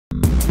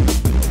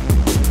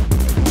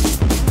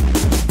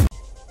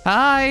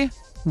Hi.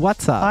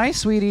 What's up? Hi,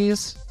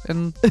 sweeties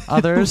and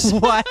others.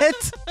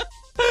 What?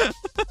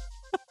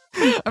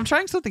 I'm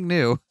trying something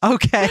new.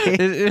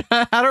 Okay.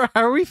 How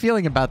are we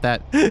feeling about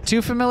that?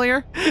 Too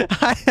familiar?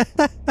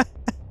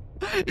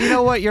 You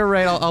know what? You're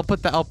right. I'll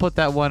put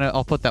that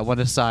one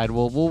aside.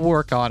 We'll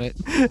work on it.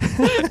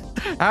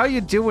 How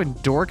you doing,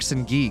 dorks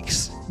and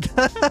geeks?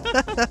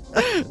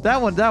 That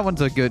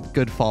one's a good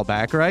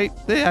fallback, right?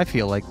 Yeah, I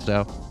feel like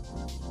so.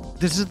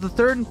 This is the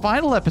third and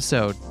final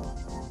episode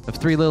of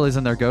Three Lilies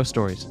and Their Ghost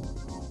Stories.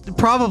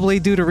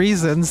 Probably due to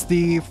reasons.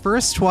 The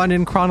first one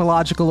in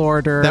chronological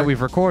order That we've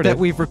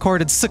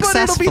recorded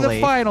successfully. But it'll be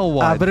the final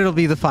one. But it'll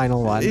be the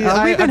final one.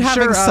 Yeah,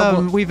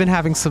 we've been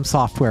having some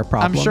software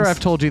problems. I'm sure I've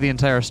told you the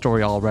entire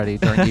story already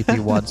during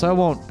EP1, so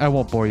I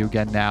won't bore you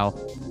again now.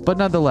 But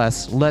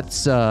nonetheless,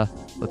 let's go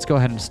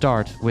ahead and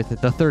start with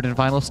the third and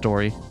final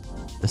story,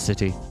 The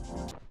City.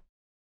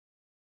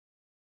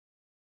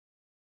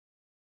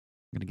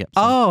 I'm gonna get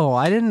some. Oh,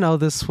 I didn't know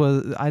this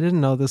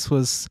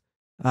was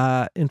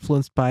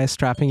influenced by a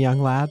strapping young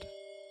lad.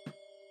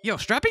 Yo,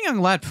 strapping young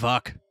lad,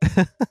 fuck.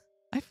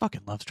 I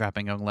fucking love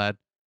strapping young lad.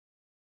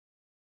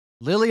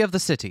 Lily of the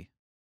City.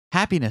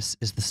 Happiness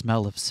is the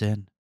smell of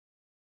sin.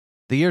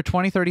 The year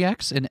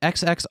 2030X in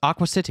XX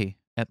Aqua City,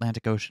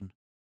 Atlantic Ocean.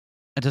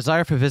 A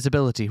desire for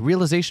visibility,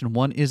 realization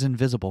one is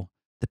invisible,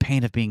 the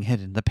pain of being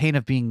hidden, the pain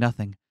of being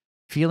nothing,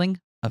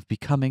 feeling of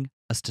becoming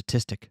a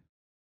statistic.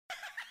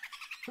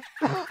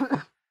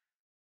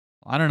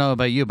 I don't know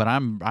about you, but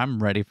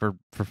I'm ready for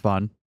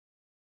fun.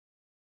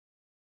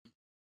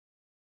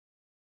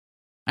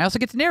 I also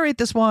get to narrate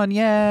this one.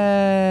 Yay!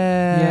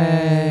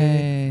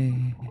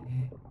 Yay!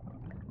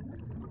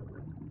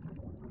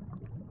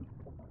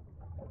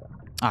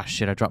 Ah,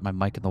 shit, I dropped my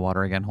mic in the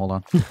water again. Hold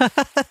on.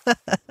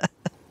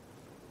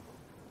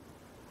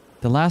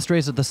 The last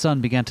rays of the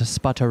sun began to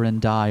sputter and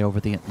die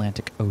over the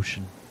Atlantic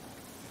Ocean.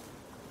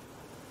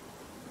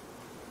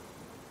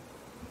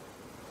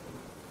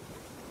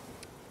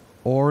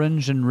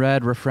 Orange and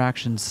red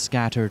refractions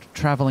scattered,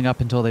 traveling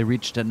up until they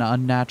reached an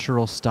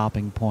unnatural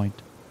stopping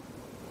point.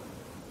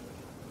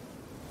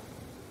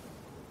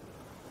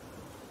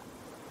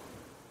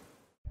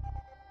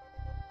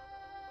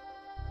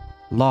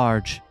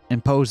 Large,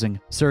 imposing,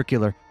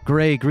 circular,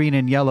 gray, green,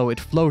 and yellow, it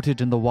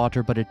floated in the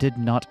water, but it did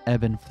not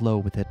ebb and flow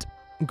with it.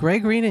 Gray,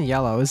 green, and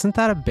yellow. Isn't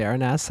that a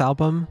Baroness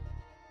album?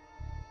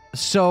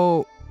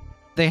 So,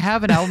 they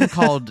have an album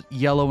called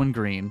Yellow and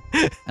Green,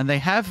 and they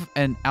have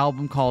an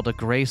album called A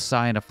Gray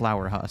Sigh and a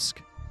Flower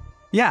Husk.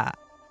 Yeah.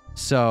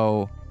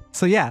 So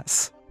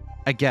yes.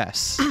 I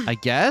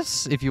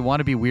guess, if you want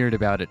to be weird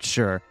about it,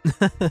 sure.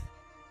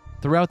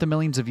 Throughout the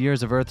millions of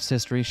years of Earth's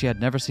history, she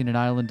had never seen an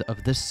island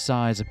of this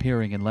size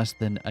appearing in less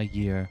than a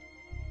year.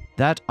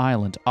 That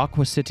island,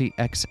 Aqua City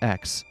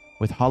XX,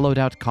 with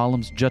hollowed-out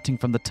columns jutting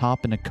from the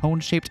top and a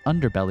cone-shaped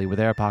underbelly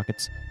with air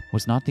pockets,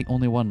 was not the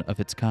only one of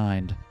its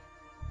kind.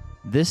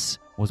 This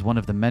was one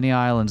of the many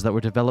islands that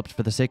were developed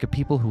for the sake of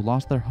people who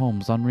lost their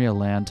homes on real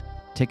land,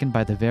 taken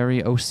by the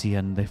very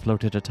ocean they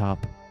floated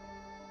atop.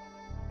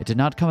 It did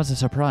not come as a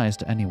surprise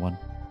to anyone.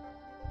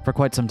 For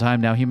quite some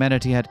time now,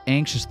 humanity had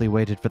anxiously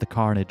waited for the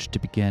carnage to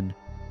begin.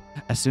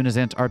 As soon as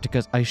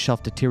Antarctica's ice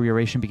shelf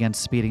deterioration began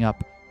speeding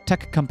up,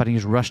 tech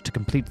companies rushed to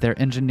complete their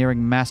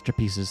engineering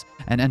masterpieces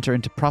and enter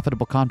into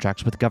profitable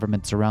contracts with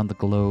governments around the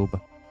globe.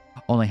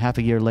 Only half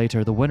a year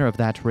later, the winner of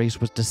that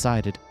race was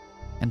decided,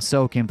 and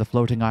so came the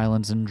floating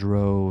islands in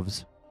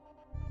droves.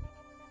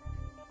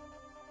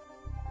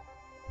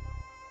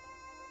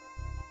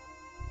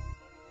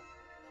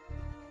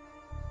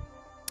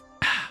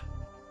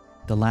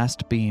 The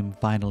last beam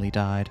finally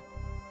died.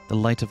 The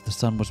light of the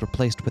sun was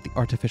replaced with the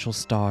artificial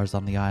stars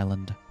on the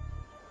island.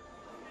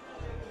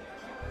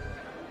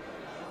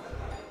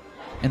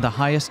 In the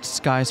highest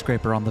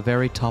skyscraper on the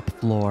very top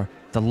floor,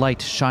 the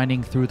light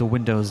shining through the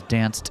windows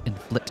danced and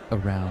flit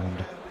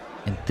around.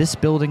 And this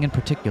building in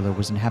particular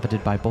was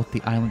inhabited by both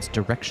the island's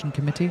direction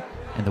committee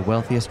and the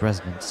wealthiest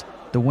residents,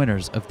 the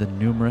winners of the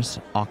numerous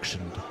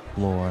auctioned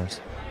floors.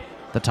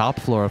 The top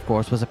floor, of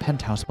course, was a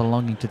penthouse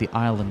belonging to the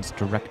island's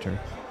director.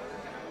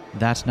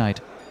 That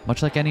night,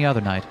 much like any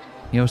other night,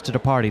 he hosted a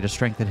party to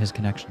strengthen his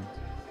connections.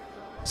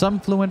 Some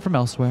flew in from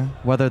elsewhere,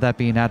 whether that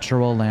be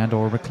natural land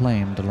or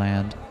reclaimed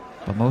land,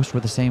 but most were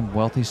the same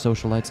wealthy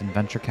socialites and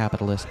venture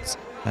capitalists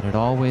that had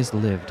always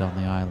lived on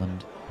the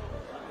island.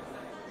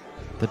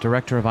 The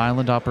director of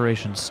island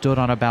operations stood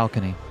on a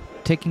balcony,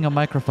 taking a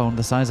microphone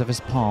the size of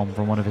his palm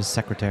from one of his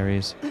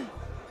secretaries.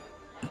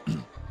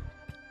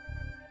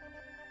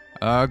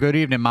 Good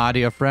evening, my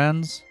dear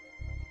friends.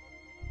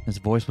 His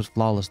voice was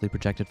flawlessly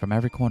projected from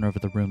every corner of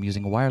the room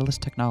using wireless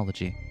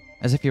technology,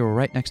 as if he were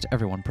right next to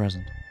everyone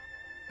present.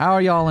 How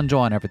are y'all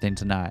enjoying everything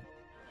tonight?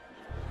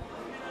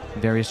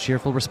 Various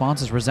cheerful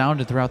responses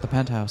resounded throughout the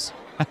penthouse.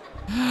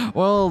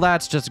 Well,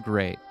 that's just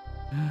great.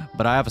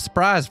 But I have a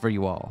surprise for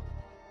you all.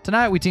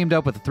 Tonight we teamed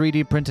up with a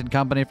 3D printing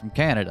company from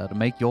Canada to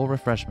make your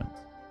refreshments.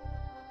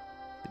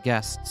 The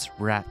guests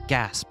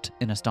gasped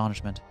in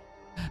astonishment.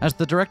 As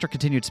the director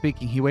continued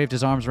speaking, he waved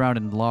his arms around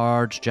in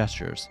large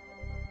gestures.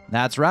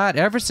 That's right,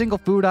 every single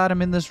food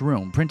item in this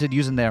room, printed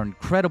using their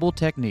incredible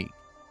technique.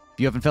 If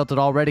you haven't felt it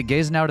already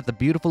gazing out at the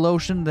beautiful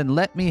ocean, then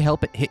let me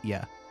help it hit ya.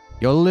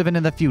 You're living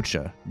in the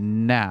future,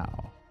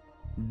 now.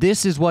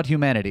 This is what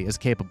humanity is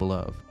capable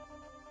of.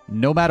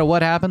 No matter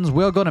what happens,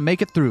 we're gonna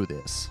make it through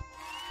this.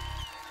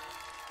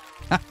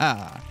 Ha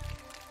ha.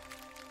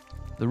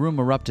 The room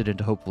erupted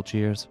into hopeful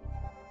cheers.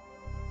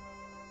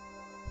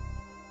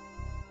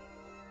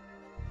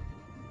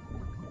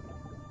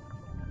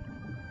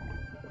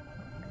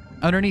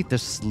 Underneath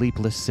this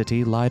sleepless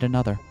city lied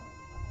another.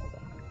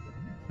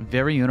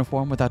 Very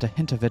uniform, without a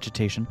hint of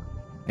vegetation,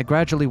 it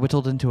gradually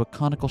whittled into a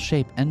conical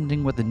shape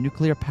ending with the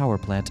nuclear power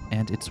plant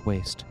and its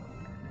waste.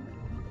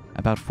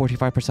 About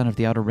 45% of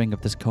the outer ring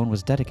of this cone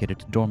was dedicated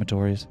to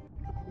dormitories.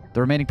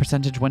 The remaining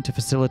percentage went to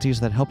facilities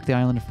that helped the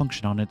island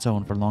function on its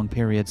own for long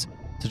periods,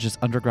 such as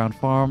underground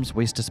farms,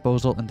 waste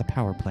disposal, and the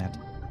power plant.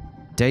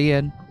 Day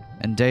in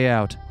and day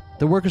out,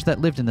 the workers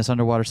that lived in this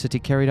underwater city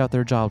carried out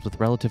their jobs with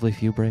relatively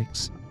few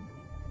breaks.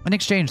 In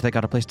exchange, they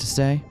got a place to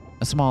stay,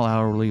 a small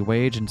hourly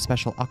wage and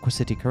special Aqua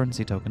City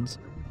currency tokens,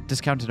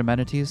 discounted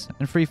amenities,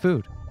 and free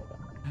food.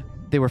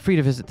 They were free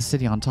to visit the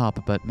city on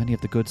top, but many of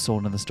the goods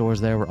sold in the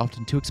stores there were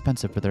often too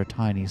expensive for their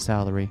tiny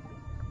salary.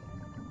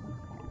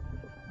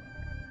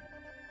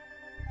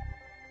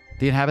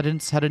 The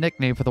inhabitants had a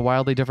nickname for the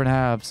wildly different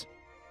halves.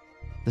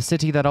 The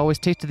city that always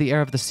tasted the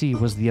air of the sea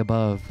was the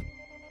above.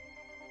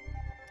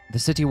 The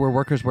city where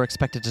workers were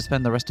expected to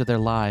spend the rest of their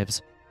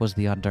lives was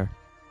the under.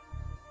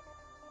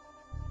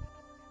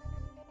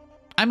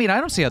 I mean,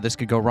 I don't see how this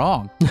could go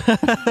wrong.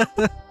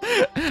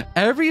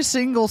 Every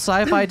single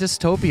sci-fi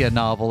dystopia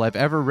novel I've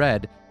ever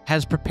read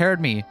has prepared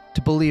me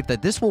to believe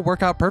that this will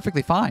work out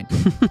perfectly fine.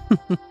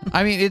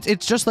 I mean,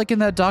 it's just like in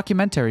that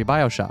documentary,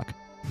 BioShock.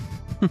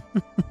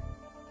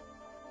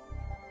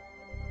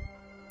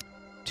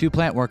 Two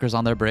plant workers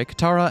on their break,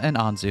 Tara and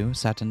Anzu,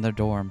 sat in their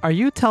dorm. Are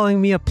you telling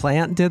me a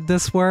plant did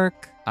this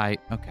work?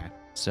 Okay.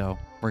 So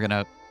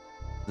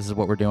this is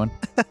what we're doing.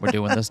 We're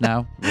doing this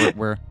now.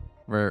 We're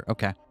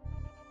okay.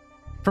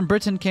 From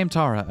Britain came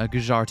Tara, a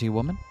Gujarati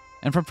woman,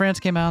 and from France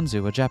came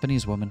Anzu, a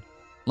Japanese woman.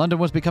 London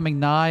was becoming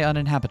nigh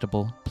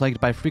uninhabitable,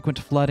 plagued by frequent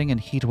flooding and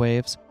heat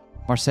waves.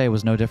 Marseille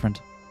was no different.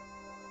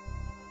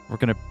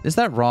 Is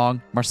that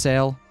wrong?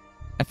 Marseille?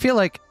 I feel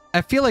like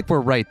we're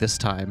right this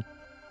time.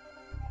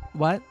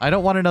 What? I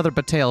don't want another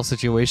Bataille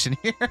situation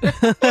here.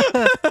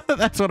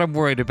 That's what I'm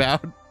worried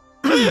about.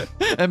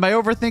 Am I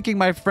overthinking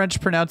my French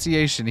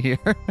pronunciation here?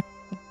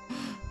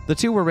 The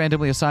two were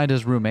randomly assigned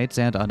as roommates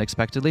and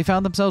unexpectedly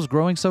found themselves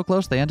growing so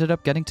close they ended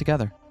up getting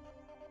together.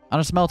 On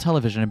a small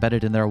television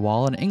embedded in their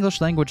wall, an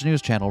English-language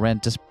news channel ran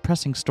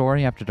depressing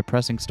story after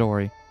depressing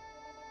story.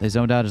 They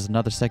zoned out as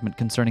another segment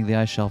concerning the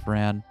ice shelf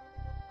ran.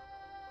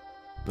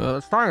 The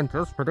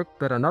scientists predict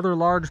that another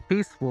large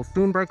piece will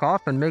soon break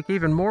off and make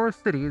even more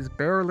cities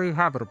barely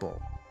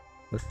habitable.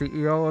 The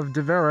CEO of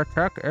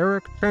Deveratech,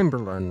 Eric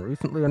Chamberlain,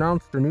 recently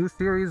announced a new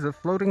series of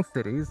floating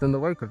cities in the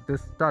wake of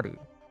this study.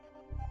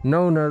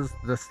 Known as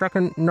the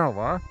Second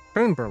Noah,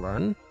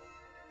 Chamberlain...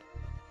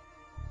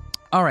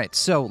 Alright,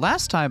 so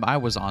last time I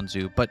was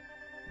Anzu, but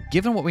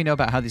given what we know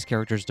about how these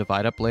characters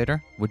divide up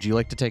later, would you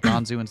like to take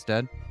Anzu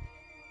instead?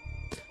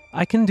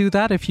 I can do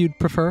that if you'd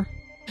prefer.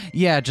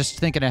 Yeah, just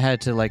thinking ahead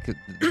to like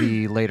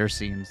the later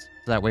scenes.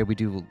 That way we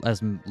do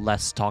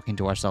less talking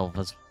to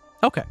ourselves.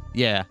 Okay.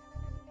 Yeah.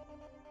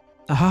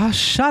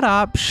 Shut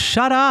up.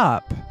 Shut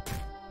up.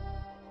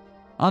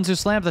 Anzu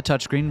slammed the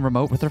touchscreen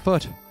remote with her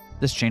foot.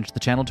 This changed the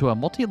channel to a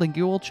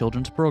multilingual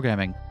children's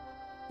programming.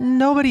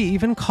 Nobody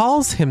even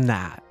calls him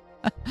that.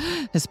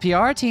 His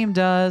PR team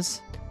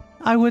does.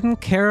 I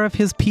wouldn't care if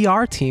his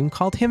PR team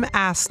called him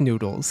ass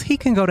noodles. He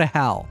can go to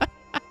hell.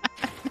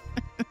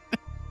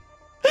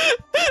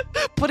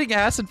 Putting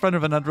ass in front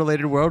of an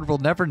unrelated word will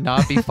never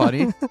not be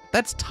funny.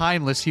 That's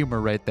timeless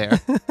humor right there.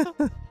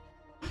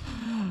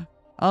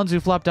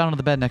 Anzu flopped down on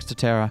the bed next to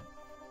Tara.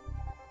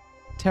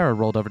 Tara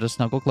rolled over to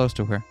snuggle close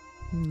to her.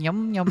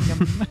 Yum, yum,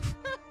 yum.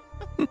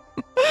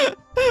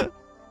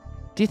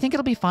 Do you think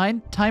it'll be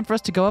fine? Time for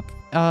us to go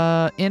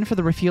up in for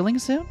the refueling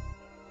soon?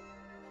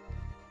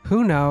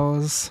 Who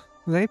knows?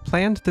 They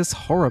planned this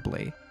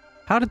horribly.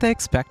 How did they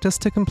expect us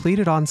to complete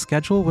it on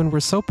schedule when we're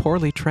so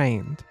poorly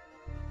trained?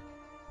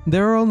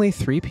 There are only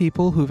 3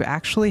 people who've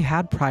actually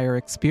had prior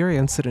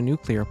experience at a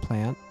nuclear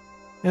plant,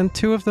 and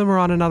 2 of them are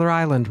on another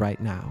island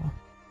right now.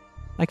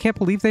 I can't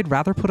believe they'd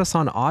rather put us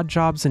on odd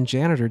jobs and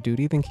janitor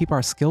duty than keep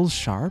our skills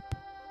sharp.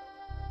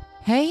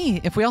 Hey,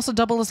 if we also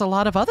double as a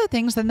lot of other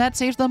things, then that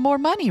saves them more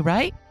money,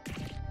 right?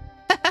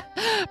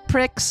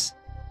 Pricks.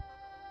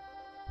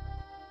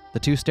 The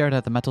 2 stared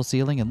at the metal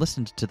ceiling and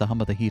listened to the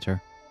hum of the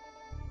heater.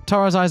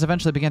 Tara's eyes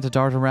eventually began to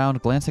dart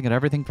around, glancing at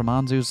everything from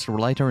Anzu's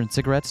lighter and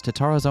cigarettes to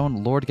Tara's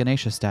own Lord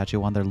Ganesha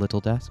statue on their little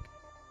desk.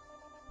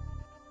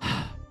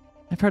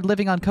 I've heard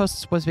living on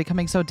coasts was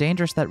becoming so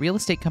dangerous that real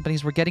estate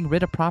companies were getting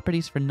rid of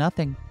properties for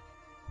nothing.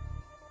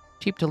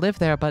 Cheap to live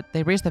there, but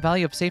they raised the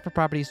value of safer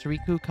properties to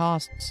recoup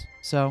costs.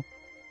 So,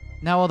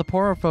 now all the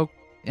poorer folk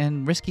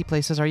in risky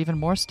places are even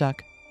more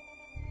stuck.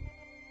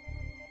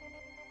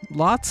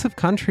 Lots of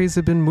countries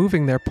have been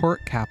moving their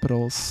port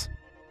capitals.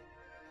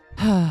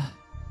 I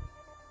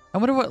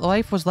wonder what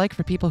life was like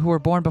for people who were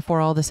born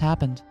before all this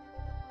happened.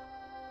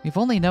 We've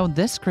only known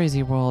this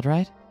crazy world,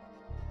 right?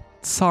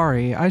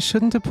 Sorry, I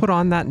shouldn't have put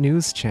on that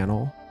news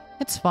channel.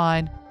 It's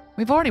fine.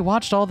 We've already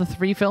watched all the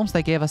 3 films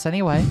they gave us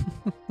anyway.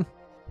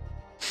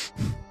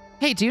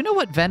 Hey, do you know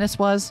what Venice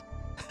was?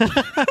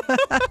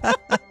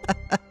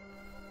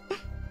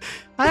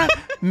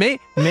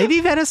 Maybe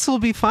Venice will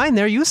be fine.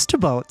 They're used to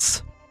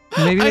boats.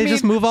 Maybe they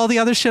just move all the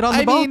other shit on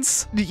the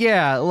boats.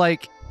 Yeah,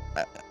 like,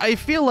 I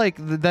feel like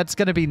that's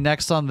going to be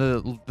next on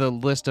the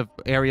list of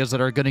areas that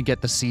are going to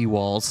get the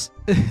seawalls.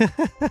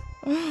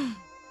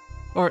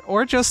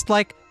 or just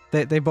like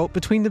they boat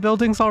between the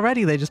buildings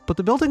already. They just put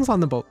the buildings on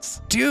the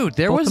boats. Dude,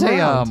 there was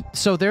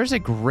there's a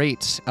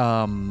great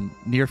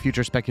near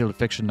future speculative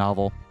fiction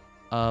novel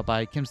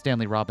by Kim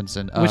Stanley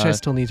Robinson, which I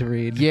still need to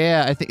read.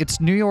 Yeah, I think it's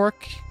New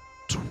York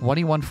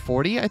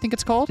 2140, I think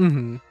it's called.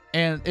 Mm-hmm.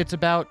 And it's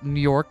about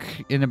New York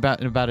in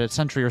about a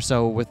century or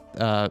so with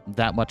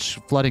that much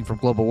flooding from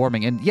global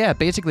warming. And yeah,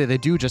 basically they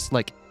do just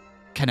like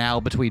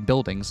canal between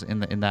buildings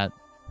in that.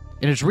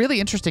 And it's really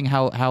interesting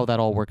how that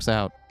all works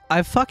out.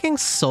 I've fucking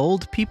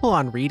sold people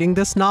on reading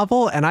this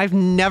novel, and I've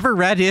never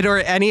read it or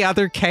any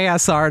other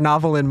KSR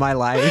novel in my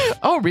life.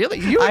 Oh,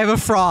 really? I'm a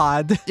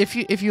fraud.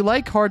 If you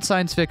like hard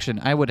science fiction,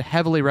 I would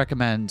heavily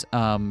recommend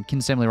Kim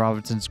Stanley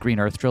Robinson's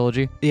Green Earth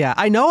trilogy. Yeah,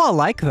 I know I'll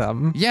like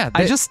them. Yeah,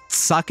 I just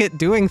suck at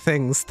doing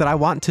things that I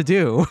want to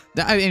do.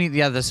 I mean,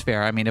 yeah, that's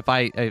fair. I mean, if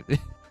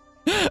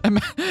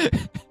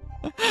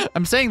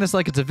I'm saying this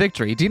like it's a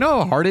victory. Do you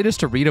know how hard it is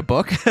to read a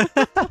book?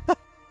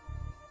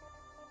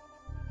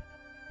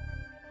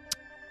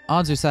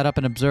 Anzu sat up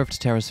and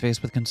observed Tara's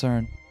face with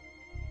concern.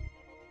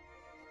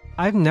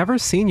 I've never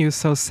seen you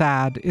so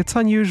sad. It's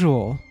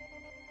unusual.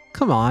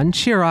 Come on,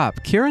 cheer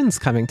up. Kieran's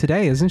coming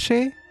today, isn't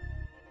she?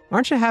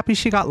 Aren't you happy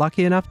she got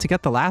lucky enough to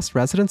get the last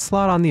residence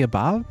slot on the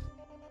above?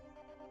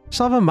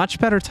 She'll have a much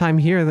better time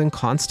here than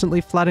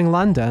constantly flooding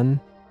London.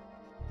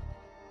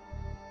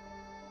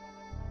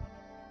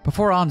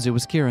 Before Anzu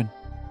was Kieran.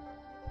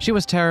 She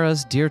was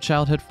Tara's dear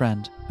childhood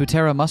friend, who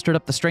Tara mustered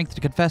up the strength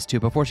to confess to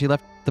before she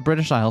left the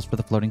British Isles for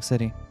the floating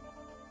city.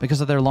 Because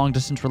of their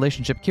long-distance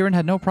relationship, Kieran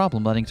had no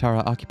problem letting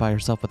Tara occupy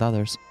herself with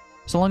others,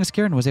 so long as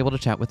Kieran was able to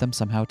chat with them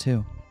somehow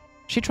too.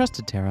 She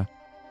trusted Tara.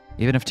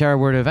 Even if Tara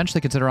were to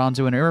eventually consider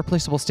Anzu an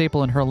irreplaceable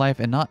staple in her life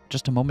and not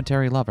just a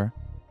momentary lover,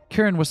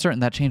 Kieran was certain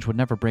that change would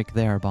never break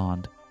their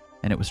bond.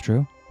 And it was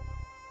true.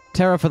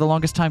 Tara, for the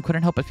longest time,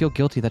 couldn't help but feel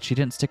guilty that she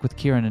didn't stick with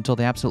Kieran until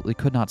they absolutely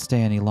could not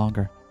stay any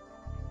longer.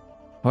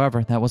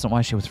 However, that wasn't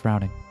why she was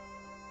frowning.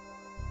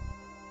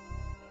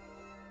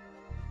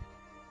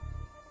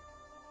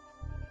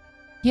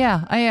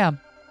 Yeah, I am.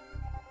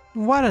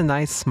 What a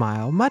nice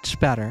smile. Much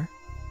better.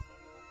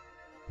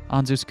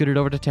 Anzu scooted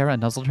over to Tara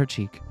and nuzzled her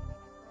cheek.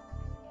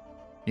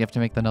 You have to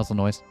make the nuzzle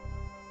noise.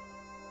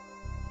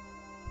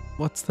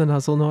 What's the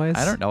nuzzle noise?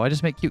 I don't know. I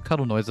just make cute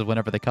cuddle noises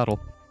whenever they cuddle.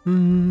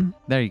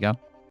 There you go.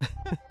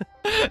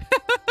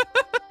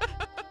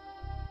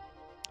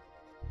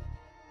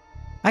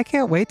 I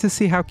can't wait to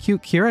see how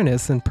cute Kieran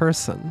is in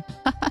person.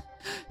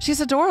 She's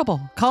adorable.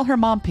 Call her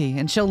Mom P,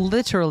 and she'll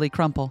literally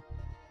crumple.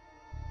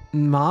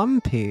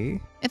 Mom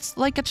P? It's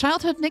like a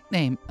childhood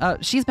nickname.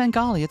 She's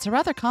Bengali. It's a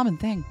rather common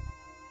thing.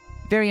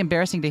 Very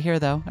embarrassing to hear,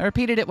 though. I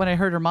repeated it when I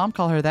heard her mom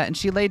call her that, and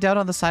she lay down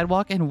on the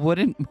sidewalk and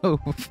wouldn't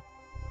move.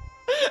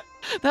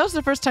 That was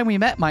the first time we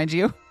met, mind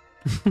you.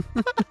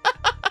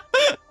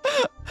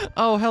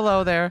 Oh,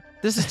 hello there.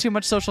 This is too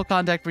much social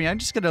contact for me. I'm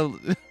just gonna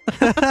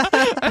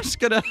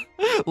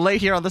lay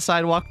here on the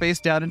sidewalk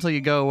face down until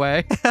you go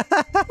away.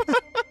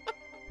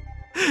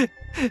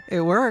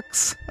 It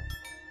works.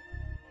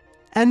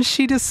 And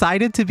she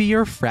decided to be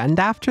your friend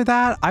after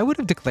that? I would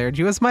have declared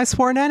you as my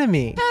sworn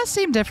enemy.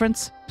 Same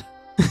difference.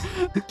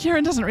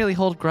 Kieran doesn't really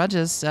hold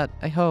grudges,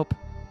 I hope.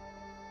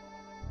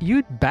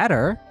 You'd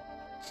better.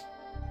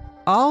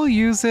 I'll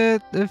use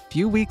it a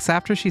few weeks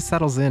after she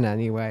settles in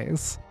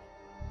anyways.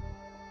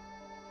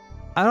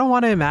 I don't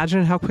want to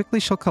imagine how quickly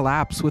she'll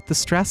collapse with the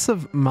stress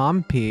of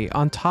Mom P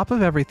on top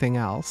of everything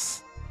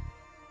else.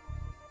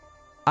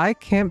 I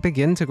can't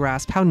begin to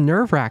grasp how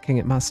nerve-wracking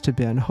it must have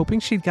been hoping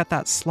she'd get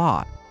that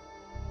slot.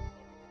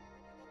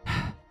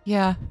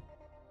 Yeah.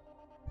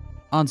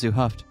 Anzu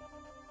huffed.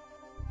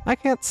 I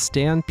can't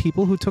stand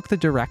people who took the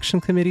direction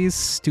committee's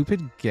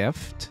stupid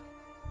gift.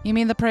 You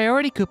mean the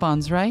priority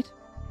coupons, right?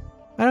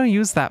 I don't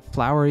use that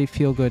flowery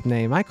feel-good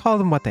name. I call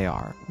them what they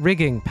are.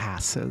 Rigging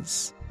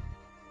passes.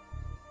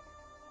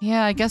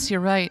 Yeah, I guess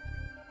you're right.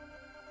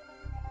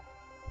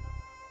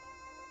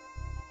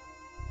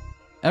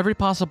 Every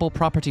possible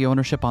property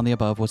ownership on the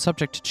above was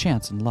subject to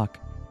chance and luck.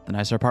 The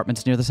nicer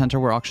apartments near the center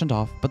were auctioned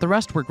off, but the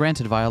rest were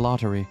granted via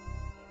lottery.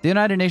 The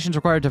United Nations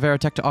required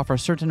Deveratech to offer a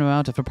certain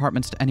amount of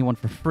apartments to anyone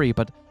for free,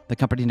 but the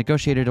company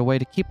negotiated a way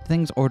to keep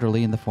things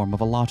orderly in the form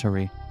of a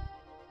lottery.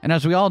 And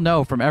as we all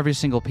know from every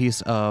single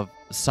piece of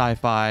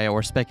sci-fi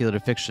or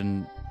speculative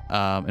fiction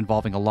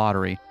involving a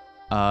lottery,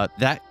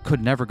 that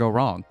could never go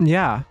wrong.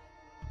 Yeah.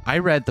 I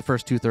read the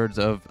first 2/3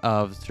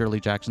 of Shirley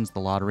Jackson's The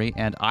Lottery,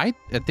 and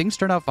things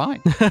turned out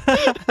fine.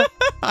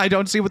 I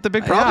don't see what the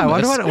big problem I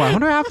is. wonder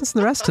what happens to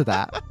the rest of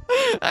that.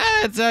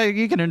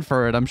 You can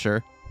infer it, I'm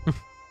sure.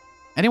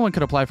 Anyone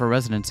could apply for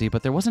residency,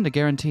 but there wasn't a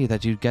guarantee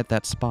that you'd get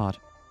that spot.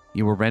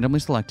 You were randomly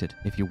selected.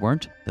 If you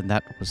weren't, then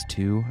that was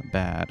too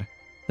bad.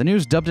 The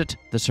news dubbed it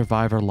the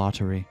Survivor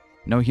Lottery.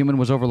 No human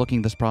was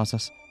overlooking this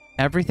process.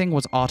 Everything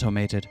was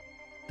automated.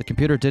 The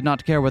computer did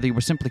not care whether you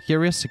were simply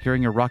curious,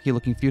 securing your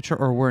rocky-looking future,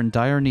 or were in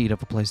dire need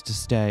of a place to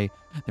stay.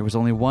 There was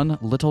only one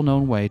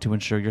little-known way to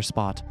ensure your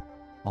spot.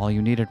 All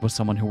you needed was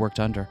someone who worked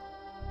under.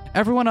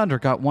 Everyone under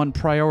got one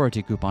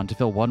priority coupon to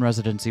fill one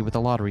residency with a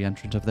lottery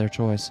entrant of their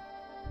choice.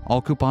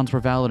 All coupons were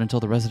valid until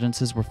the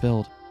residences were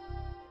filled.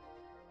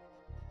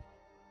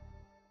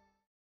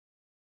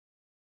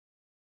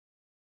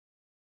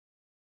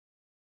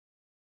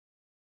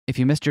 If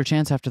you missed your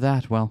chance after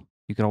that, well,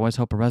 you could always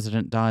hope a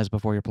resident dies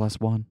before you're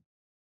 +1.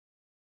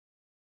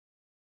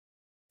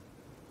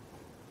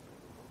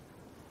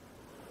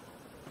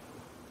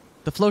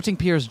 The floating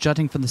piers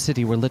jutting from the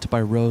city were lit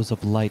by rows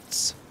of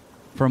lights.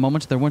 For a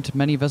moment, there weren't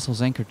many vessels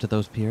anchored to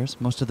those piers.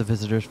 Most of the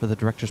visitors for the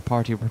director's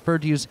party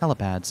preferred to use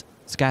helipads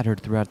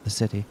scattered throughout the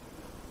city.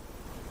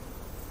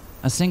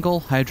 A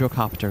single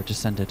hydrocopter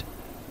descended.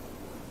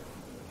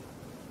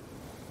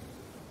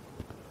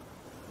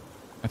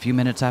 A few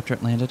minutes after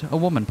it landed, a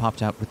woman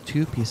popped out with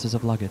 2 pieces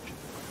of luggage.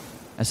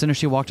 As soon as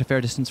she walked a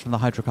fair distance from the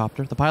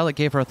hydrocopter, the pilot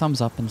gave her a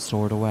thumbs up and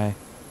soared away.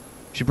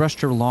 She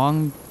brushed her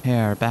long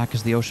hair back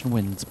as the ocean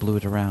winds blew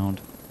it around.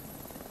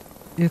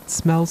 It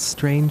smells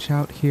strange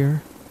out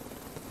here.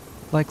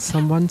 Like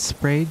someone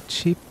sprayed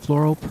cheap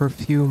floral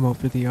perfume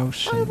over the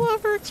ocean. I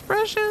love her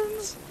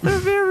expressions. They're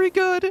very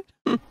good.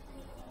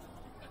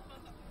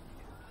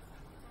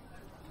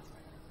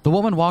 The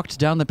woman walked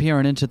down the pier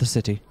and into the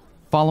city.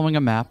 Following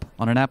a map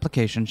on an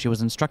application she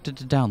was instructed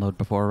to download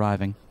before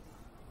arriving.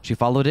 She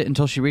followed it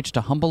until she reached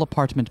a humble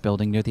apartment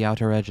building near the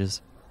outer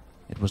edges.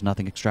 It was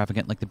nothing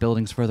extravagant like the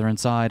buildings further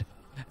inside.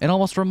 It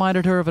almost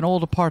reminded her of an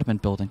old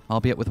apartment building,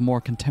 albeit with more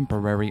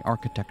contemporary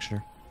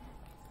architecture.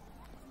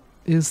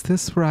 Is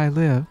this where I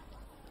live?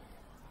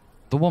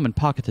 The woman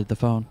pocketed the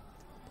phone.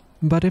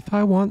 But if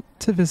I want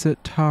to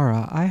visit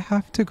Tara, I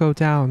have to go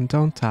down,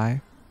 don't I?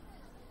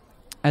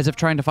 As if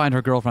trying to find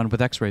her girlfriend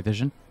with X-ray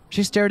vision,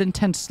 she stared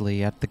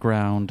intensely at the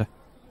ground.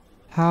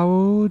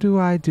 How do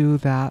I do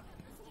that?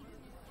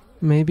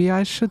 Maybe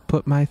I should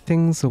put my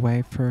things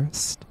away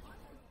first.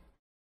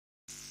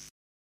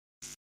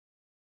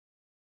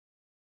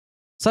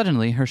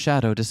 Suddenly, her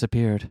shadow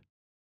disappeared.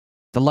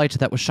 The light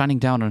that was shining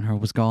down on her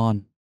was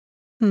gone.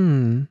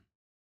 When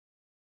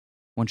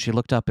she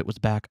looked up, it was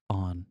back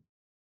on.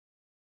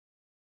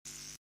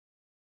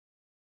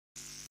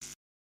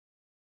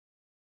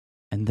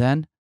 And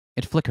then,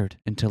 it flickered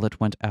until it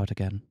went out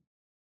again.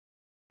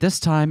 This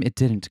time, it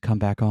didn't come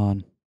back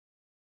on.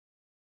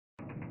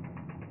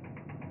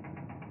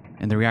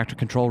 In the reactor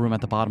control room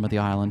at the bottom of the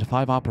island,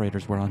 5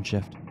 operators were on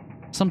shift.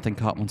 Something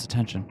caught one's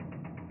attention.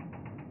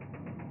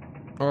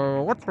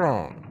 What's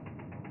wrong?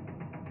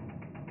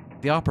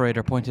 The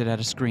operator pointed at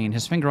a screen,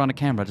 his finger on a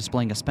camera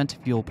displaying a spent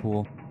fuel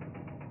pool.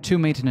 2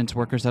 maintenance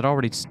workers had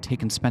already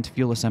taken spent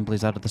fuel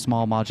assemblies out of the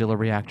small modular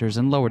reactors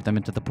and lowered them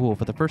into the pool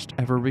for the first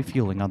ever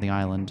refueling on the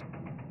island.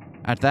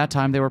 At that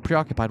time, they were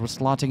preoccupied with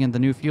slotting in the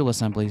new fuel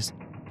assemblies.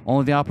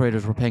 Only the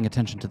operators were paying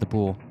attention to the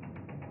pool.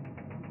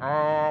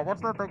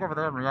 What's that thing over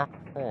there in reactor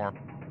 4?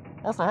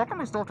 Also, how come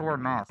we still have to wear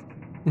masks?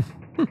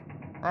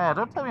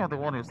 Don't tell me I'm the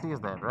one who sees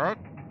that, right?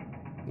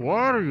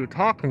 What are you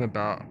talking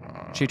about?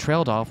 She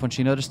trailed off when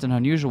she noticed an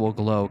unusual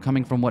glow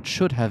coming from what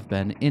should have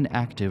been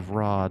inactive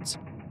rods.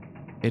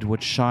 It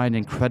would shine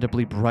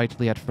incredibly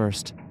brightly at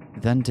first,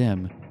 then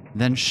dim,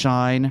 then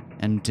shine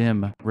and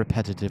dim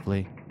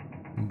repetitively.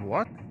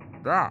 What's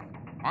that?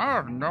 I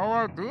have no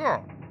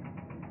idea.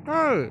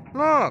 Hey,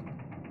 look!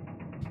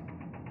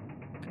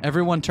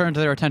 Everyone turned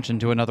their attention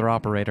to another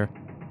operator.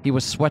 He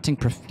was sweating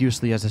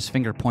profusely as his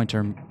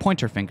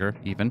pointer finger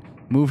even,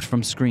 moved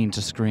from screen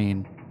to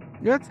screen.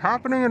 It's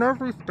happening in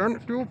every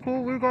spent fuel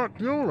pool we got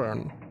fuel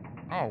in.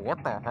 Oh,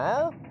 what the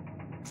hell?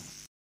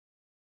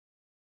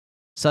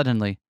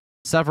 Suddenly,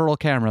 several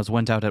cameras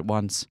went out at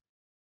once.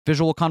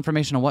 Visual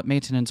confirmation of what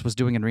maintenance was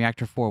doing in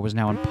Reactor 4 was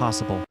now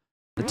impossible.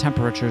 The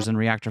temperatures in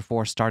Reactor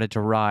 4 started to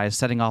rise,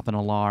 setting off an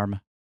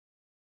alarm.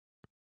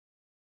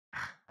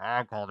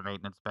 I'll call the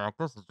maintenance back.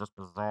 This is just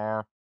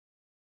bizarre.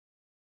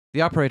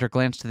 The operator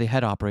glanced to the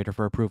head operator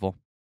for approval.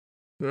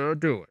 Do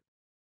it.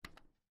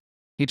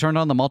 He turned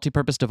on the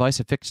multi-purpose device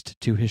affixed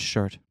to his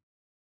shirt.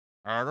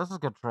 This is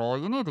Control.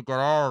 You need to get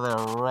out of there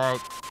right...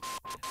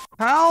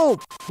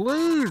 Help!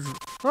 Please!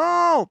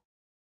 Help!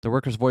 The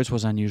worker's voice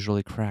was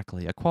unusually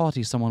crackly, a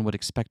quality someone would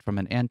expect from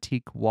an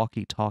antique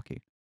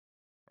walkie-talkie.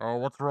 Oh,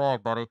 what's wrong,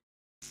 buddy?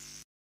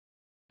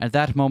 At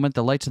that moment,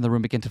 the lights in the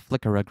room began to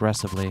flicker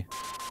aggressively.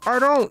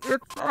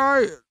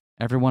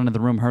 Everyone in the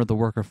room heard the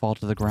worker fall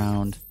to the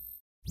ground.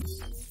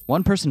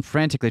 One person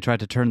frantically tried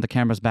to turn the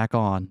cameras back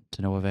on,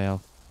 to no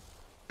avail.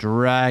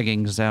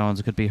 Dragging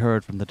sounds could be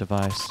heard from the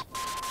device.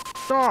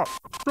 Stop!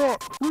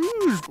 Stop!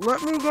 Please,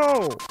 let me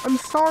go! I'm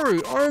sorry,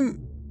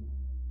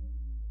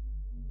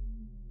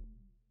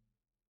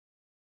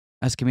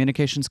 As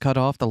communications cut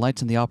off, the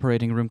lights in the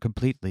operating room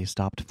completely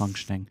stopped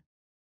functioning.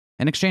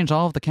 In exchange,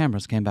 all of the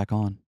cameras came back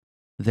on.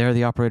 There,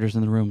 the operators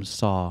in the room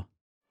saw.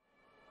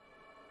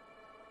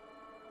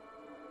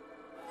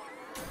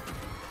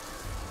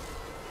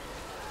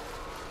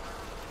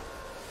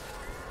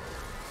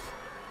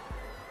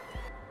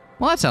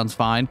 Well, that sounds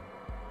fine.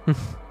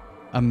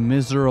 A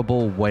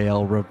miserable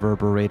wail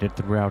reverberated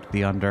throughout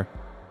the under.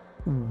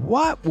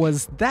 What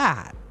was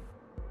that?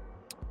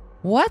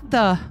 What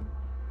the?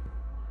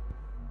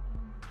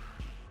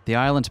 The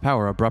island's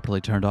power abruptly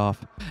turned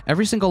off.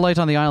 Every single light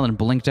on the island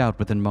blinked out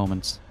within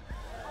moments.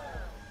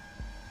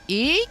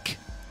 Eek?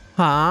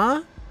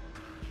 Huh?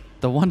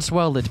 The once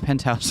well-lit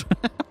penthouse.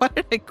 Why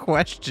did I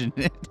question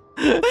it?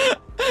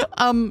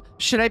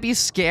 Should I be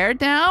scared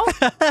now?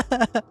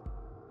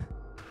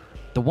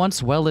 The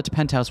once well-lit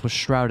penthouse was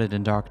shrouded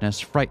in darkness,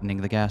 frightening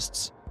the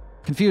guests.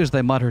 Confused,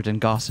 they muttered and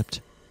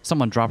gossiped.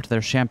 Someone dropped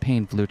their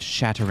champagne flute,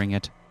 shattering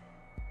it.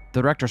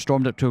 The director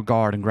stormed up to a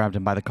guard and grabbed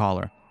him by the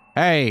collar.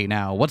 Hey,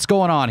 now, what's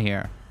going on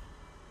here?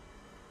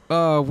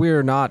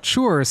 We're not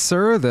sure,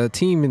 sir. The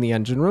team in the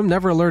engine room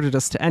never alerted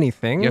us to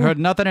anything. You heard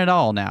nothing at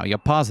all now, you're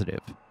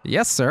positive?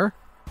 Yes, sir.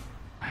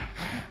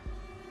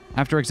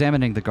 After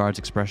examining the guard's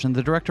expression,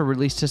 the director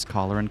released his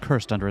collar and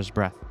cursed under his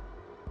breath.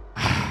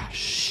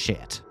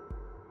 Shit.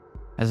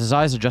 As his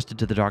eyes adjusted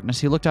to the darkness,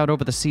 he looked out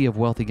over the sea of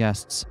wealthy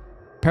guests.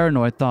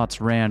 Paranoid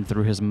thoughts ran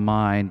through his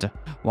mind,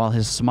 while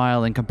his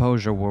smile and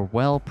composure were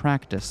well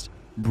practiced.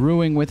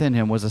 Brewing within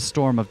him was a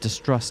storm of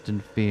distrust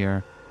and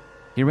fear.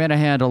 He ran a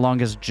hand along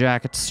his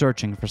jacket,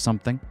 searching for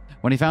something.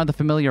 When he found the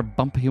familiar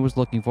bump he was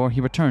looking for, he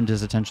returned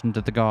his attention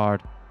to the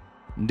guard.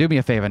 Do me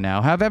a favor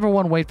now. Have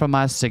everyone wait for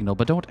my signal,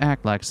 but don't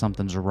act like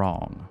something's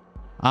wrong.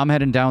 I'm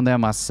heading down there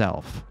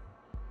myself.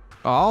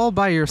 All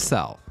by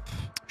yourself.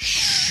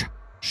 Shh.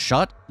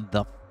 Shut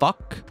the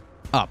fuck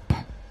up.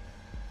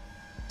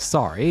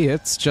 Sorry,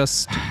 it's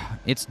just...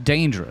 It's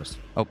dangerous.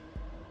 Oh.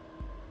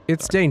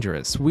 It's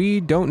dangerous.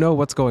 We don't know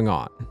what's going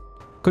on.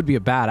 Could be a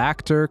bad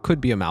actor, could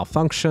be a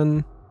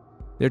malfunction.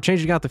 They're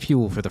changing out the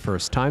fuel for the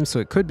first time, so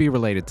it could be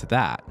related to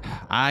that.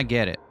 I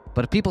get it.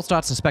 But if people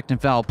start suspecting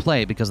foul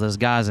play because there's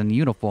guys in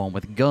uniform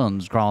with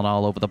guns crawling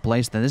all over the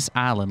place, then this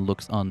island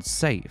looks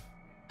unsafe.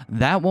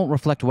 That won't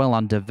reflect well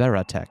on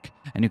Deveratech,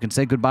 and you can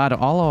say goodbye to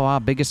all of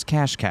our biggest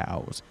cash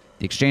cows,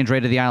 the exchange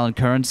rate of the island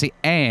currency,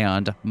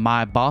 and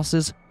my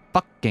boss's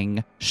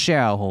fucking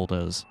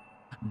shareholders.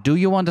 Do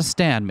you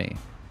understand me?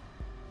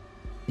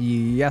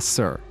 Yes,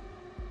 sir.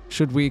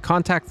 Should we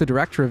contact the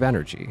director of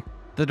energy?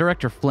 The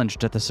director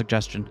flinched at the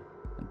suggestion.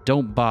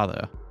 Don't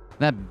bother.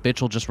 That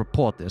bitch will just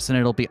report this, and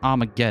it'll be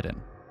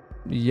Armageddon.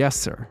 Yes,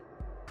 sir.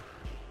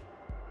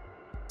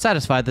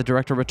 Satisfied, the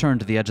director returned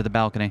to the edge of the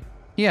balcony.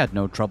 He had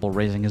no trouble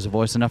raising his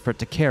voice enough for it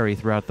to carry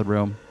throughout the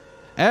room.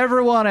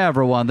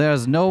 Everyone,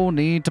 there's no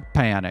need to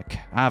panic.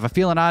 I have a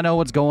feeling I know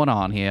what's going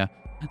on here.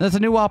 There's a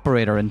new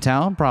operator in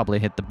town, probably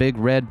hit the big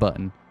red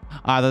button.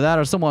 Either that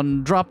or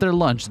someone dropped their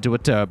lunch into a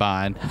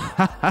turbine.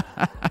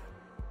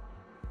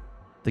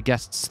 The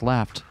guests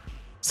laughed.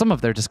 Some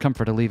of their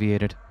discomfort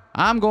alleviated.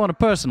 I'm going to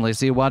personally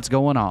see what's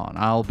going on.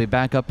 I'll be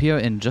back up here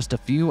in just a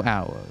few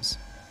hours.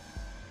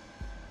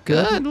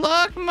 Good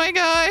luck, my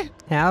guy.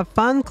 Have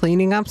fun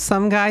cleaning up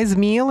some guy's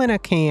meal in a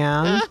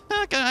can.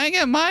 Can I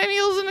get my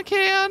meals in a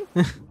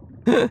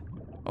can?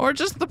 Or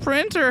just the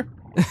printer?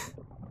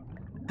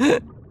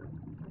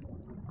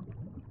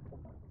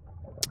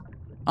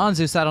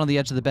 Anzu sat on the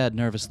edge of the bed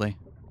nervously.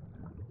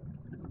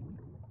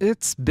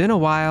 It's been a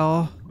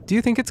while. Do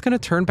you think it's going to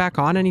turn back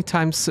on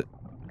anytime soon?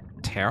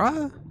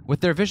 Tara?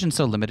 With their vision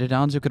so limited,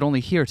 Anzu could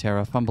only hear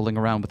Tara fumbling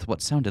around with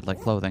what sounded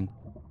like clothing.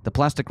 The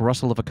plastic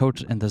rustle of a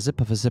coat and the zip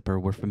of a zipper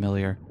were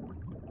familiar.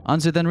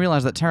 Anzu then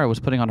realized that Tara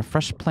was putting on a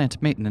fresh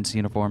plant maintenance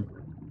uniform.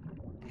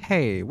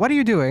 Hey, what are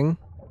you doing?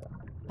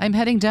 I'm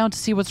heading down to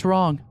see what's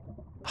wrong.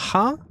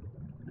 Huh?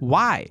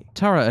 Why?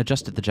 Tara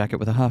adjusted the jacket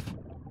with a huff.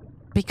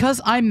 Because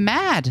I'm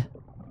mad!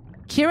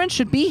 Kieran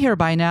should be here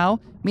by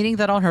now, meaning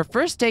that on her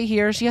first day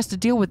here, she has to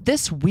deal with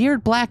this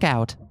weird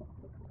blackout.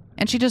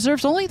 And she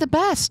deserves only the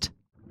best.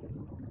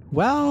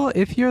 Well,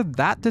 if you're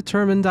that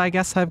determined, I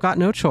guess I've got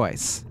no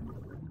choice.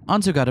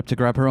 Anzu got up to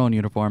grab her own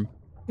uniform.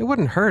 It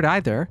wouldn't hurt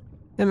either.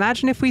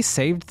 Imagine if we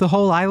saved the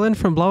whole island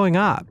from blowing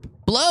up.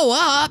 Blow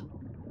up?!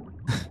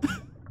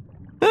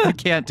 I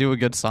can't do a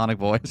good Sonic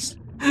voice.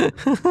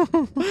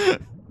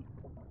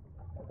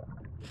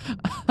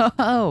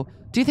 Oh,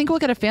 do you think we'll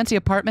get a fancy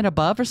apartment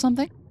above or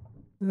something?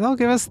 They'll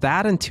give us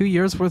that and 2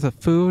 years worth of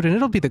food, and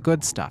it'll be the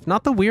good stuff,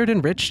 not the weird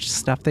enriched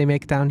stuff they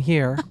make down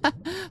here.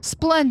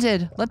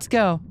 Splendid. Let's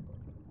go.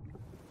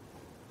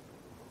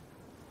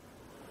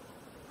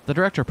 The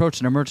director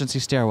approached an emergency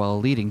stairwell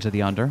leading to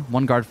the under.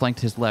 One guard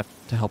flanked his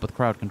left to help with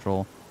crowd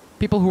control.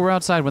 People who were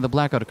outside when the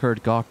blackout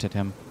occurred gawked at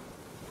him.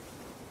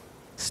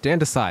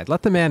 Stand aside.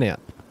 Let the man in.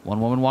 One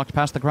woman walked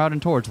past the crowd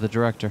and towards the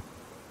director.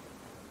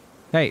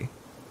 Hey.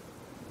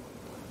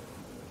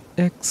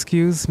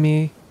 Excuse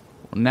me.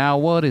 Now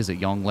what is it,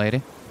 young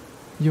lady?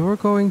 You're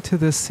going to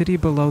the city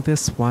below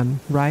this one,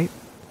 right?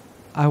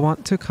 I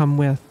want to come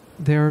with.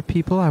 There are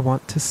people I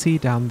want to see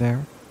down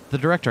there. The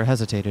director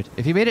hesitated.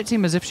 If he made it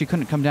seem as if she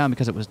couldn't come down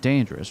because it was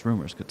dangerous,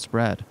 rumors could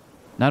spread.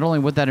 Not only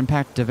would that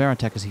impact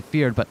Deveratech as he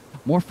feared, but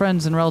more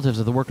friends and relatives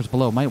of the workers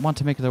below might want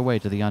to make their way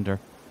to the Under.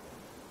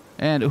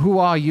 And who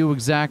are you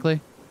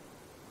exactly?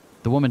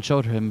 The woman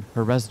showed him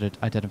her resident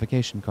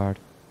identification card.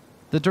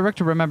 The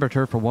director remembered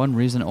her for one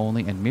reason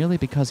only, and merely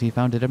because he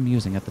found it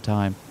amusing at the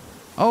time.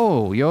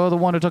 Oh, you're the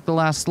one who took the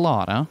last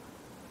slot, huh?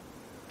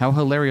 How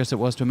hilarious it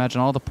was to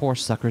imagine all the poor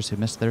suckers who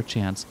missed their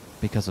chance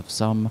because of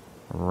some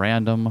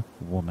random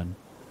woman.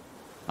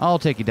 I'll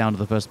take you down to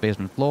the first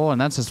basement floor, and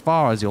that's as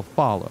far as you'll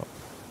follow.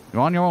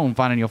 You're on your own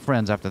finding your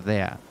friends after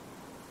that.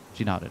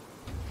 She nodded.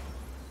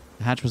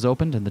 The hatch was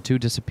opened, and the two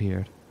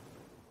disappeared.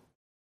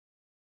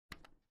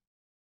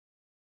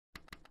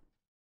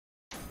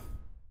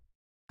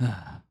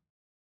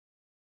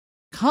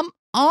 Come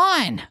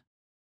on!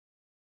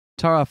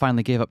 Tara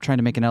finally gave up trying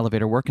to make an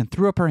elevator work and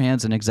threw up her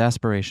hands in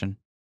exasperation.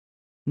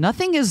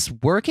 Nothing is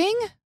working?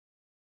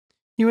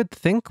 You would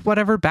think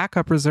whatever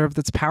backup reserve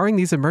that's powering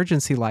these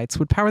emergency lights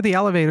would power the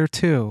elevator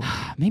too.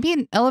 Maybe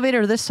an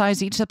elevator this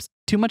size eats up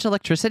too much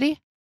electricity?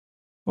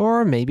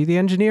 Or maybe the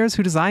engineers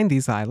who designed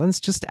these islands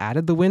just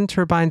added the wind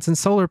turbines and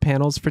solar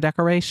panels for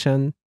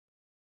decoration.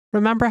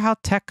 Remember how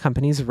tech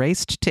companies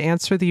raced to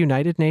answer the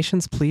United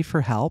Nations plea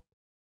for help?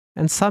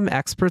 And some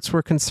experts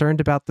were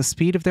concerned about the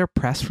speed of their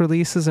press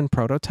releases and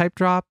prototype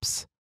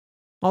drops?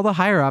 All the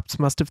higher-ups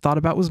must have thought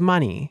about was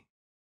money.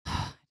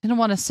 I didn't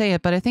want to say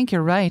it, but I think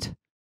you're right.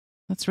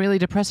 That's really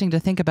depressing to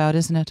think about,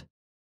 isn't it?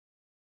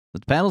 The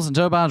panels and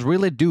turbines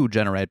really do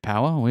generate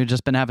power. We've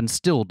just been having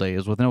still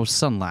days with no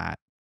sunlight.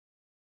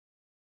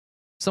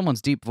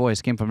 Someone's deep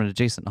voice came from an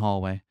adjacent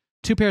hallway.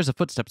 Two pairs of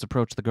footsteps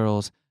approached the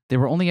girls. They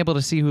were only able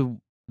to see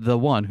the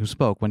one who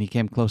spoke when he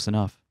came close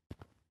enough.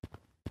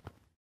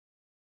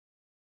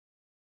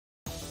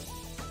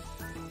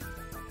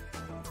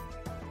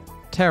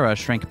 Tara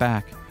shrank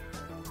back.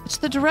 It's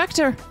the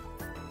director.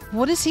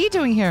 What is he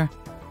doing here?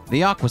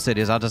 The Aqua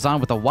Cities are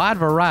designed with a wide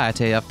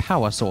variety of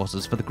power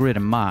sources for the grid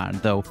in mind,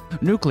 though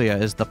nuclear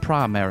is the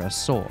primary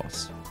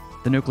source.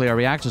 The nuclear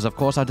reactors, of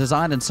course, are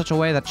designed in such a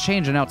way that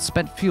changing out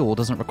spent fuel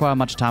doesn't require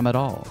much time at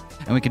all,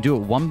 and we can do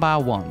it one by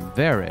one,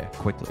 very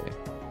quickly.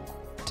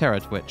 Tara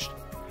twitched.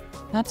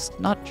 That's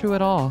not true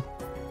at all.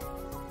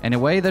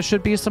 Anyway, there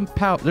should be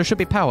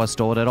power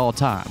stored at all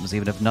times.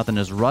 Even if nothing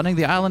is running,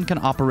 the island can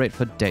operate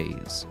for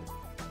days.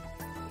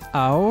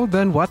 Oh,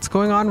 then what's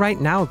going on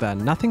right now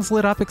then? Nothing's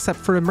lit up except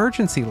for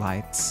emergency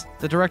lights.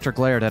 The director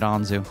glared at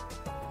Anzu.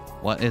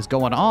 What is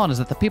going on is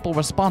that the people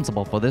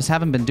responsible for this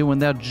haven't been doing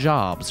their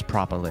jobs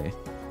properly.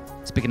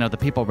 Speaking of the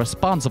people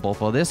responsible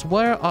for this,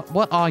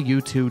 what are you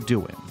two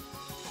doing?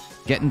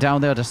 Getting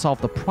down there to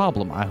solve the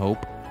problem, I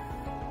hope.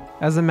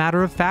 As a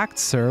matter of fact,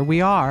 sir,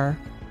 we are.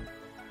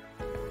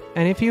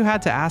 And if you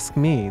had to ask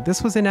me,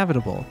 this was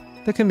inevitable.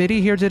 The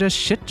committee here did a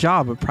shit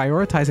job of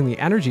prioritizing the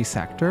energy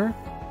sector.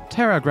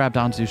 Tara grabbed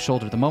Anzu's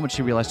shoulder the moment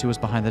she realized who was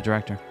behind the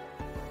director.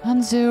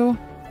 Anzu.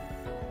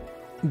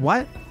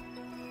 What?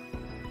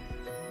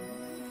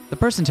 The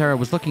person Tara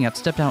was looking at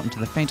stepped out into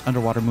the faint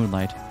underwater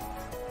moonlight.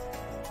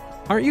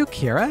 Aren't you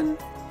Kieran?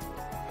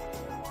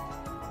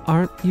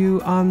 Aren't you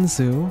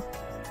Anzu?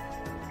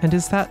 And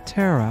is that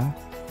Tara?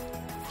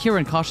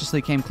 Kieran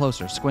cautiously came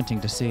closer,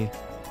 squinting to see.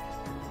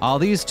 Are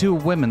these two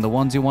women the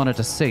ones you wanted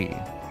to see?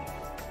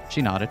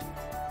 She nodded.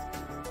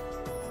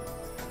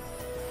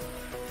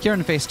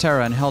 Kieran faced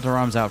Tara and held her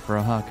arms out for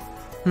a hug.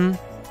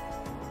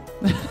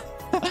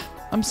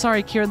 I'm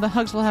sorry, Kieran. The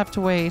hugs will have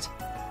to wait.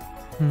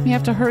 We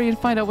have to hurry and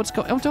find out what's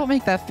going on. Oh, don't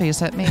make that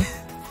face at me.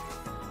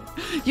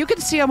 You can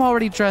see I'm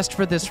already dressed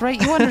for this,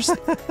 right?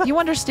 You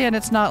understand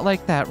it's not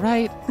like that,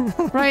 right?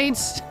 Right?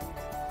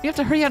 You have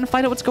to hurry out and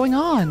find out what's going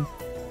on.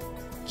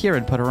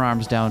 Kieran put her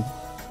arms down.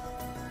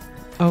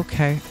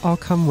 Okay, I'll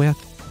come with.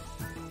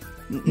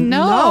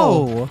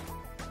 No!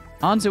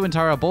 Anzu and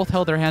Tara both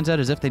held their hands out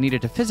as if they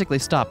needed to physically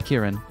stop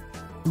Kieran.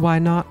 Why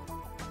not?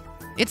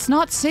 It's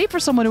not safe for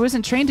someone who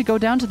isn't trained to go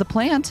down to the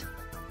plant.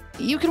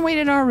 You can wait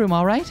in our room,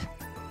 all right?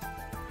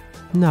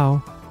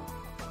 No.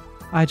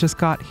 I just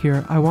got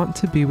here. I want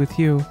to be with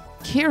you.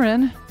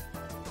 Kieran?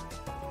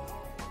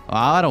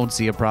 I don't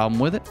see a problem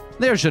with it.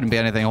 There shouldn't be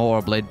anything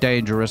horribly,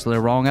 dangerously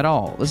wrong at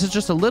all. This is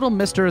just a little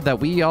mystery that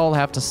we all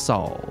have to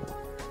solve.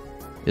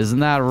 Isn't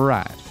that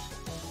right?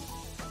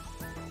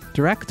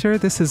 Director,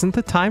 this isn't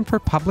the time for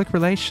public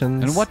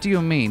relations. And what do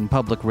you mean,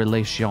 public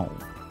relation?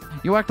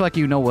 You act like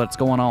you know what's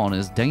going on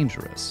is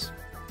dangerous.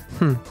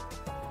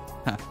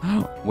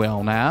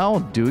 Well now,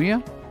 do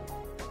you?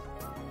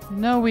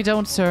 No, we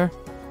don't, sir.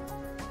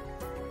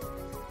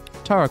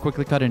 Tara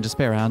quickly cut in to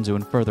spare Anzu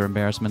in further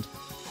embarrassment.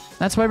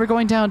 That's why we're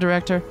going down,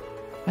 Director.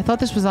 I thought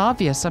this was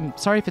obvious. I'm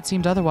sorry if it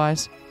seemed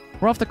otherwise.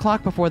 We're off the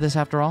clock before this,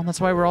 after all. That's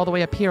why we're all the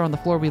way up here on the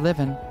floor we live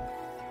in.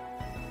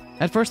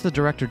 At first, the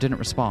director didn't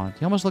respond.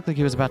 He almost looked like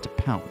he was about to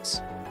pounce.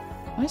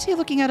 Why is he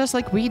looking at us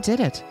like we did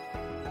it?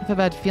 I have a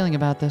bad feeling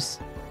about this.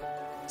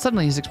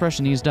 Suddenly, his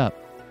expression eased up.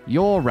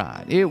 You're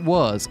right. It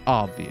was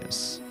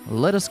obvious.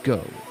 Let us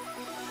go.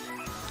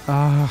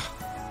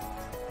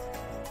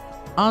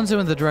 Anzu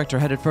and the director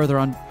headed further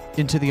on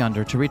into the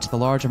under to reach the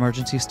large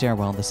emergency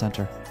stairwell in the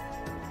center.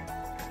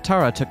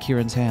 Tara took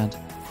Kieran's hand.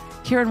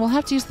 Kieran, we'll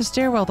have to use the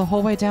stairwell the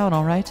whole way down,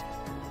 all right?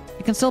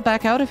 You can still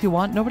back out if you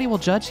want. Nobody will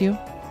judge you.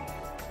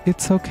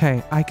 It's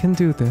okay. I can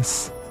do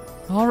this.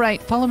 All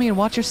right, follow me and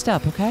watch your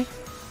step, okay?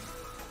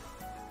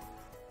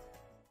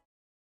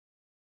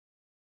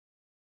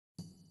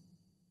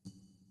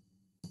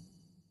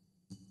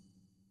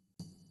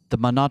 The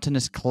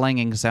monotonous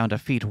clanging sound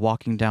of feet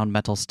walking down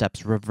metal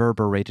steps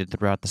reverberated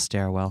throughout the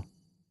stairwell.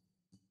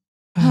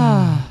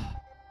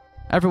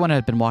 Everyone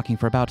had been walking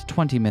for about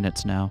 20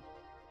 minutes now.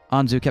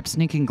 Anzu kept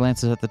sneaking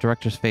glances at the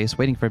director's face,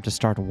 waiting for him to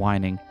start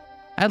whining.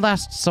 At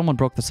last, someone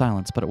broke the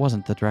silence, but it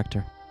wasn't the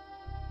director.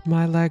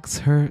 My legs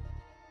hurt.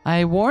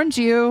 I warned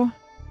you.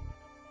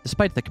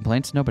 Despite the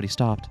complaints, nobody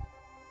stopped.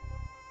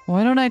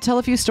 Why don't I tell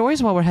a few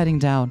stories while we're heading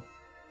down?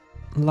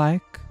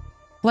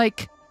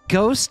 Like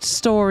ghost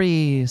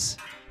stories.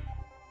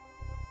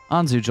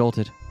 Anzu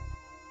jolted.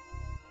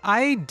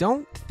 I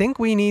don't think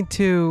we need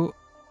to...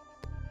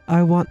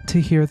 I want to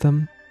hear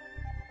them.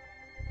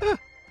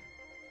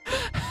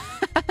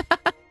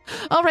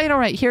 All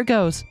right, here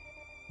goes.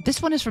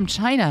 This one is from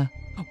China.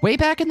 Way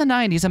back in the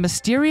 90s, a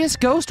mysterious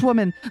ghost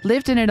woman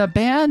lived in an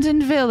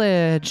abandoned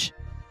village.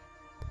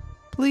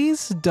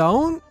 Please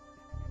don't.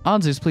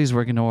 Anzu's pleas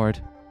were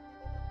ignored.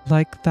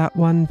 Like that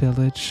one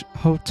village,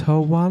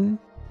 Hotowan?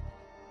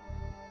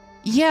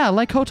 Yeah,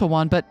 like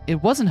Hotowan, but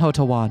it wasn't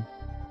Hotowan.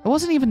 It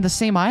wasn't even the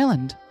same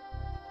island.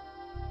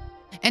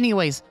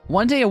 Anyways,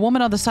 one day a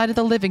woman on the side of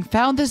the living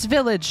found this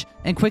village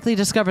and quickly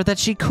discovered that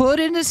she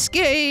couldn't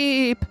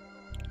escape.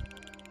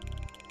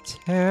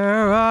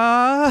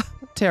 Tara!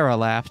 Tara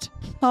laughed.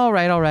 All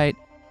right.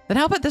 Then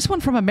how about this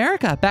one from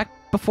America, back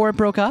before it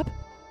broke up?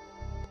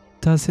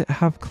 Does it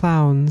have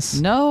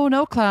clowns?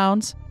 No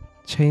clowns.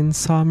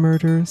 Chainsaw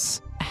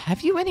murders?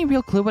 Have you any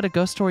real clue what a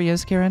ghost story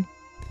is, Kieran?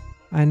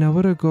 I know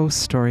what a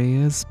ghost story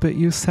is, but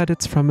you said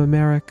it's from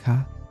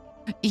America.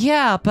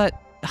 Yeah, but...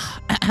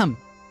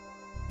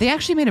 They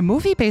actually made a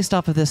movie based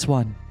off of this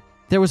one.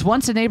 There was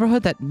once a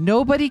neighborhood that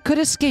nobody could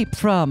escape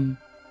from.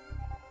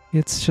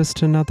 It's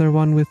just another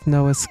one with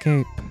no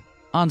escape.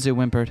 Anzu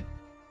whimpered.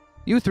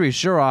 You three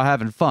sure are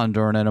having fun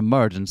during an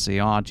emergency,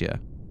 aren't you?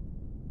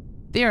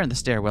 The air in the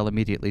stairwell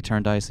immediately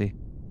turned icy.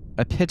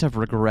 A pit of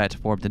regret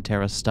formed in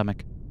Tara's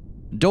stomach.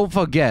 Don't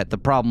forget the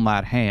problem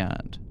at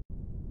hand.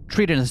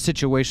 Treating a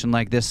situation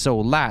like this so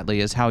lightly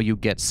is how you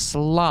get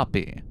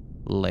sloppy,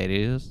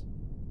 ladies.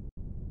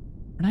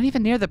 We're not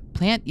even near the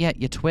plant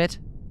yet, you twit.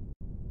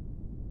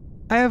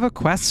 I have a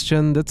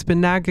question that's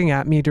been nagging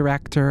at me,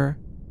 Director.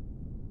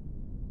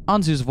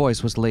 Anzu's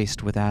voice was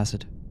laced with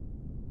acid.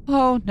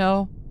 Oh,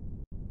 no.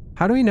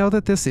 How do we know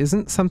that this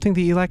isn't something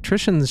the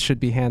electricians should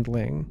be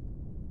handling?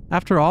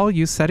 After all,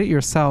 you said it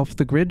yourself,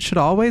 the grid should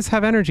always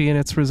have energy in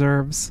its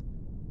reserves.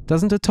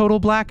 Doesn't a total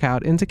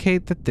blackout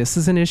indicate that this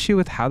is an issue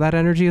with how that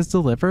energy is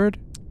delivered?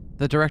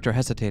 The director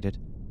hesitated.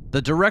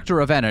 The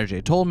director of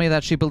energy told me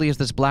that she believes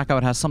this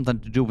blackout has something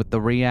to do with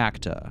the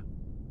reactor.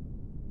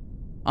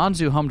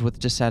 Anzu hummed with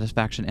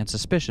dissatisfaction and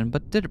suspicion,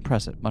 but didn't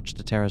press it, much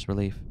to Tara's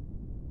relief.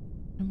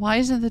 Why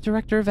isn't the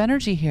director of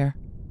energy here?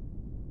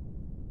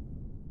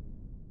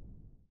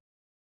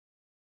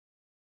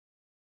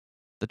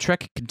 The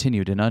trek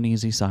continued in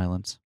uneasy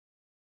silence.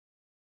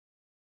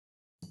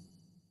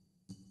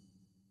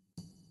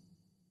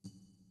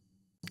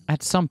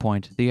 At some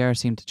point, the air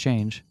seemed to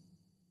change.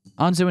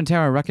 Anzu and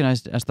Tara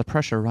recognized it as the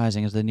pressure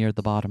rising as they neared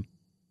the bottom.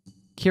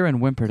 Kieran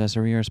whimpered as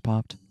her ears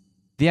popped.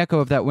 The echo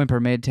of that whimper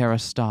made Tara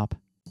stop.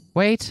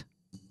 Wait.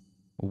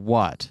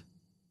 What?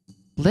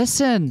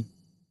 Listen!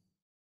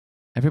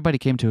 Everybody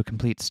came to a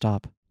complete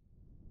stop.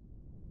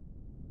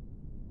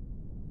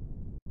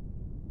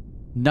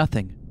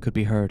 Nothing could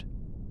be heard.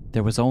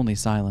 There was only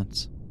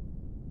silence.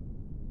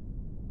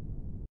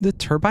 The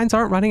turbines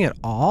aren't running at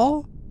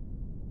all?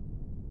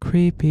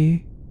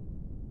 Creepy.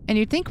 And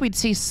you'd think we'd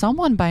see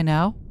someone by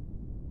now.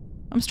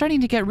 I'm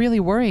starting to get really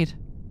worried.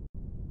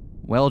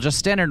 Well, just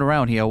standing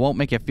around here won't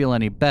make you feel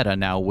any better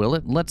now, will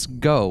it? Let's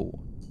go.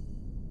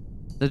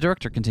 The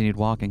director continued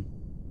walking.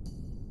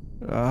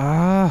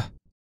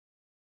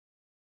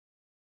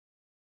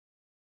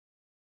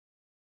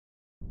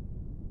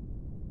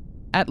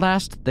 At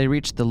last, they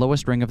reached the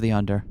lowest ring of the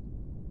under.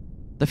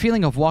 The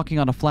feeling of walking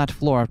on a flat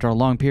floor after a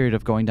long period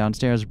of going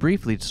downstairs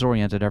briefly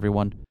disoriented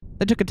everyone.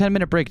 They took a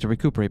 10-minute break to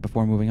recuperate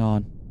before moving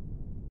on.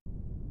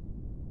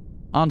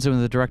 Anzu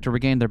and the director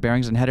regained their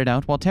bearings and headed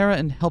out, while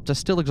Tara helped a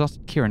still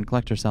exhausted Kieran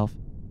collect herself.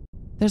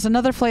 There's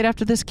another flight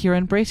after this,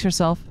 Kieran. Brace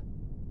yourself.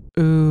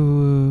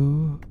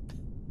 Ooh.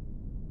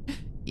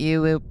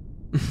 Ew.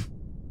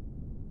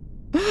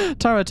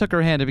 Tara took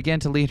her hand and began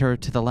to lead her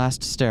to the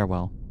last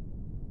stairwell.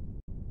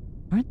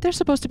 Aren't there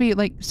supposed to be,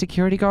 like,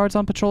 security guards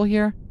on patrol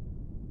here?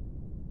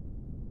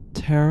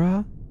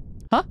 Tara?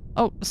 Huh?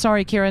 Oh,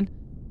 sorry, Kieran.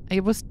 I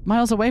was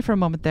miles away for a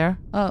moment there.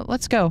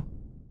 Let's go.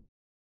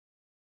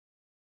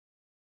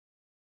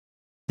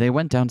 They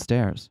went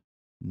downstairs.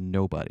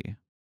 Nobody.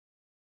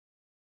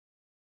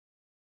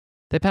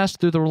 They passed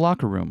through the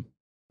locker room.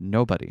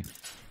 Nobody.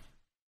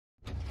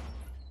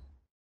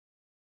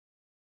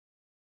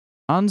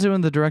 Anzu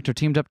and the director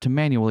teamed up to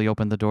manually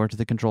open the door to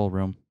the control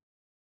room.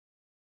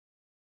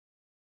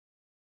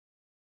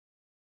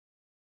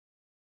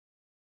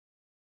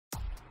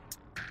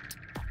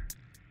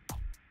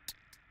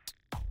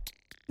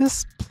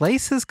 This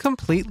place is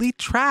completely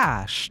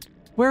trashed.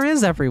 Where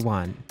is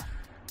everyone?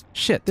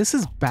 Shit, this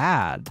is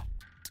bad.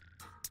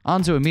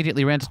 Anzu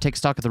immediately ran to take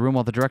stock of the room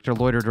while the director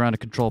loitered around a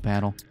control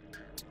panel.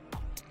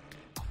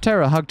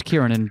 Tara hugged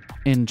Kieran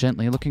in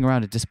gently, looking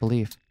around in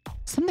disbelief.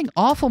 Something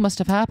awful must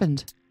have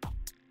happened.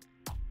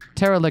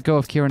 Tara let go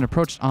of Kieran and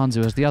approached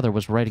Anzu as the other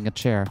was righting a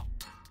chair.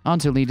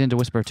 Anzu leaned in to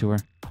whisper to her.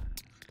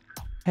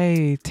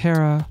 Hey,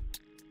 Tara,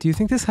 do you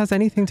think this has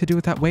anything to do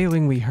with that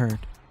wailing we heard?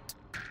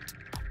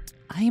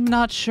 I am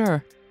not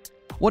sure.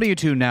 What are you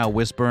two now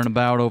whispering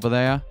about over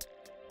there?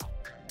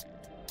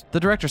 The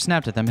director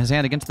snapped at them, his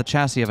hand against the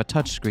chassis of a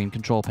touchscreen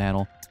control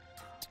panel.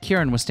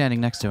 Kieran was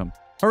standing next to him.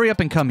 Hurry up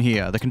and come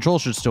here. The control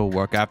should still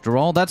work after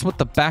all. That's what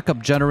the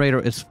backup generator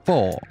is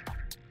for.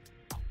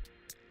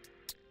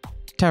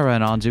 Tara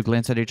and Anzu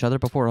glanced at each other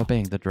before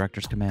obeying the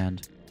director's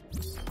command.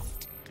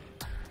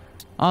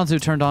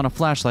 Anzu turned on a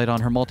flashlight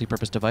on her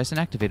multi-purpose device and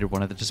activated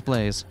one of the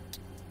displays.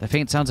 The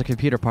faint sounds of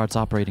computer parts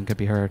operating could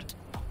be heard.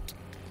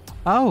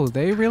 Oh,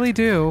 they really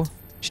do.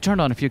 She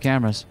turned on a few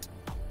cameras.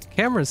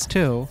 Cameras,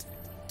 too.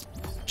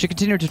 She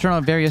continued to turn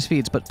on various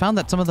feeds, but found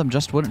that some of them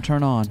just wouldn't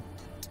turn on.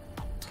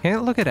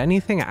 Can't look at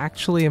anything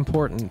actually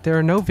important. There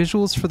are no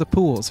visuals for the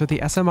pools or the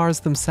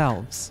SMRs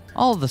themselves.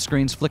 All of the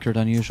screens flickered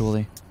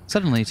unusually.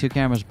 Suddenly, 2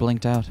 cameras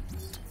blinked out.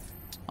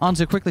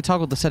 Anzu quickly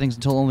toggled the settings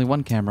until only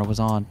 1 camera was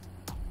on.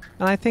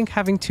 And I think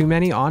having too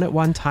many on at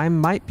one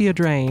time might be a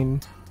drain.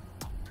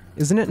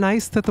 Isn't it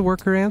nice that the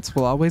worker ants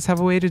will always have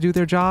a way to do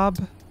their job?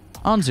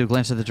 Anzu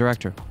glanced at the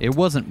director. It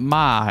wasn't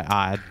my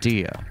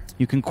idea.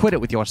 You can quit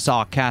it with your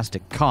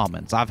sarcastic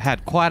comments. I've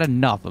had quite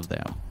enough of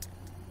them.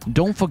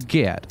 Don't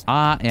forget,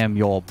 I am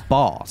your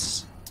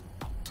boss.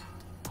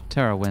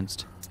 Tara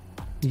winced.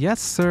 Yes,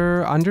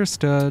 sir.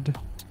 Understood.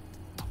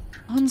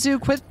 Anzu,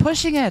 quit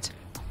pushing it.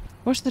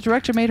 Wish the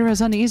director made her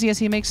as uneasy as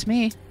he makes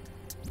me.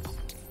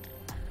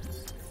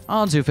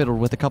 Anzu fiddled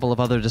with a couple of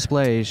other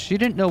displays. She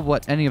didn't know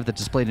what any of the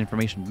displayed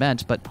information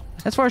meant, but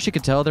as far as she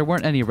could tell, there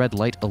weren't any red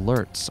light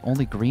alerts,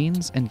 only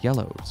greens and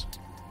yellows.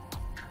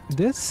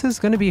 This is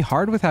going to be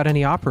hard without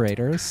any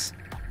operators.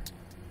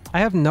 I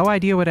have no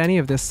idea what any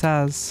of this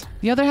says.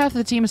 The other half of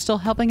the team is still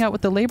helping out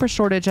with the labor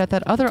shortage at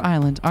that other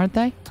island, aren't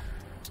they?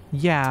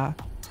 Yeah.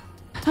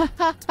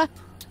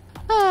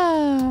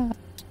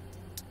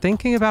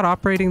 Thinking about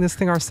operating this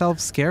thing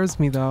ourselves scares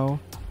me, though.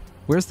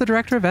 Where's the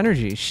director of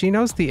energy? She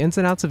knows the ins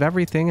and outs of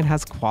everything and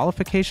has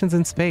qualifications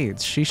in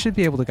spades. She should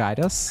be able to guide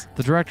us.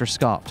 The director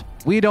scoffed.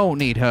 We don't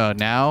need her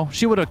now.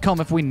 She would have come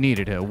if we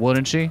needed her,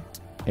 wouldn't she?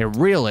 It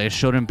really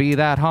shouldn't be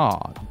that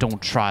hard.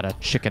 Don't try to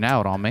chicken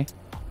out on me.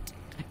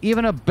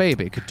 Even a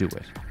baby could do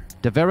it.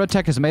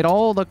 Deveratech has made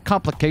all the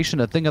complication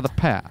a thing of the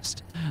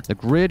past. The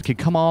grid can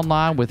come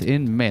online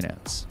within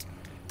minutes.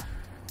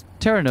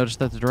 Tara noticed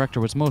that the director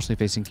was mostly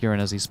facing Kieran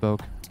as he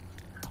spoke.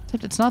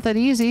 Except it's not that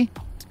easy.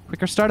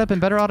 Quicker startup and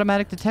better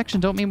automatic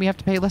detection don't mean we have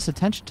to pay less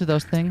attention to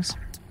those things.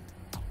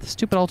 The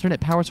stupid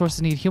alternate power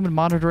sources need human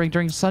monitoring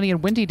during sunny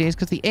and windy days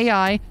because the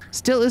AI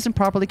still isn't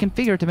properly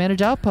configured to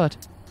manage output.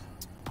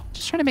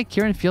 Just trying to make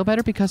Kieran feel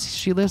better because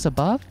she lives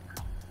above?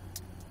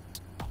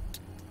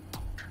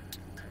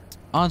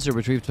 Anzu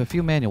retrieved a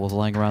few manuals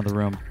lying around the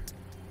room.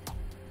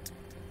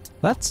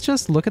 Let's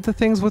just look at the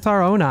things with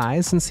our own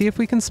eyes and see if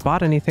we can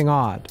spot anything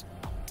odd.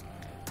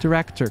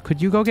 Director,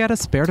 could you go get a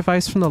spare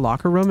device from the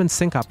locker room and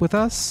sync up with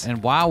us?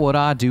 And why would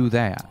I do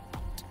that?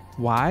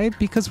 Why?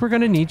 Because we're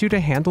going to need you to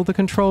handle the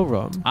control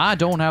room. I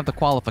don't have the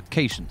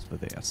qualifications for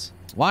this.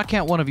 Why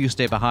can't one of you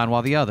stay behind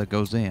while the other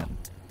goes in?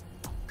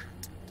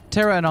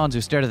 Tara and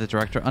Anzu stared at the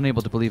director,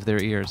 unable to believe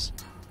their ears.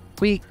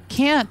 We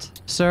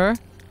can't, sir.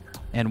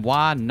 And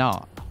why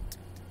not?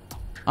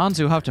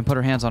 Anzu huffed and put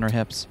her hands on her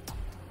hips.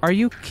 Are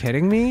you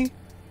kidding me?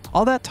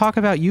 All that talk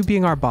about you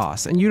being our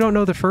boss, and you don't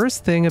know the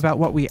first thing about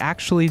what we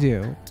actually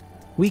do.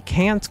 We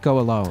can't go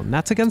alone.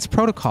 That's against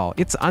protocol.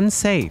 It's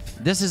unsafe.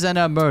 This is an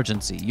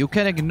emergency. You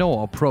can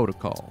ignore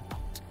protocol.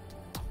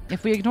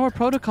 If we ignore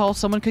protocol,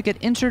 someone could get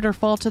injured or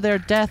fall to their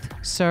death,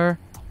 sir.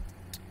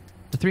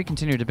 The 3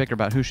 continued to bicker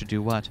about who should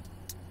do what.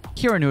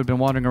 Kieran, who had been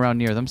wandering around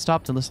near them,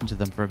 stopped to listen to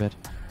them for a bit.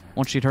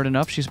 Once she'd heard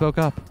enough, she spoke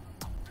up.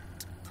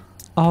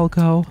 I'll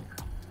go.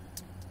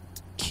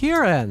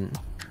 Kieran!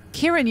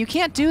 Kieran, you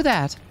can't do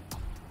that!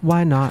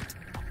 Why not?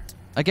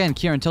 Again,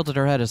 Kieran tilted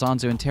her head as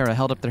Anzu and Tara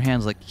held up their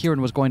hands like Kieran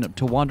was going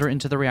to wander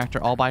into the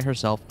reactor all by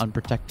herself,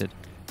 unprotected.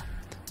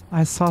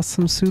 I saw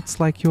some suits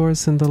like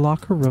yours in the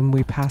locker room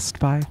we passed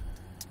by.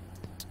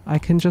 I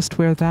can just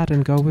wear that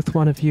and go with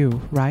one of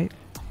you, right?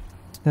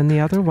 Then the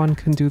other one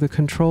can do the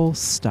control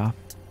stuff,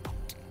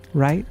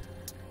 right?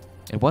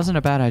 It wasn't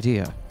a bad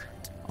idea.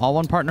 All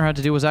one partner had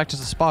to do was act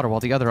as a spotter while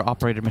the other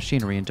operated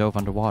machinery and dove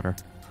underwater.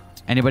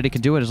 Anybody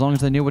could do it as long as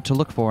they knew what to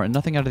look for, and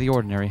nothing out of the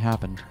ordinary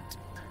happened.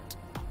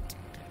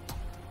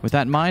 With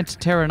that in mind,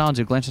 Tara and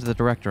Anzu glanced at the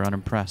director,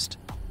 unimpressed.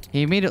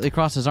 He immediately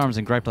crossed his arms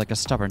and griped like a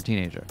stubborn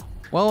teenager.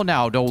 Well,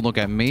 now, don't look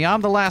at me.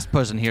 I'm the last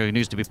person here who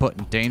needs to be put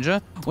in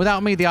danger.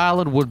 Without me, the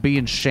island would be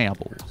in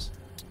shambles.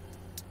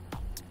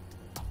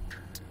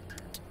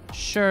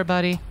 Sure,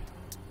 buddy.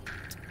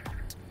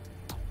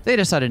 They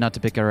decided not to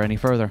pick her any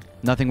further.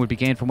 Nothing would be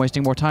gained from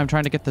wasting more time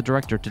trying to get the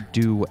director to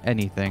do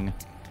anything.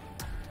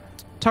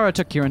 Tara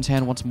took Kieran's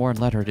hand once more and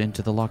led her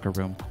into the locker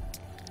room.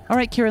 All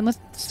right, Kieran,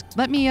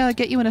 let me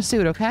get you in a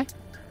suit, okay?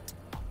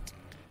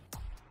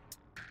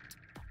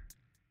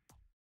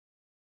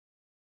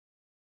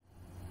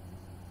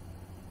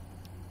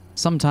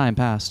 Some time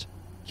passed.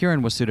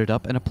 Kieran was suited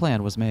up and a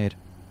plan was made.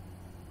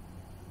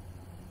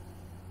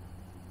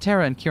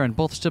 Tara and Kieran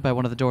both stood by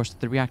one of the doors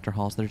to the reactor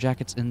halls, their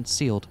jackets in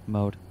sealed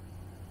mode.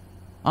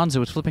 Anzu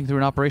was flipping through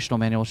an operational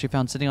manual she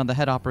found sitting on the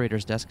head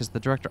operator's desk as the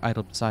director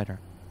idled beside her.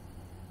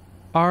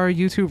 Are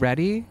you two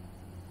ready?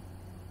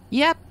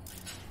 Yep.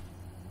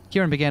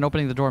 Kieran began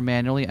opening the door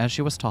manually as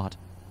she was taught,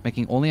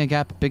 making only a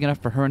gap big enough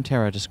for her and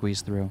Tara to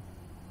squeeze through.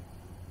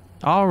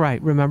 All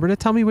right, remember to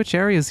tell me which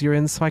areas you're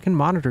in so I can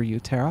monitor you,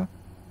 Tara.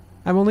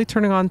 I'm only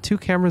turning on 2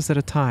 cameras at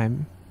a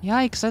time.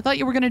 Yikes, I thought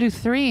you were going to do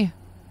 3.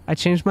 I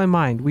changed my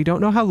mind. We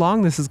don't know how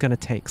long this is going to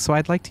take, so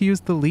I'd like to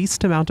use the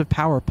least amount of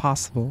power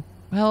possible.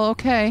 Well,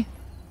 okay.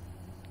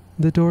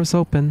 The door's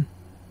open.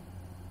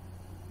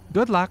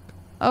 Good luck.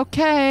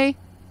 Okay.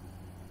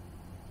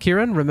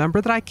 Kieran,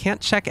 remember that I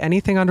can't check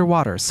anything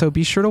underwater, so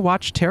be sure to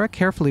watch Tara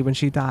carefully when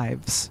she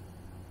dives.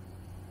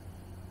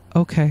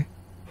 Okay.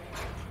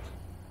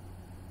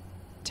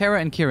 Tara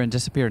and Kieran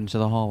disappeared into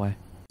the hallway.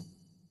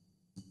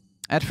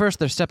 At first,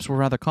 their steps were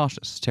rather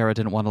cautious. Tara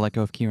didn't want to let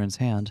go of Kieran's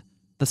hand.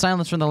 The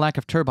silence from the lack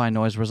of turbine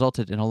noise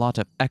resulted in a lot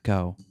of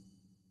echo.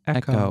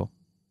 Echo.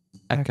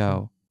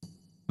 Echo.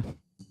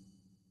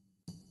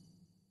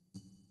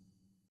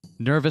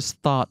 Nervous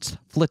thoughts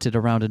flitted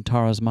around in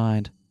Tara's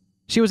mind.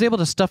 She was able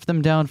to stuff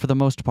them down for the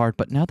most part,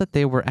 but now that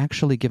they were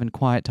actually given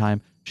quiet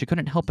time, she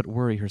couldn't help but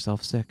worry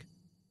herself sick.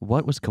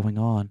 What was going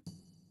on?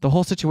 The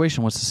whole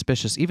situation was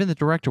suspicious. Even the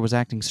director was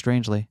acting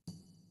strangely.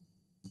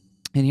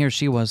 And here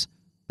she was,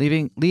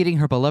 leading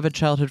her beloved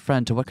childhood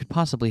friend to what could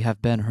possibly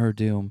have been her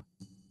doom.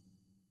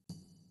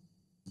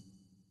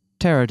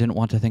 Tara didn't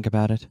want to think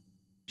about it.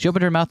 She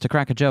opened her mouth to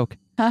crack a joke.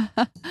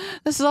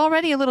 This is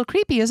already a little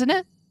creepy, isn't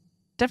it?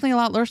 Definitely a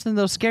lot worse than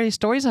those scary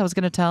stories I was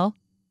going to tell.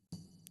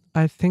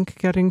 I think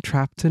getting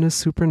trapped in a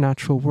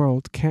supernatural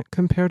world can't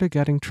compare to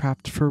getting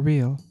trapped for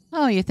real.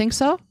 Oh, you think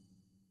so?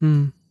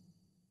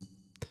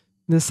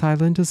 This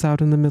island is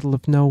out in the middle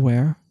of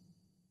nowhere.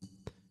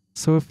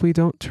 So if we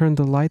don't turn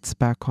the lights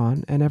back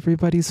on and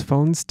everybody's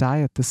phones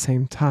die at the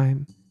same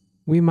time,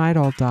 we might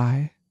all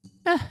die.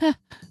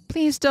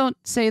 Please don't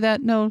say that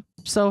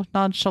so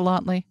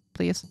nonchalantly,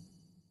 please.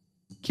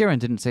 Kieran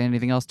didn't say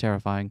anything else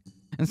terrifying.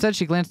 Instead,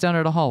 she glanced down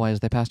at a hallway as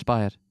they passed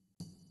by it.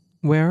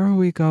 Where are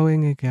we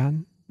going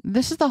again?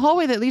 This is the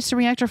hallway that leads to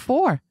Reactor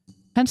 4.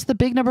 Hence the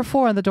big number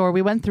 4 on the door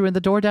we went through and the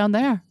door down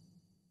there.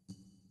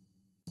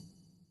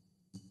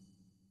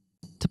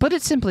 To put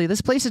it simply,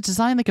 this place is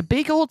designed like a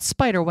big old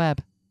spider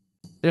web.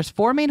 There's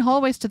 4 main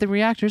hallways to the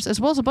reactors, as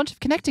well as a bunch of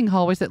connecting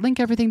hallways that link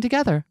everything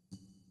together.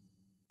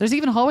 There's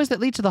even hallways that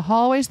lead to the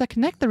hallways that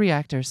connect the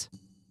reactors.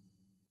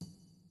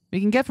 We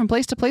can get from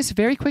place to place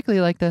very quickly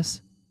like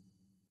this.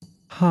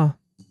 Huh.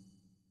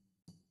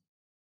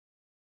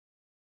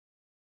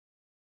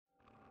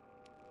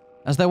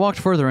 As they walked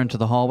further into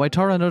the hallway,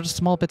 Tara noticed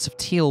small bits of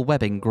teal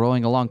webbing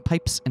growing along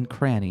pipes and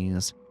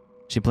crannies.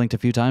 She blinked a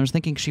few times,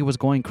 thinking she was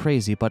going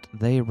crazy, but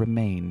they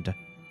remained.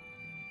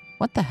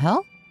 What the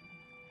hell?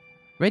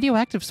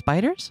 Radioactive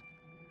spiders?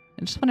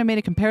 And just when I made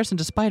a comparison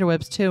to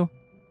spiderwebs, too.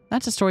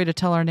 That's a story to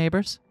tell our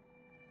neighbors.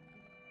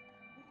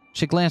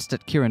 She glanced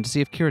at Kieran to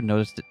see if Kieran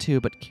noticed it too,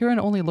 but Kieran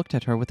only looked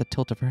at her with a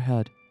tilt of her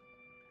head.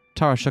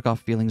 Tara shook off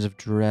feelings of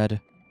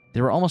dread.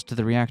 They were almost to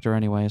the reactor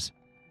anyways.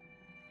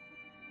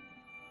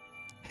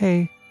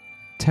 Hey,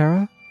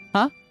 Tara?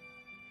 Huh?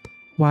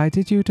 Why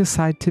did you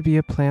decide to be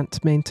a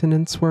plant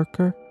maintenance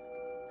worker?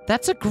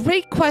 That's a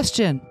great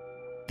question.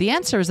 The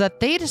answer is that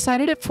they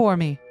decided it for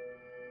me.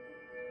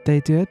 They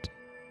did?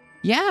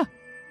 Yeah.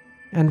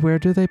 And where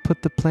do they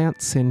put the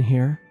plants in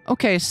here?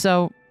 Okay,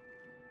 so...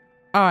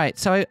 Alright,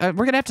 so we're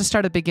going to have to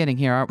start at the beginning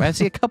here. I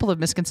see a couple of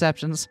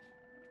misconceptions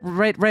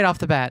right off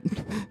the bat.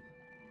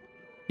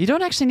 You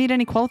don't actually need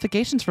any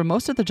qualifications for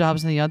most of the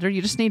jobs in the Under,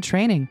 you just need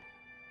training.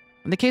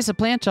 In the case of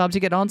plant jobs,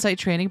 you get on-site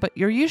training, but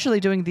you're usually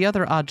doing the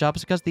other odd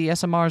jobs because the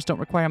SMRs don't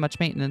require much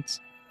maintenance.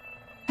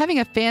 Having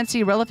a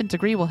fancy, relevant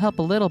degree will help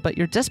a little, but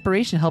your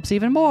desperation helps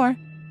even more.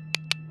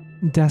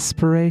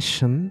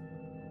 Desperation?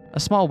 A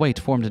small weight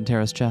formed in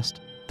Tara's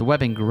chest. The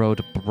webbing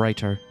glowed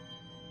brighter.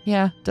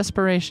 Yeah,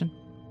 desperation.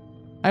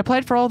 I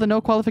applied for all the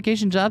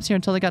no-qualification jobs here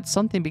until I got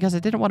something because I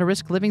didn't want to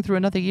risk living through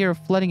another year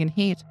of flooding and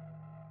heat.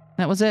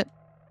 That was it.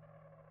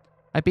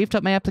 I beefed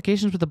up my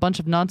applications with a bunch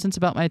of nonsense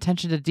about my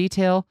attention to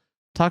detail,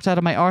 talked out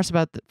of my arse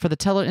for the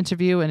teller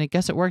interview, and I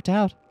guess it worked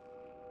out.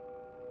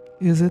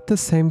 Is it the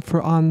same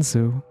for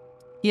Anzu?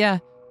 Yeah,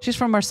 she's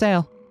from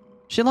Marseille.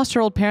 She lost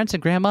her old parents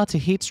and grandma to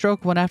heat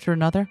stroke one after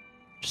another,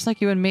 just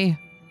like you and me.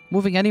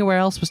 Moving anywhere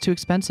else was too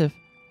expensive.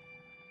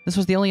 This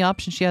was the only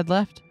option she had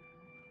left.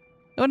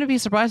 I wouldn't be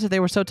surprised if they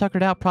were so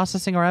tuckered out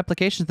processing our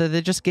applications that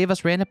they just gave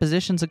us random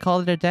positions and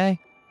called it a day.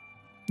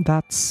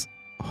 That's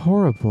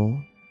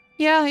horrible.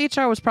 Yeah,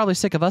 HR was probably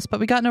sick of us, but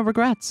we got no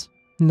regrets.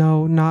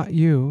 No, not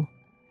you.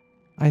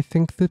 I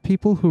think the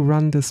people who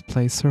run this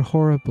place are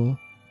horrible.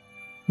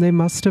 They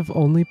must have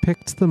only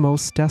picked the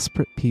most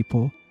desperate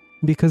people,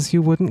 because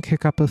you wouldn't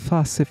kick up a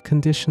fuss if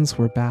conditions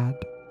were bad.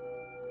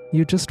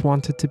 You just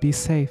wanted to be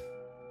safe.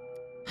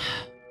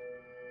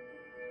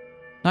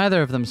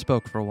 Neither of them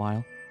spoke for a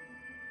while.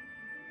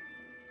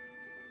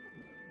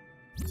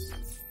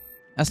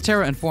 As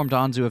Tara informed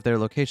Anzu of their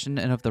location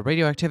and of the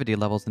radioactivity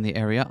levels in the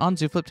area,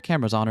 Anzu flipped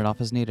cameras on and off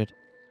as needed.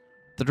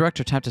 The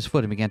director tapped his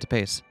foot and began to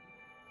pace.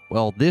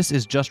 Well, this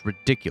is just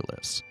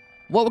ridiculous.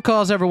 What would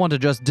cause everyone to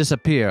just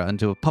disappear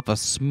into a puff of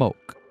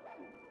smoke?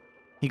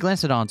 He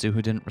glanced at Anzu,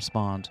 who didn't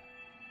respond.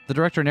 The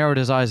director narrowed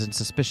his eyes in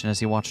suspicion as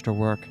he watched her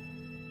work.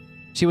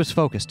 She was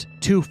focused,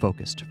 too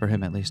focused, for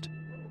him at least.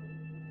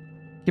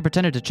 He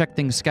pretended to check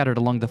things scattered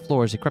along the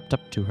floor as he crept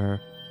up to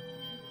her.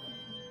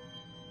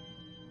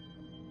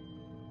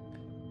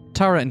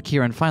 Tara and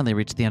Kieran finally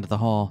reached the end of the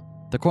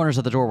hall. The corners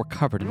of the door were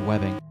covered in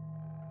webbing.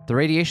 The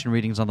radiation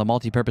readings on the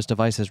multi-purpose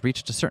devices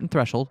reached a certain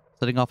threshold,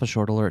 setting off a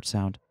short alert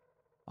sound.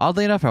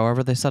 Oddly enough,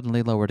 however, they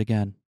suddenly lowered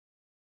again.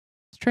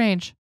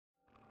 Strange.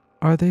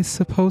 Are they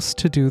supposed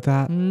to do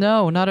that?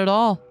 No, not at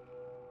all.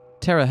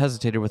 Tara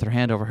hesitated with her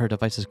hand over her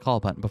device's call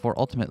button before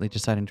ultimately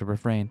deciding to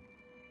refrain.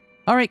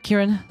 All right,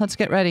 Kieran, let's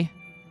get ready.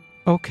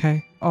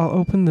 Okay, I'll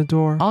open the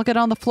door. I'll get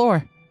on the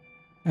floor.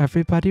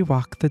 Everybody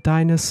walk the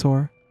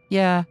dinosaur.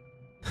 Yeah.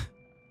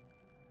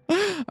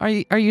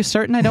 Are you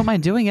certain I don't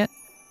mind doing it?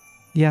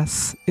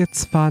 Yes,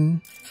 it's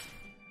fun.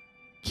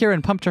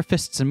 Kieran pumped her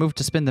fists and moved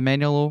to spin the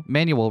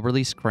manual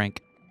release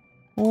crank.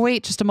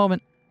 Wait just a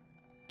moment.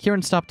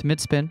 Kieran stopped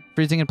mid-spin,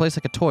 freezing in place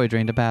like a toy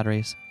drained of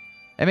batteries.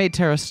 It made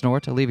Tara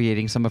snort,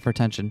 alleviating some of her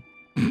tension.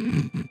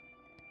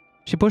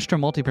 She pushed her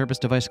multi-purpose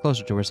device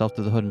closer to herself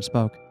through the hood and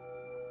spoke.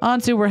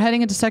 Anzu, we're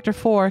heading into Sector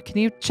 4. Can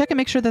you check and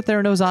make sure that there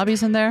are no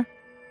zombies in there?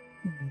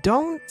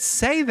 Don't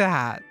say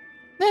that.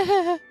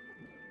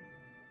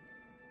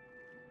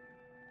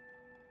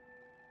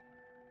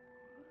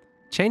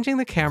 Changing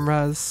the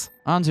cameras.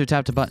 Anzu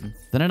tapped a button,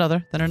 then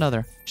another, then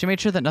another. She made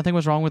sure that nothing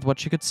was wrong with what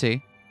she could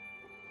see.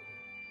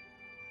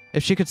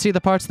 If she could see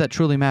the parts that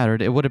truly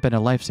mattered, it would have been a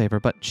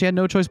lifesaver, but she had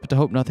no choice but to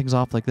hope nothing's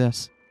off like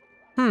this.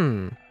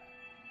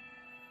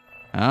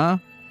 Huh?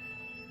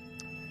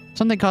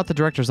 Something caught the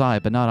director's eye,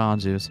 but not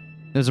Anzu's.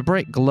 There was a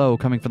bright glow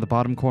coming from the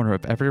bottom corner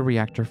of every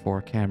Reactor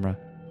 4 camera.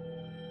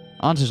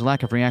 Anzu's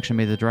lack of reaction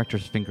made the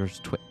director's fingers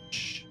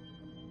twitch.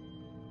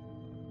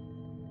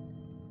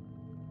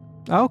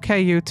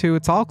 Okay, you two,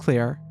 it's all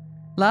clear.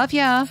 Love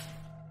ya!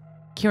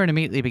 Kieran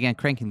immediately began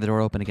cranking the door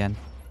open again.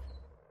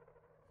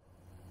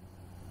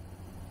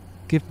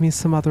 Give me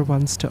some other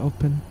ones to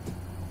open.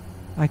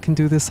 I can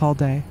do this all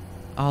day.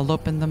 I'll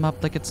open them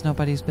up like it's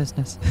nobody's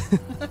business.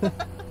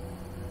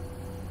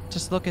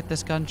 Just look at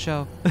this gun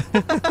show.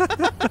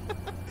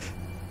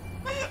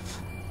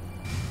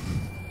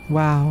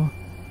 Wow.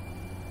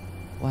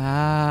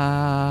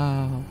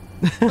 Wow.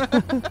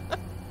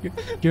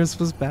 Yours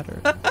was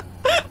better.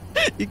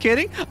 You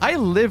kidding? I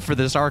live for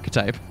this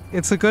archetype.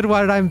 It's a good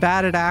one. I'm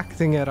bad at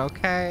acting it,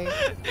 okay?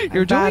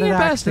 You're doing your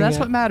best, and that's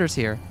what matters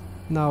here.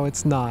 No,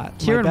 it's not.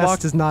 Kieran My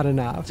best is not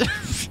enough.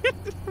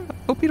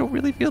 Hope you don't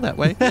really feel that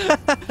way.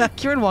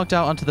 Kieran walked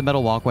out onto the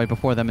metal walkway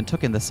before them and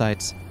took in the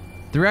sights.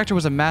 The reactor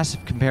was a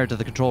massive compared to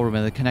the control room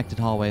and the connected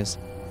hallways.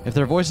 If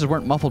their voices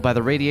weren't muffled by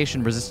the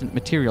radiation-resistant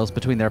materials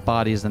between their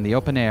bodies and the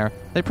open air,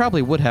 they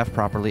probably would have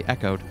properly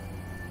echoed.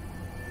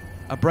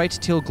 A bright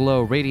teal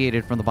glow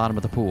radiated from the bottom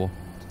of the pool.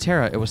 To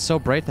Tara, it was so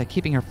bright that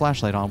keeping her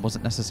flashlight on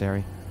wasn't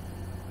necessary.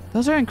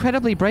 Those are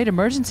incredibly bright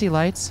emergency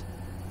lights.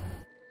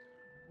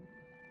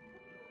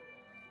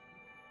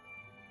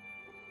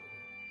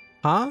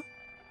 Huh?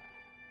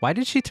 Why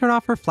did she turn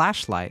off her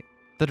flashlight?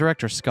 The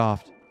director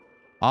scoffed.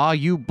 Are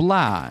you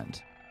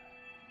blind?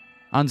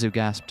 Anzu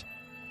gasped.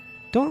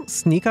 Don't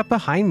sneak up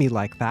behind me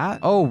like that.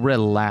 Oh,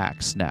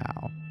 relax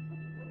now.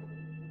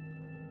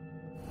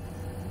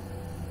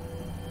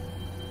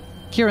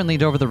 Kieran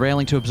leaned over the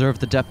railing to observe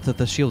the depth of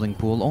the shielding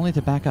pool, only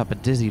to back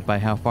up, dizzied by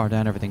how far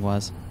down everything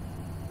was.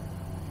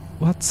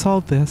 What's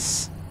all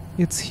this?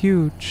 It's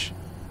huge.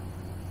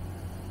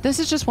 This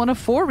is just one of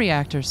 4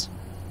 reactors.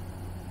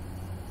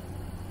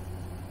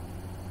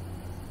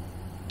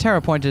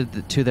 Tara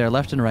pointed to their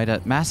left and right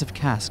at massive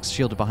casks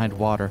shielded behind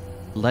water,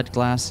 lead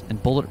glass,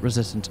 and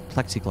bullet-resistant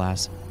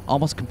plexiglass,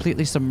 almost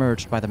completely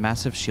submerged by the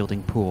massive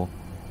shielding pool.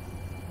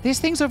 These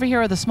things over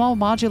here are the small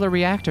modular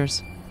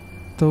reactors.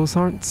 Those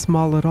aren't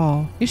small at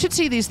all. You should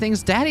see these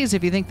things daddies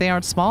if you think they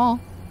aren't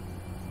small.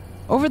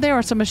 Over there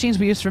are some machines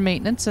we use for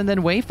maintenance, and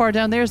then way far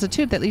down there is a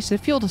tube that leads to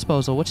fuel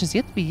disposal, which is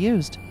yet to be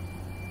used.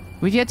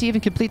 We've yet to even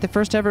complete the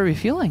first ever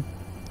refueling.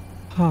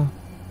 Huh.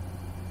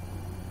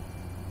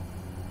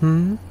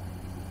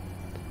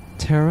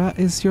 Tara,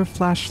 is your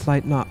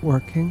flashlight not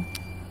working?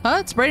 Huh?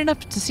 It's bright enough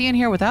to see in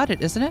here without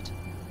it, isn't it?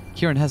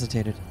 Kieran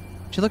hesitated.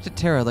 She looked at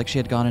Tara like she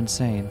had gone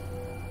insane.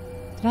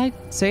 Did I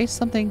say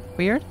something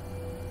weird?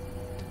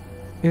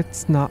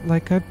 It's not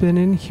like I've been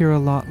in here a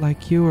lot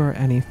like you or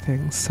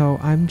anything, so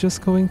I'm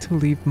just going to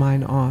leave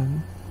mine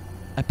on.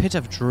 A pit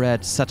of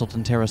dread settled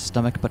in Tara's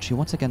stomach, but she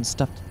once again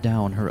stuffed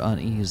down her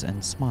unease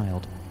and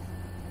smiled.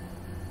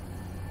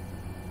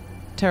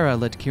 Tara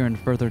led Kieran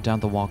further down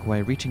the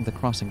walkway, reaching the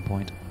crossing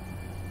point.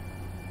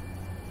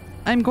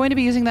 I'm going to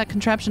be using that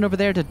contraption over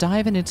there to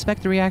dive and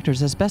inspect the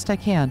reactors as best I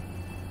can.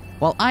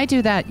 While I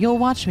do that, you'll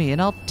watch me,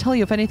 and I'll tell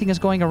you if anything is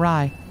going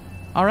awry.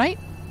 All right?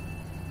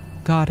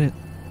 Got it.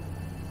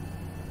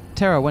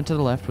 Tara went to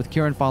the left, with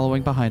Kieran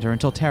following behind her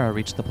until Tara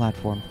reached the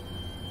platform.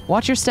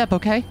 Watch your step,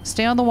 okay?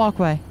 Stay on the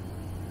walkway.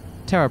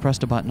 Tara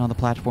pressed a button on the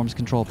platform's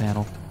control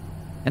panel.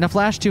 In a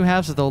flash, 2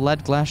 halves of the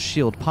lead glass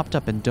shield popped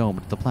up and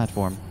domed the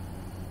platform.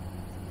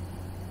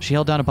 She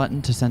held down a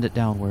button to send it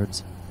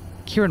downwards.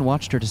 Kieran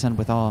watched her descend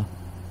with awe.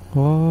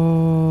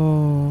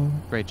 Oh.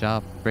 Great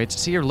job. Great to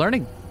see you're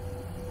learning.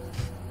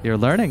 You're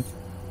learning.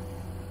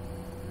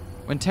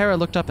 When Tara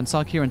looked up and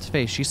saw Kieran's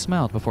face, she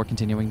smiled before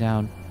continuing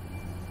down.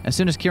 As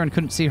soon as Kieran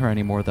couldn't see her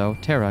anymore, though,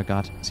 Tara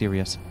got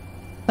serious.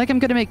 Like I'm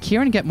gonna make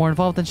Kieran get more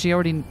involved than she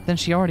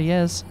already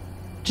is.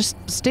 Just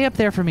stay up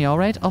there for me, all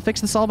right? I'll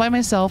fix this all by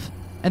myself,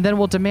 and then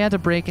we'll demand a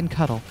break and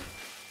cuddle.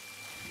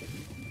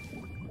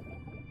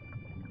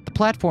 The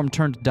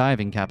platform-turned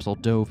diving capsule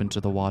dove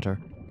into the water.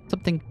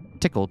 Something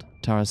tickled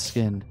Tara's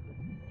skin.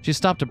 She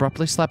stopped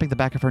abruptly, slapping the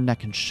back of her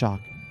neck in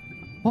shock.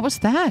 What was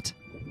that?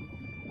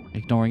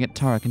 Ignoring it,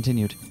 Tara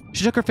continued.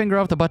 She took her finger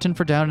off the button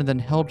for down and then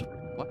held...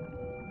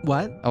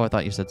 What? Oh, I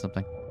thought you said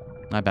something.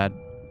 My bad.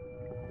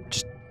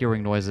 Just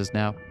hearing noises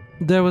now.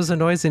 There was a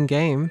noise in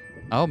game.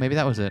 Oh, maybe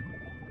that was it.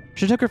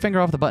 She took her finger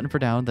off the button for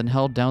down, then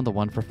held down the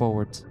one for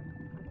forwards.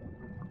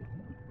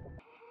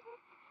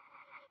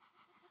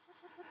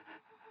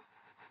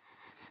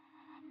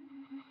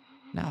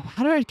 Now,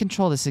 how do I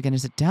control this again?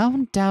 Is it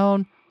down,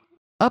 down,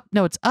 up?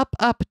 No, it's up,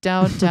 up,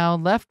 down,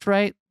 down, left,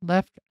 right,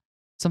 left.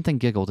 Something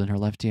giggled in her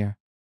left ear.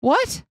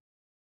 What?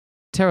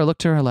 Tara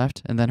looked to her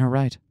left and then her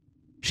right.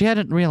 She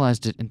hadn't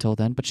realized it until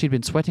then, but she'd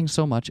been sweating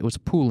so much it was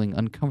pooling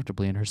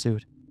uncomfortably in her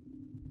suit.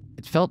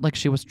 It felt like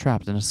she was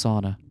trapped in a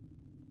sauna.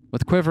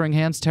 With quivering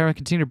hands, Tara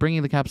continued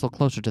bringing the capsule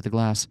closer to the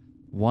glass,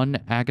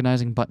 one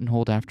agonizing button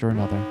hold after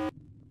another.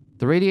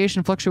 The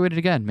radiation fluctuated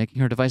again,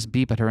 making her device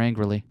beep at her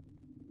angrily.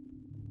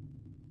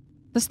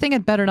 This thing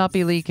had better not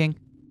be leaking.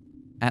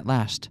 At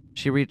last,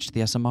 she reached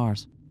the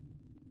SMRs.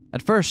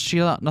 At first, she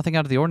thought nothing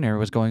out of the ordinary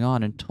was going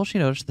on until she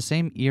noticed the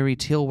same eerie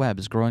teal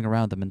webs growing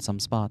around them in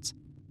some spots.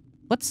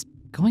 What's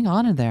going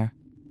on in there?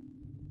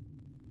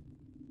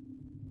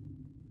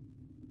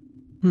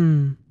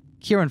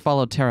 Kieran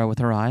followed Tara with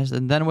her eyes,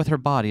 and then with her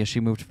body as she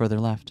moved further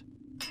left.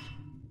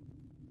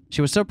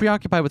 She was so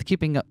preoccupied with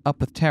keeping up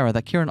with Tara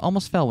that Kieran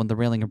almost fell when the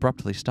railing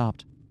abruptly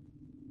stopped.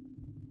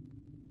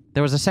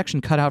 There was a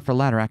section cut out for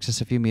ladder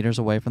access a few meters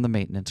away from the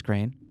maintenance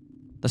crane.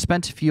 The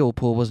spent fuel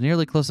pool was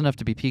nearly close enough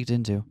to be peeked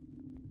into.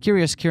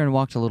 Curious, Kieran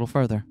walked a little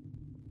further.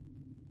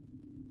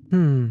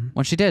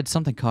 When she did,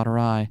 something caught her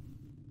eye.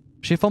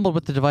 She fumbled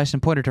with the device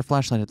and pointed her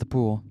flashlight at the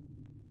pool.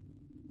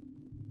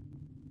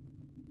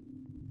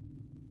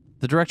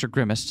 The director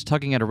grimaced,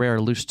 tugging at a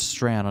rare loose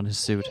strand on his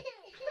suit.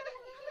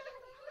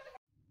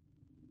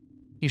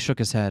 He shook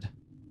his head.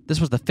 This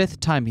was the 5th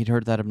time he'd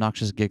heard that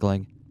obnoxious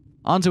giggling.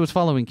 Anzu was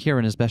following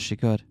Kieran as best she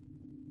could.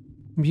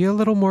 Be a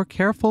little more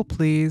careful,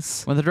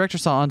 please. When the director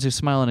saw Anzu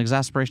smile in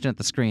exasperation at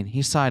the screen,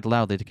 he sighed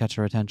loudly to catch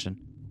her attention.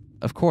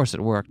 Of course it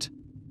worked.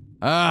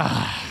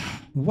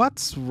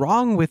 What's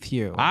wrong with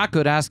you? I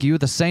could ask you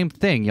the same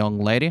thing, young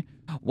lady.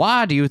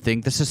 Why do you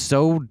think this is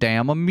so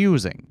damn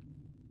amusing?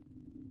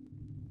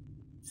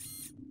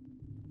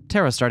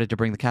 Tara started to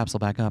bring the capsule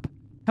back up.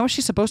 How was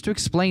she supposed to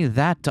explain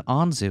that to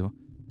Anzu?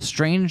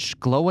 Strange,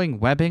 glowing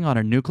webbing on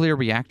a nuclear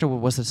reactor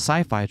was a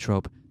sci-fi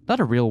trope, not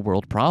a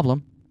real-world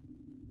problem.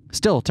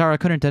 Still, Tara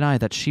couldn't deny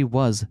that she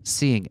was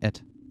seeing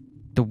it.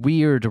 The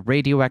weird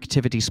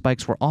radioactivity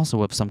spikes were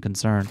also of some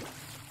concern.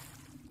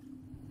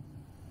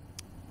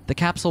 The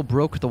capsule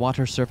broke the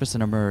water surface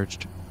and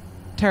emerged.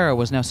 Tara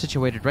was now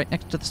situated right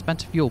next to the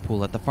spent fuel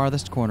pool at the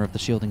farthest corner of the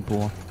shielding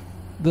pool.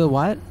 The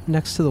what?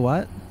 Next to the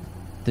what?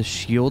 The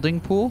shielding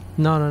pool?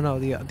 No,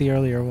 the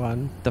earlier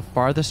one. The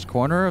farthest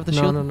corner of the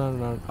shielding?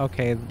 No.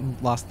 Okay,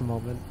 lost the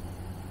moment.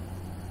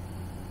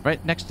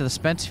 Right next to the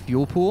spent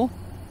fuel pool?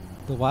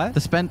 The what?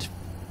 The spent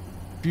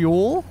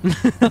fuel? Is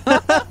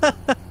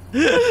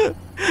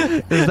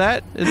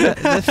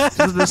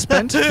the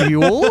spent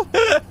fuel?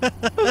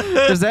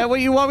 Is that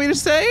what you want me to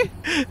say?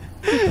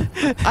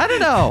 I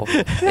don't know.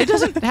 It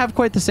doesn't have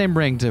quite the same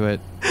ring to it.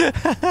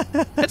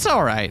 It's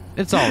all right.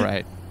 It's all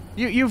right.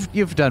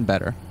 You've done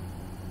better.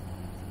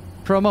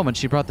 For a moment,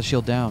 she brought the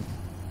shield down.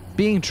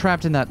 Being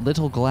trapped in that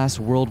little glass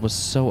world was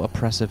so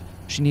oppressive,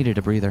 she needed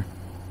a breather.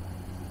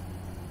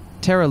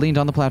 Tara leaned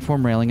on the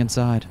platform railing and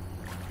sighed.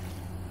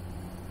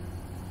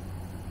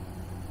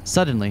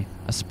 Suddenly,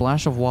 a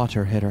splash of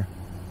water hit her.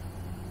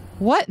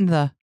 What in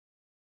the...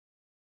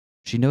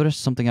 She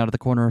noticed something out of the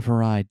corner of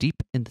her eye,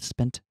 deep in the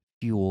spent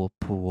fuel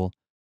pool.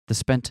 The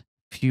spent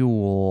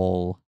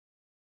fuel.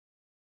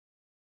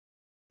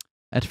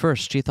 At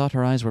first, she thought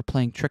her eyes were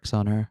playing tricks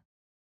on her.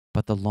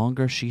 But the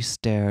longer she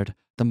stared,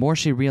 the more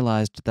she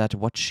realized that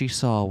what she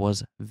saw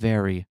was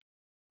very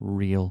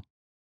real.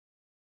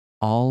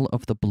 All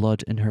of the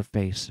blood in her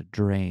face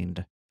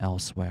drained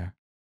elsewhere.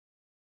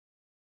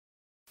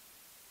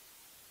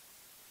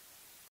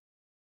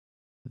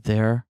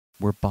 There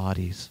were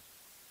bodies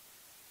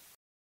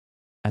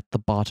at the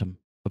bottom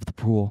of the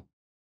pool.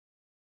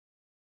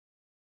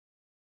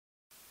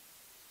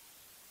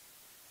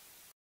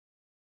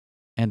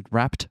 And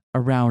wrapped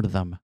around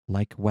them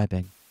like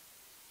webbing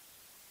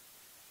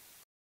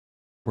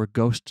were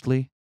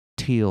ghostly,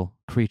 teal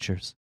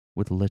creatures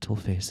with little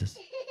faces.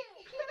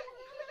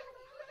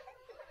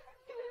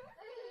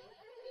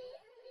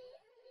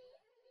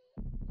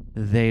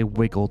 They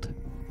wiggled.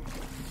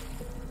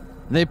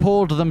 They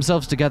pulled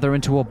themselves together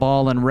into a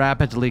ball and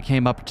rapidly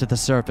came up to the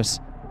surface.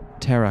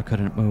 Tara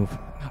couldn't move.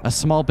 A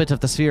small bit of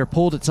the sphere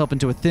pulled itself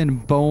into a thin,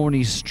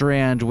 bony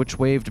strand which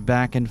waved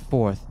back and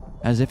forth,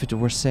 as if it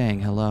were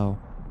saying hello.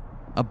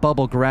 A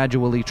bubble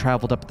gradually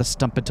traveled up the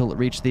stump until it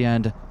reached the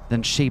end,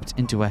 then shaped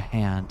into a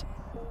hand.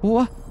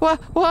 Wah!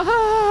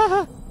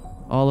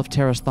 All of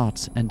Tara's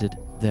thoughts ended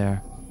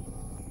there.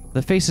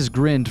 The faces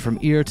grinned from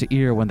ear to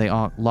ear when they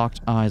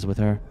locked eyes with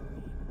her.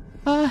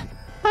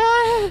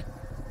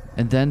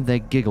 And then they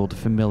giggled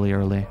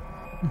familiarly.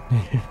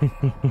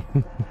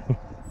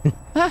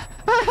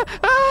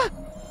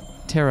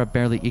 Tara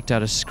barely eked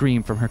out a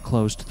scream from her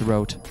closed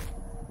throat.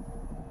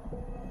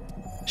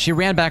 She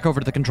ran back over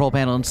to the control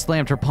panel and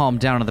slammed her palm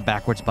down on the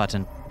backwards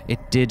button.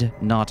 It did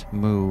not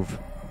move.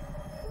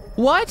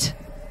 What?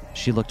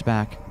 She looked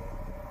back.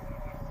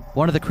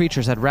 One of the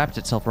creatures had wrapped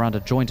itself around a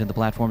joint in the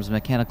platform's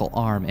mechanical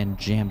arm and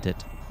jammed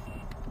it.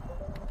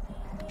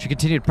 She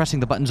continued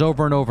pressing the buttons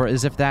over and over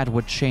as if that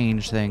would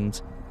change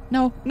things.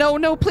 No,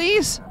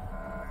 please!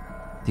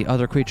 The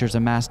other creatures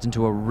amassed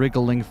into a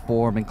wriggling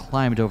form and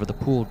climbed over the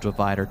pool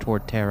divider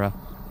toward Tara.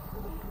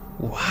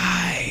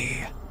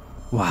 Why?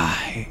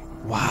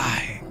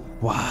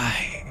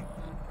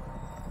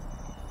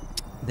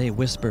 They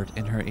whispered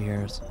in her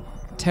ears.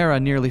 Tara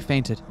nearly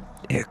fainted.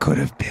 It could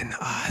have been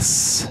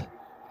us.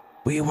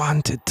 We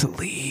wanted to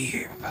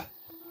leave.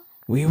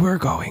 We were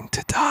going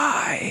to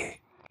die.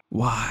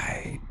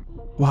 Why?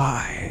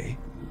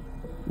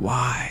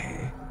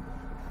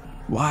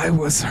 Why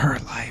was her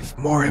life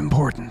more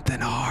important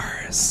than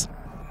ours?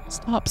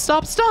 Stop!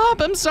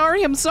 I'm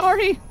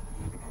sorry!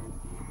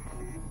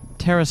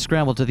 Tara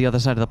scrambled to the other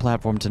side of the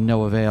platform to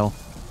no avail.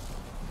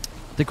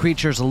 The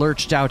creatures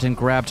lurched out and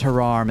grabbed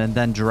her arm and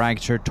then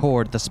dragged her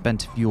toward the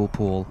spent fuel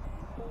pool.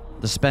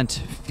 The spent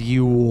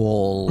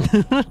fuel.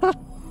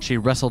 She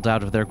wrestled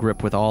out of their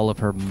grip with all of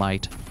her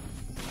might.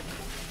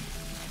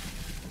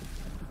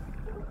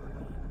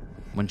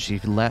 When she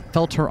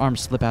felt her arm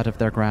slip out of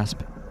their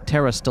grasp,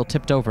 Tara still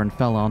tipped over and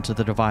fell onto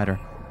the divider,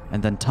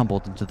 and then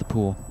tumbled into the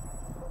pool.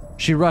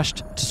 She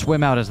rushed to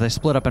swim out as they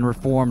split up and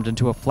reformed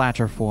into a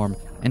flatter form,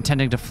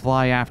 intending to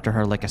fly after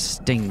her like a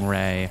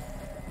stingray.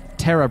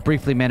 Tara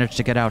briefly managed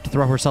to get out,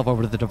 throw herself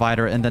over to the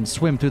divider, and then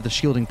swim through the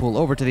shielding pool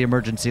over to the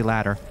emergency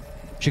ladder.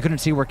 She couldn't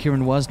see where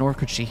Kieran was, nor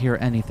could she hear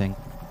anything.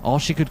 All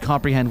she could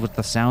comprehend was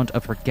the sound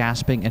of her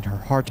gasping and her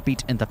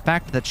heartbeat and the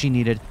fact that she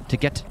needed to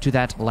get to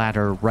that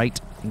ladder right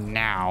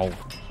now.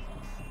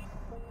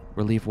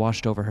 Relief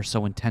washed over her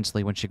so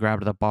intensely when she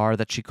grabbed the bar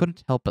that she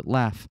couldn't help but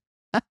laugh.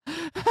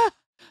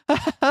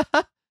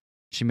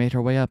 She made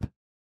her way up,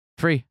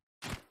 free.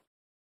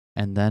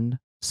 And then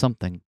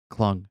something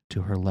clung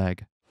to her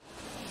leg.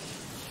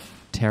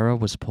 Tara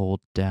was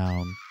pulled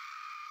down.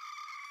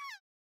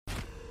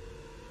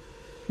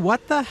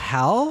 What the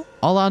hell?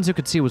 All Anzu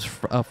could see was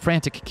a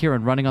frantic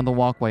Kieran running on the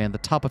walkway and the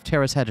top of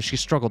Tara's head as she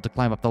struggled to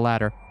climb up the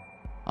ladder.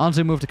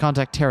 Anzu moved to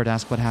contact Tara to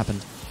ask what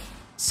happened.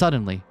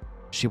 Suddenly,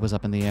 she was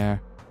up in the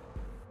air.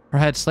 Her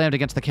head slammed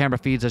against the camera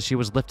feeds as she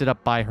was lifted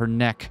up by her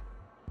neck.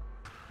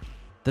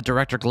 The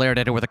director glared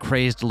at her with a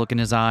crazed look in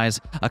his eyes.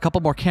 A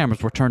couple more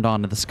cameras were turned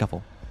on in the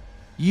scuffle.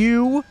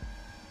 You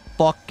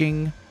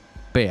fucking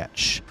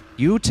bitch.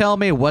 You tell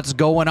me what's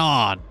going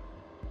on.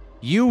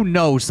 You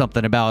know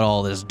something about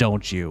all this,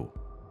 don't you?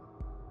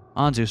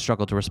 Anzu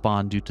struggled to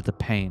respond due to the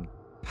pain.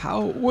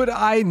 How would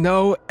I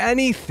know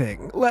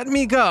anything? Let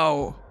me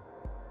go.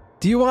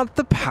 Do you want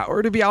the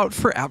power to be out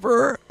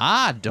forever?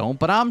 I don't,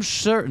 but I'm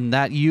certain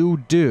that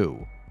you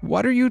do.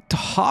 What are you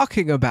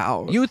talking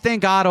about? You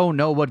think I don't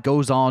know what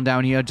goes on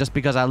down here just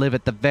because I live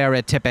at the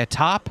very tippy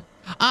top?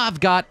 I've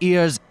got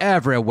ears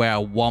everywhere,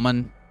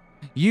 woman.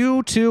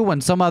 You two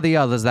and some of the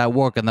others that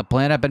work on the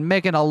plant have been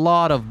making a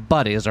lot of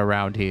buddies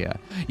around here.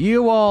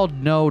 You all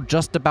know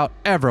just about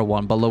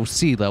everyone below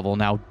sea level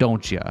now,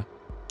 don't you?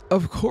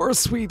 Of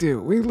course we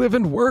do. We live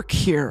and work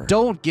here.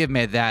 Don't give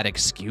me that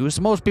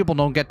excuse. Most people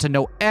don't get to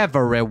know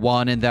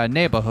everyone in their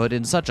neighborhood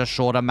in such a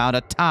short amount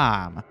of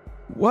time.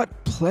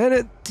 What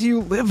planet do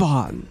you live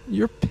on?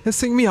 You're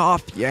pissing me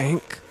off,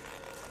 Yank.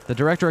 The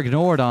director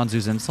ignored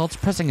Anzu's insults,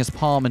 pressing his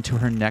palm into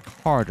her neck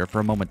harder for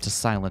a moment to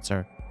silence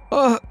her.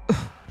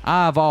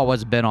 I've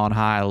always been on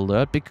high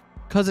alert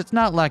because it's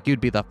not like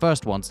you'd be the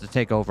first ones to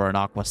take over an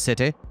Aqua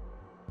City.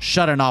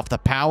 Shutting off the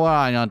power,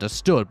 I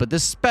understood, but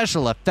this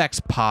special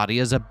effects party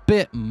is a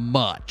bit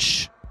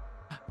much.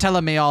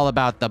 Telling me all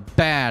about the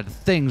bad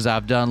things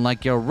I've done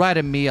like you're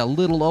writing me a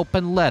little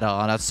open letter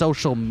on a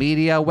social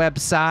media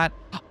website?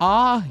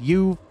 Are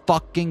you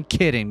fucking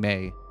kidding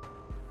me?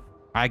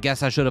 I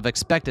guess I should have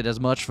expected as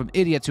much from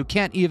idiots who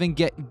can't even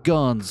get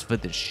guns for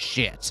this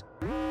shit.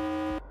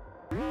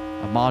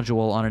 A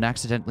module on an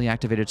accidentally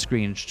activated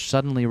screen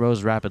suddenly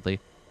rose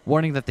rapidly,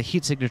 warning that the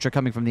heat signature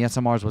coming from the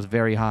SMRs was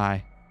very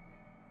high.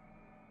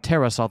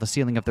 Tara saw the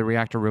ceiling of the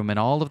reactor room and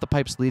all of the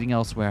pipes leading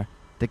elsewhere,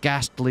 the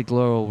ghastly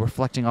glow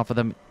reflecting off of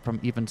them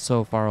from even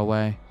so far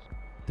away.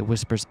 The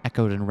whispers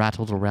echoed and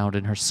rattled around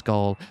in her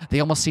skull. They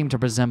almost seemed to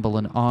resemble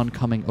an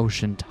oncoming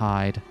ocean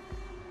tide.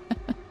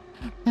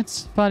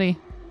 That's funny.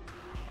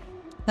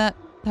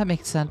 That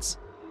makes sense.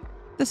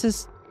 This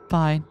is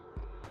fine.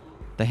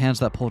 The hands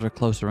that pulled her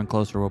closer and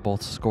closer were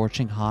both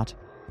scorching hot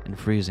and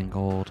freezing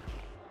cold.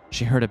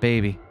 She heard a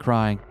baby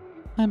crying.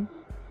 I'm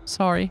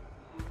sorry.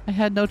 I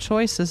had no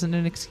choice isn't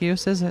an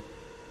excuse, is it?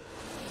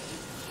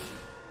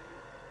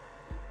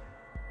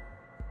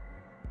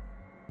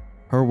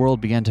 Her world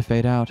began to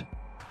fade out.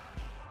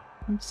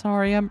 I'm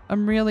sorry, I'm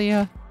really,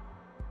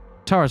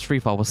 Tara's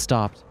freefall was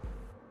stopped.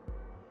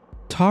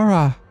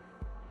 Tara!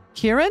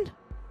 Kieran?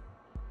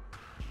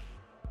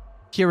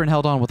 Kieran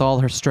held on with all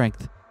her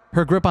strength.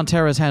 Her grip on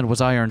Tara's hand was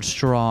iron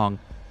strong.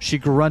 She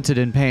grunted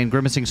in pain,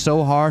 grimacing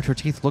so hard her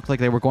teeth looked like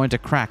they were going to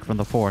crack from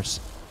the force.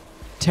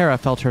 Tara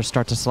felt her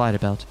start to slide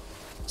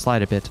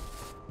a bit.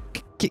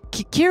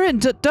 Kieran,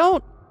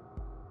 don't!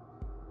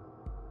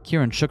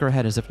 Kieran shook her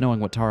head as if knowing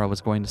what Tara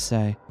was going to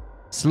say.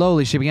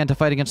 Slowly, she began to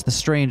fight against the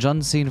strange,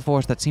 unseen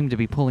force that seemed to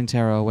be pulling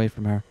Tara away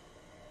from her.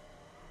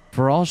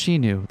 For all she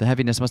knew, the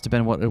heaviness must have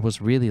been what it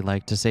was really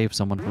like to save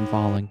someone from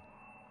falling.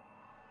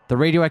 The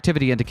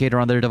radioactivity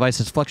indicator on their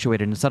devices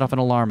fluctuated and set off an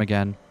alarm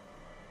again.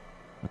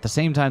 At the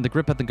same time, the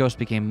grip of the ghost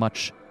became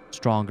much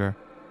stronger.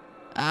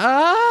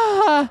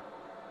 Ah!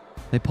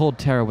 They pulled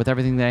Tara with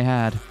everything they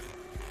had.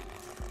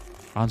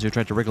 Anzu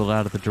tried to wriggle it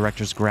out of the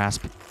director's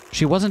grasp.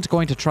 She wasn't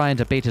going to try and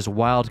debate his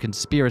wild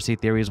conspiracy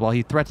theories while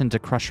he threatened to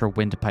crush her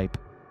windpipe,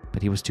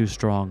 but he was too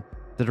strong.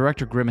 The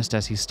director grimaced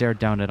as he stared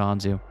down at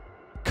Anzu.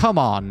 Come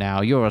on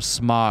now, you're a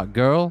smart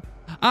girl.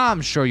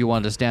 I'm sure you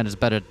understand it's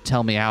better to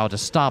tell me how to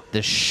stop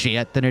this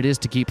shit than it is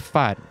to keep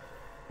fighting.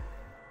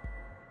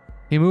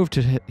 He moved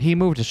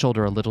his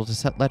shoulder a little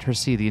to let her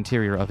see the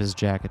interior of his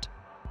jacket.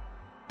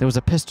 There was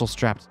a pistol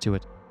strapped to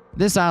it.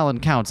 This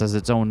island counts as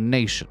its own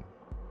nation.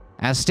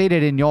 As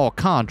stated in your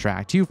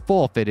contract, you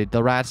forfeited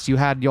the rights you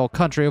had in your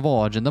country of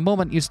origin the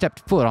moment you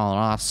stepped foot on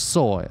our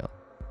soil.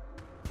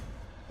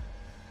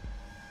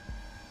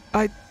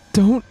 I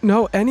don't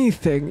know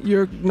anything.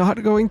 You're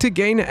not going to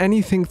gain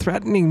anything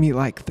threatening me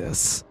like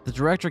this. The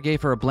director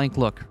gave her a blank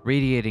look,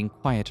 radiating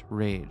quiet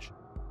rage.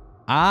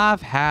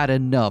 I've had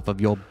enough of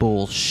your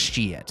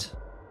bullshit.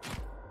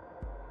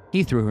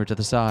 He threw her to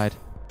the side.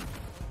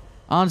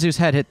 Anzu's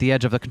head hit the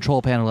edge of the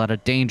control panel at a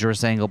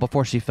dangerous angle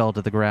before she fell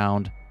to the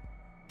ground.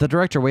 The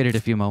director waited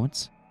a few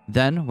moments.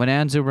 Then, when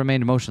Anzu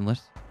remained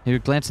motionless, he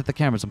glanced at the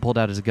cameras and pulled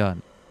out his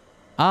gun.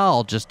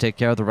 I'll just take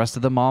care of the rest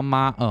of them on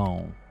my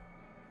own.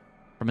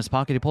 From his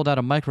pocket, he pulled out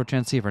a micro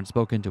transceiver and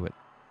spoke into it.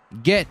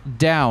 Get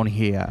down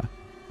here.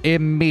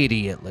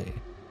 Immediately.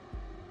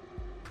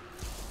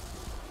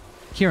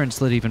 Kieran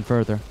slid even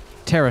further.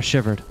 Tara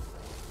shivered.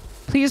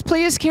 Please,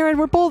 please, Kieran,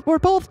 we're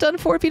both done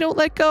for if you don't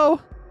let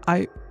go.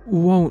 I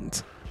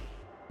won't.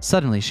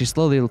 Suddenly, she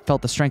slowly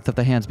felt the strength of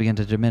the hands begin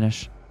to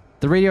diminish.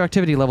 The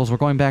radioactivity levels were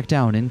going back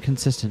down,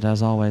 inconsistent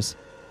as always.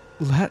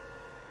 Let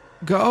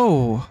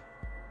go.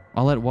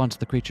 All at once,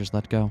 the creatures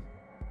let go.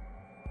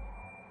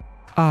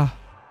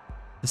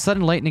 The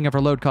sudden lightening of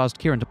her load caused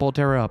Kieran to pull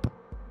Tara up.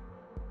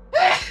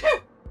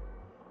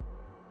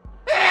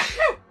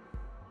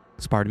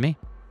 Pardon me.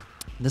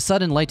 The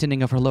sudden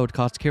lightening of her load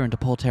caused Kieran to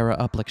pull Tara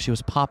up like she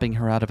was popping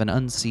her out of an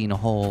unseen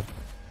hole.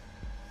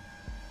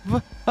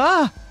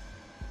 The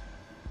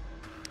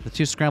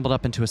two scrambled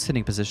up into a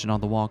sitting position on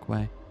the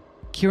walkway.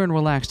 Kieran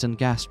relaxed and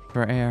gasped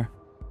for air.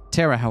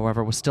 Tara,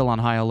 however, was still on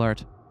high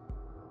alert.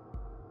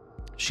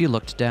 She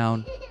looked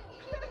down.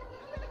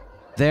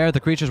 There, the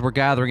creatures were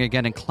gathering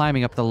again and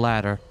climbing up the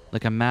ladder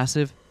like a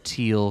massive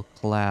teal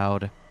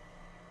cloud.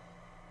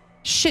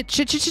 Shit!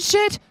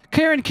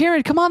 Kieran,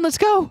 come on, let's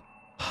go!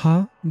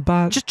 Huh?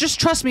 But... Just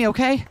trust me,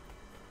 okay?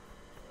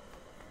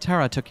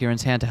 Tara took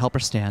Kieran's hand to help her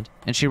stand,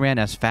 and she ran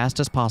as fast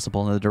as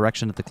possible in the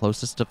direction of the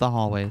closest of the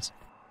hallways.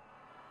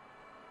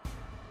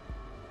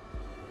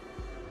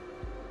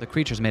 The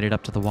creatures made it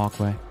up to the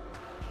walkway.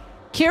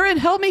 Kieran,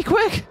 help me,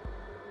 quick!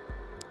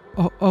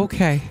 Oh,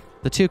 okay.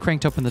 The two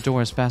cranked open the door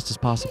as fast as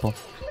possible.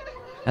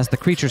 As the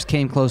creatures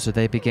came closer,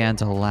 they began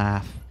to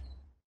laugh.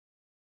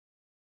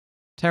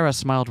 Tara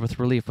smiled with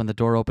relief when the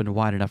door opened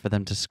wide enough for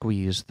them to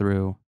squeeze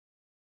through.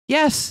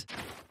 Yes!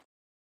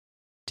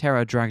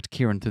 Tara dragged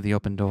Kieran through the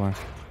open door.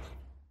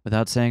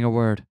 Without saying a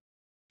word,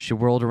 she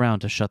whirled around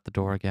to shut the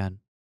door again.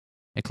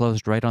 It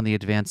closed right on the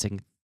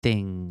advancing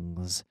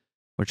things,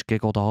 which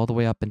giggled all the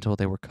way up until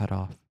they were cut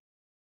off.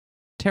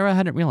 Tara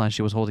hadn't realized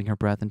she was holding her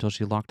breath until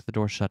she locked the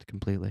door shut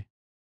completely.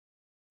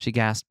 She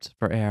gasped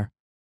for air,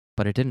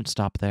 but it didn't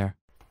stop there.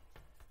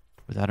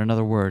 Without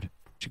another word,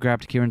 she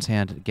grabbed Kieran's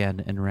hand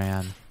again and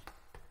ran.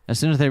 As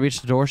soon as they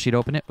reached the door, she'd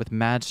open it with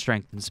mad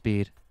strength and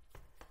speed.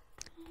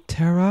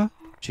 Tara?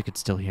 She could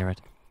still hear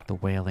it. The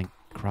wailing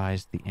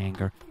cries, the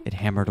anger. It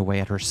hammered away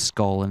at her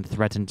skull and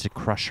threatened to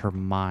crush her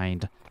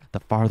mind. The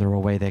farther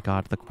away they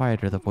got, the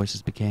quieter the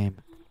voices became.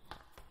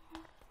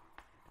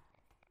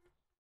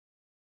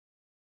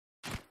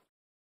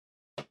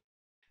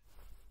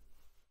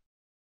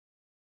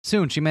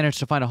 Soon, she managed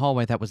to find a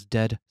hallway that was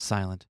dead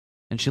silent,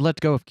 and she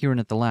let go of Kieran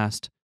at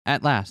last,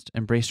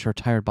 and braced her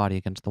tired body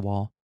against the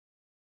wall.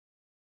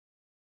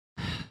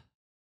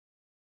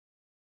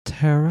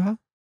 Tara?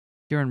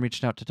 Kieran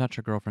reached out to touch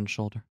her girlfriend's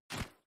shoulder.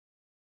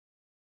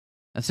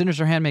 As soon as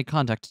her hand made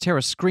contact,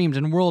 Tara screamed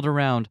and whirled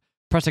around,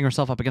 pressing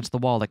herself up against the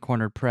wall like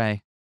cornered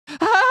prey.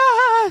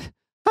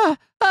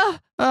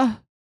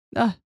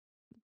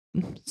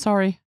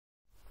 Sorry.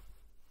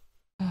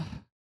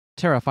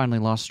 Tara finally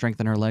lost strength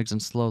in her legs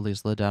and slowly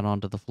slid down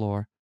onto the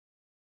floor.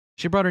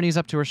 She brought her knees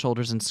up to her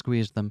shoulders and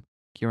squeezed them.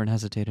 Kieran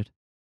hesitated.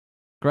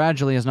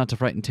 Gradually, as not to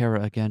frighten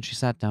Tara again, she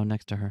sat down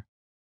next to her.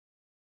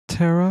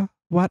 Tara,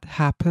 what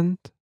happened?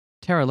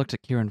 Tara looked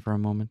at Kieran for a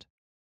moment.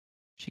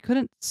 She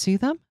couldn't see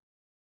them?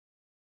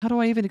 How do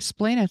I even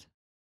explain it?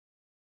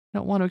 I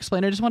don't want to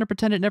explain. I just want to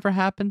pretend it never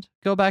happened.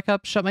 Go back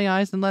up, shut my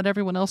eyes, and let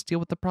everyone else deal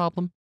with the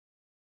problem.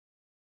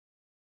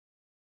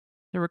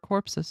 There were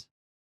corpses.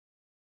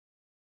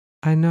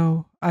 I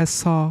know. I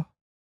saw.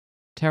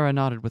 Tara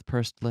nodded with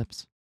pursed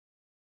lips.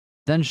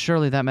 Then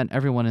surely that meant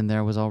everyone in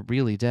there was all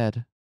really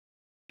dead.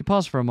 She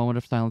paused for a moment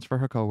of silence for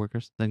her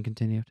coworkers, then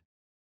continued.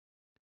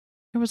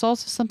 There was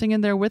also something in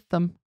there with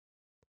them.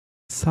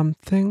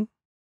 Something?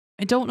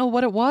 I don't know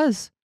what it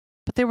was,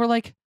 but they were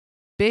like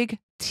big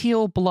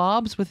teal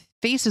blobs with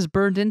faces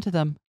burned into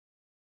them.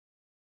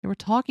 They were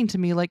talking to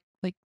me like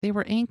they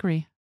were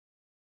angry.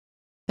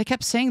 They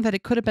kept saying that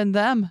it could have been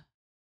them.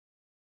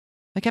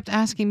 They kept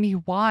asking me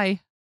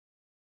why.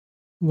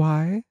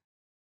 Why?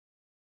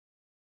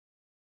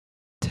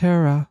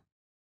 Tara.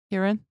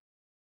 Kieran?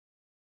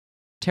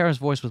 Tara's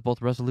voice was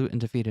both resolute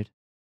and defeated.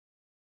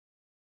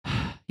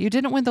 You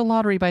didn't win the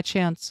lottery by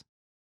chance.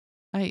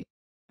 I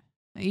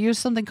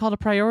used something called a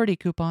priority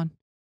coupon.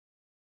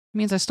 It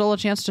means I stole a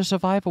chance to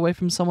survive away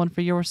from someone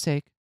for your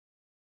sake.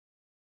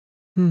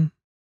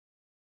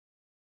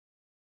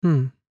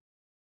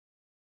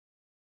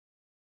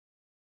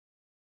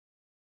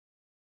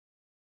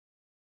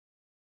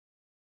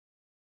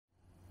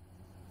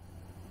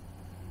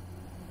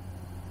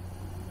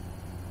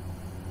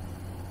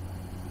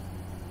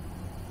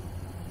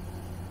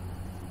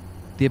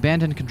 The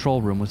abandoned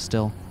control room was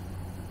still.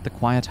 The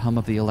quiet hum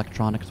of the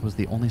electronics was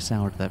the only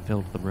sound that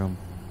filled the room.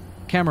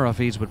 Camera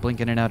feeds would blink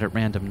in and out at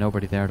random,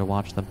 nobody there to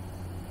watch them.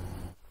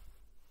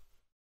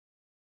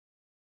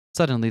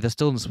 Suddenly, the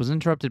stillness was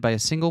interrupted by a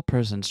single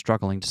person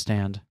struggling to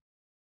stand.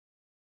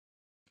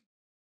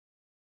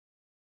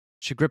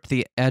 She gripped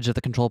the edge of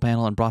the control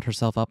panel and brought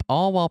herself up,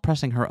 all while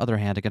pressing her other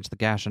hand against the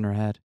gash in her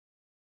head.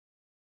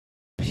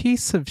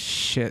 Piece of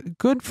shit.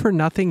 Good for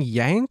nothing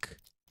yank?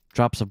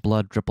 Drops of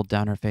blood dribbled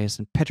down her face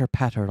and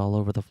pitter-pattered all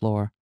over the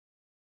floor.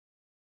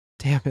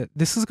 Damn it,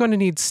 this is going to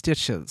need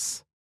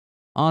stitches.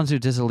 Anzu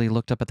dizzily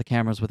looked up at the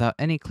cameras without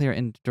any clear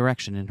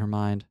direction in her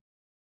mind.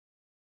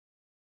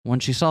 When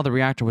she saw the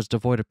reactor was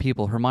devoid of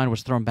people, her mind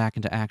was thrown back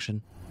into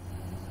action.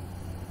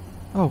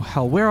 Oh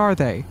hell, where are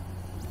they?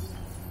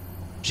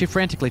 She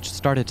frantically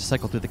started to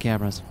cycle through the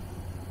cameras.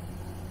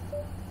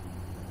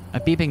 A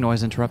beeping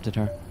noise interrupted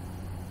her.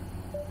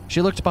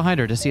 She looked behind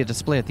her to see a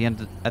display at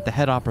the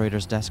head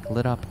operator's desk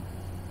lit up.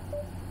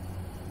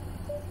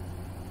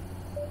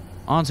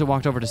 Anzu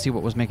walked over to see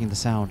what was making the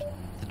sound.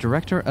 The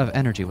director of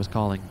energy was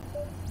calling.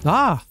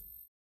 Ah!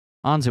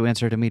 Anzu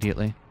answered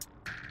immediately.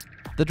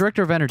 The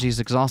director of energy's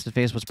exhausted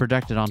face was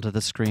projected onto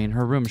the screen,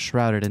 her room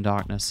shrouded in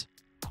darkness.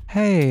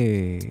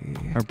 Hey.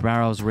 Her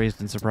brows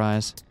raised in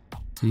surprise.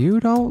 You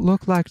don't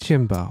look like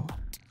Jimbo.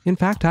 In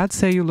fact, I'd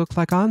say you look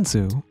like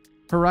Anzu.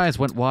 Her eyes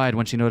went wide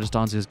when she noticed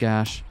Anzu's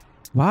gash.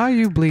 Why are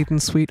you bleeding,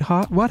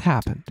 sweetheart? What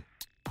happened?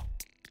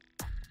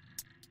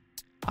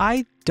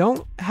 I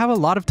don't have a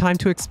lot of time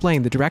to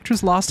explain. The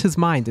director's lost his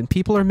mind and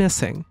people are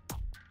missing.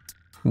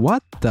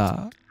 What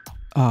the?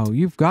 Oh,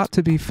 you've got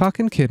to be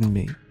fucking kidding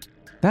me.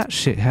 That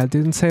shithead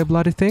didn't say a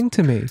bloody thing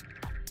to me.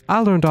 I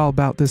learned all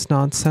about this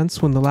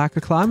nonsense when the lack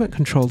of climate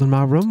control in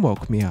my room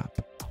woke me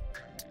up.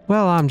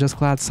 Well, I'm just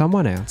glad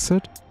someone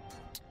answered.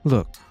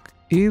 Look,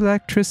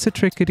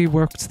 electricity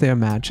worked their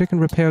magic and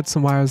repaired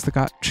some wires that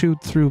got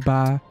chewed through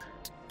by...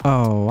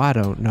 Oh, I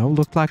don't know,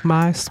 looked like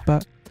mice,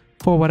 but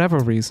for whatever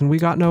reason, we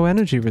got no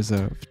energy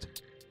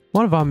reserved.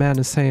 One of our men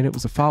is saying it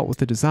was a fault with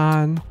the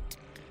design.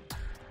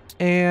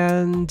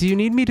 And do you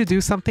need me to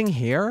do something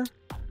here?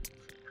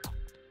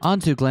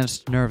 Anzu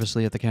glanced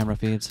nervously at the camera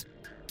feeds.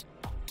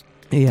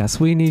 Yes,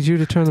 we need you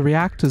to turn the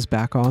reactors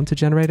back on to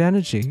generate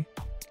energy.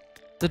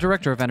 The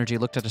director of energy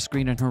looked at a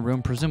screen in her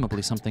room,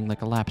 presumably something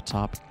like a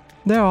laptop.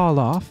 They're all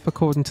off,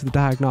 according to the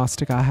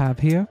diagnostic I have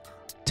here.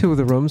 2 of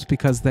the rooms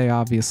because they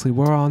obviously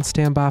were on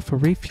standby for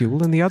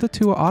refuel, and the other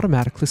 2 are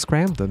automatically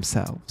scrammed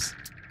themselves.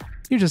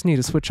 You just need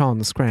to switch on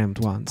the scrammed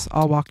ones.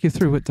 I'll walk you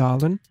through it,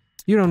 darling.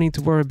 You don't need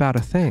to worry about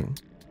a thing.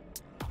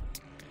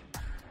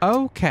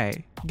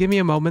 Okay, give me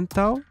a moment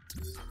though.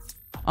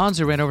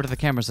 Anzu ran over to the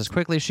cameras as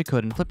quickly as she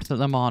could and flipped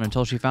them on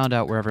until she found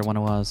out where everyone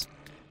was.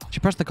 She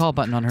pressed the call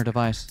button on her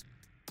device.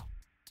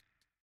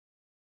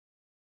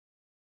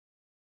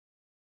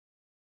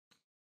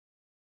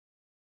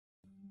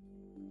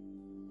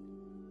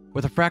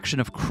 With a fraction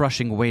of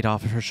crushing weight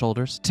off of her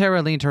shoulders,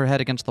 Tara leaned her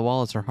head against the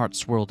wall as her heart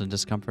swirled in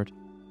discomfort.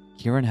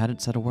 Kieran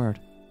hadn't said a word.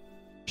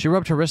 She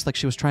rubbed her wrist like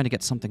she was trying to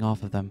get something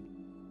off of them.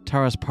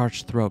 Tara's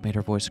parched throat made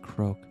her voice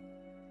croak.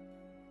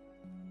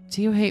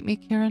 Do you hate me,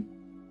 Kieran?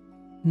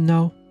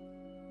 No.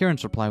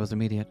 Kieran's reply was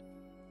immediate.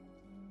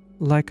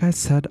 Like I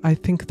said, I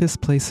think this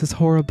place is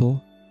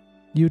horrible.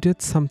 You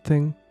did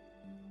something.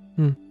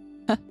 You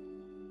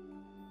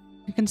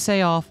can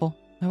say awful.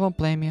 I won't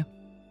blame you.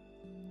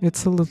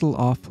 It's a little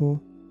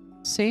awful.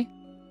 See?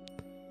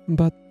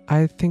 But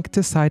I think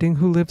deciding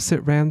who lives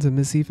at random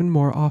is even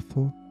more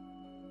awful.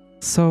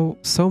 So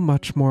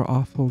much more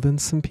awful than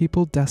some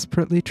people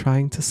desperately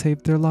trying to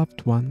save their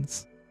loved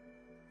ones.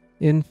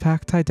 In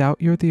fact, I doubt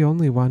you're the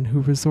only one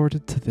who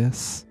resorted to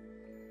this.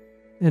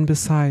 And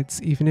besides,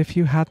 even if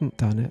you hadn't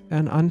done it,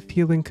 an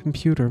unfeeling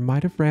computer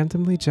might have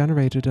randomly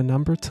generated a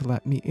number to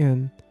let me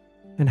in,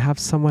 and have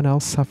someone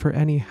else suffer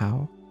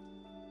anyhow.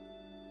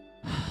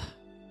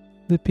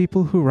 The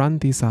people who run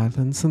these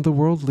islands and the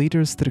world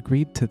leaders that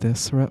agreed to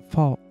this are at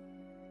fault.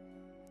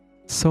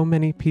 So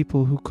many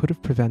people who could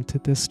have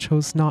prevented this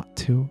chose not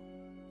to.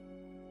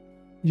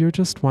 You're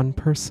just one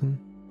person.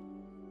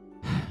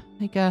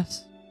 I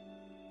guess.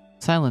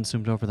 Silence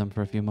zoomed over them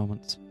for a few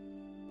moments.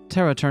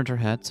 Tara turned her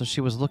head so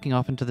she was looking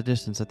off into the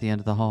distance at the end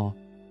of the hall.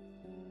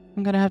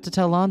 I'm gonna have to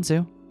tell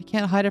Anzu. I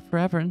can't hide it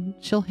forever and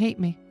she'll hate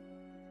me.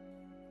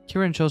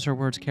 Kieran chose her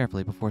words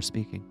carefully before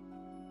speaking.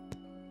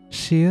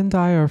 She and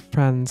I are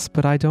friends,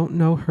 but I don't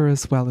know her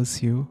as well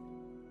as you,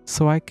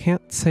 so I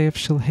can't say if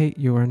she'll hate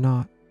you or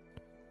not.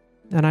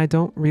 And I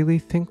don't really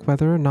think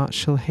whether or not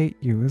she'll hate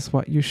you is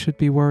what you should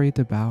be worried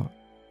about.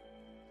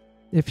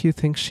 If you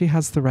think she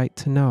has the right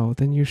to know,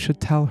 then you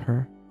should tell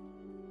her.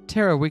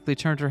 Tara weakly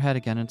turned her head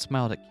again and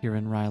smiled at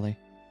Kieran wryly.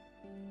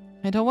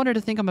 I don't want her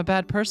to think I'm a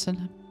bad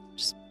person.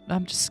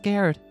 I'm just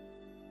scared.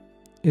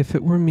 If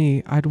it were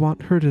me, I'd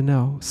want her to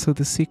know so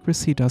the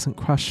secrecy doesn't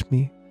crush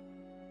me.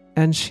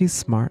 And she's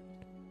smart.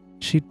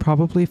 She'd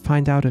probably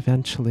find out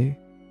eventually.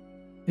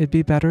 It'd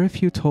be better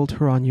if you told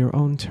her on your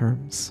own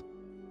terms.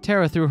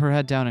 Tara threw her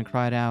head down and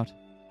cried out.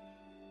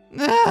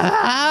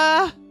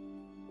 Ah!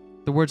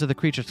 The words of the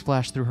creatures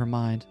flashed through her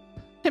mind.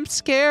 I'm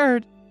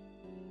scared.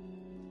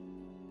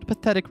 A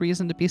pathetic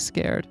reason to be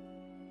scared.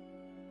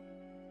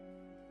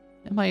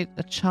 Am I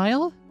a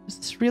child? Is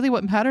this really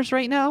what matters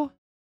right now?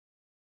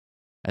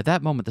 At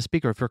that moment, the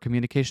speaker of her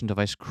communication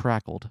device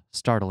crackled,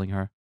 startling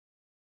her.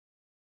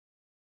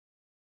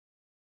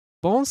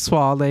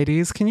 Bonsoir,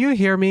 ladies. Can you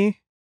hear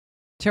me?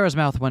 Tara's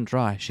mouth went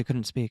dry. She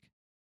couldn't speak.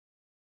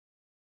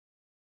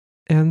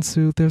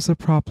 Anzu, there's a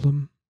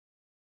problem.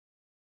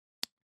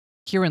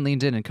 Kieran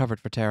leaned in and covered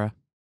for Tara.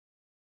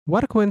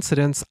 What a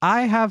coincidence.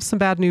 I have some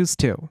bad news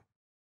too.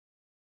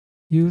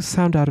 You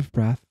sound out of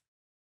breath.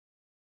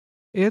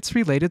 It's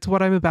related to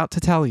what I'm about to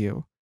tell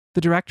you.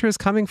 The director is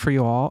coming for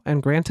you all,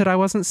 and granted I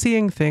wasn't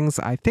seeing things,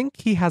 I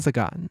think he has a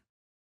gun.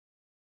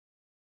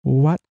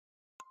 What?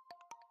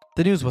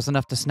 The news was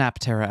enough to snap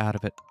Tara out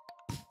of it.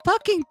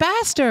 Fucking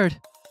bastard!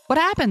 What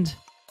happened?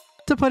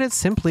 To put it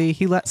simply,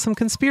 he let some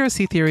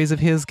conspiracy theories of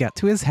his get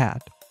to his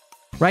head.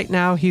 Right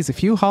now, he's a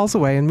few halls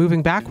away and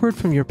moving backward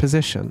from your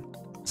position.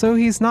 So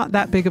he's not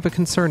that big of a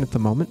concern at the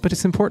moment, but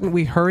it's important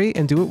we hurry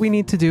and do what we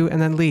need to do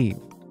and then leave.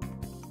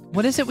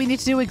 What is it we need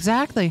to do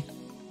exactly?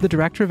 The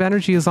director of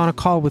energy is on a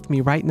call with me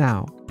right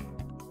now.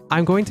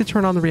 I'm going to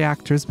turn on the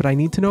reactors, but I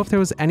need to know if there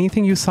was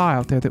anything you saw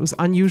out there that was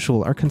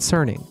unusual or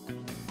concerning.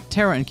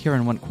 Tara and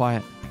Kieran went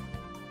quiet.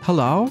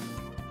 Hello?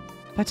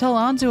 If I tell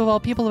Anzu of all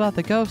people about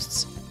the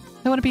ghosts,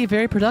 that wouldn't be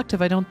very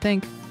productive, I don't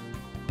think.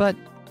 But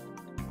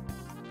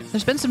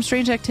there's been some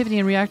strange activity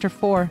in Reactor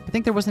 4. I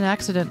think there was an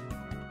accident.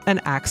 An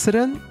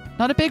accident?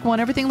 Not a big one.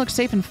 Everything looked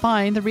safe and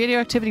fine. The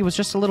radioactivity was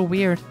just a little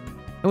weird.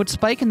 It would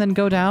spike and then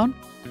go down.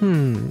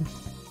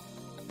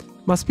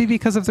 Must be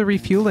because of the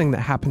refueling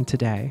that happened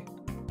today.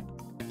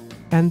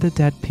 And the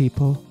dead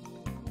people.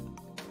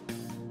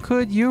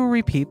 Could you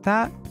repeat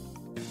that?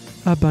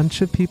 A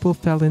bunch of people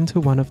fell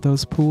into one of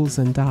those pools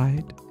and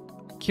died.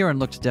 Kieran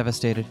looked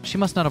devastated. She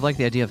must not have liked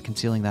the idea of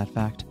concealing that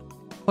fact.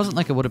 Wasn't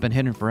like it would have been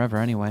hidden forever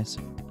anyways.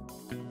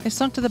 They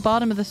sunk to the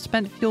bottom of the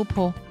spent fuel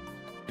pool.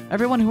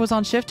 Everyone who was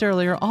on shift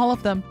earlier, all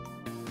of them.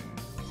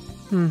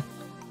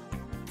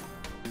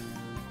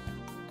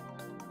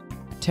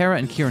 Tara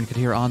and Kieran could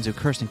hear Anzu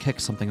curse and kick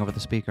something over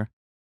the speaker.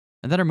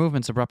 And then her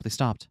movements abruptly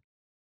stopped.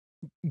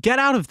 Get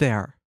out of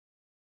there!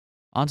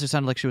 Anzu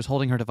sounded like she was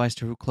holding her device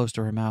too close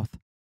to her mouth.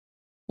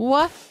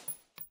 What?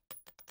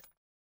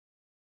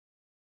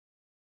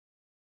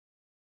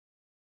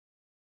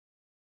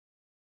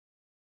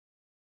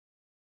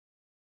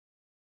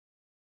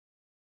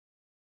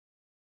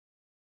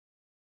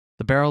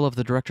 The barrel of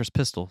the director's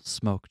pistol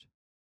smoked.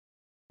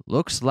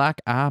 Looks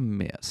like I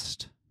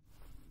missed.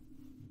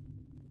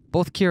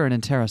 Both Kieran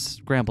and Tara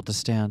scrambled to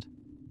stand.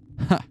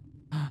 Ha!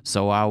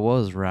 So I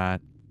was right.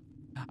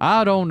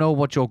 I don't know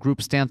what your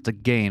group stands to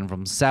gain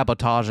from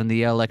sabotaging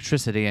the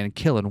electricity and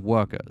killing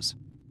workers.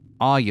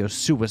 Are you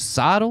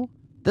suicidal?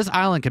 This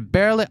island can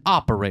barely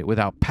operate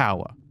without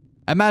power.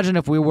 Imagine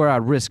if we were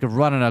at risk of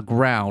running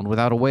aground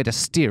without a way to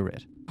steer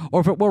it,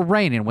 or if it were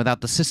raining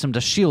without the system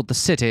to shield the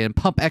city and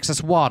pump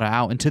excess water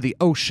out into the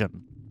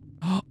ocean.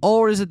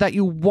 Or is it that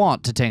you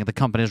want to tank the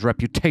company's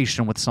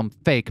reputation with some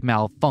fake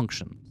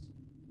malfunctions?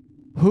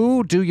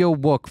 Who do you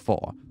work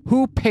for?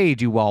 Who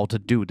paid you all to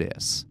do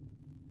this?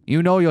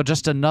 You know you're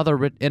just in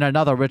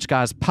another rich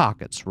guy's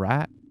pockets,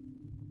 right?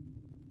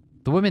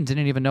 The women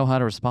didn't even know how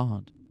to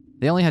respond.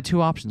 They only had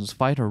two options,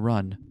 fight or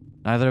run.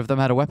 Neither of them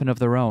had a weapon of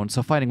their own,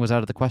 so fighting was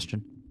out of the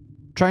question.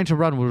 Trying to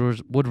run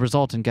would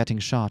result in getting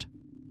shot.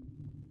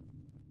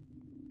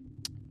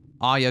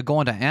 Are you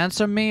going to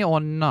answer me or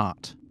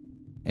not?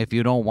 If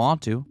you don't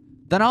want to,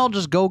 then I'll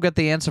just go get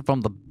the answer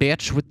from the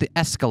bitch with the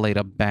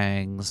escalator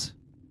bangs.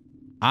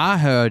 I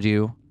heard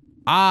you.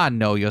 I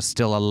know you're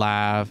still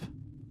alive.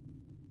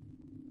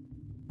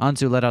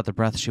 Anzu let out the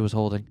breath she was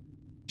holding.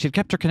 She had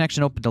kept her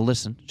connection open to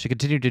listen. She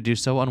continued to do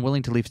so,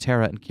 unwilling to leave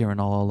Tara and Kieran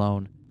all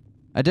alone.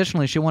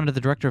 Additionally, she wanted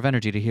the Director of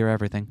Energy to hear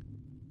everything.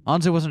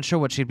 Anzu wasn't sure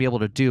what she'd be able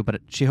to do,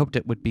 but she hoped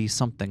it would be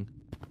something.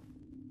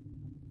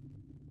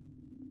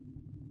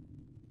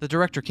 The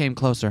Director came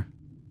closer.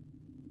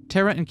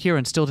 Tara and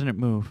Kieran still didn't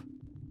move.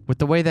 With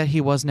the way that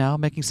he was now,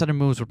 making sudden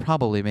moves would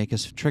probably make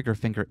his trigger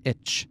finger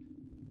itch.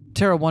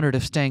 Tara wondered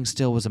if staying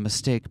still was a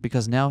mistake,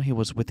 because now he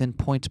was within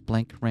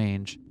point-blank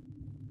range.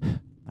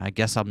 I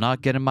guess I'm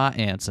not getting my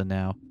answer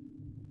now.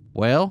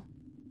 Well,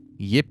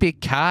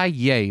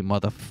 yippee-ki-yay,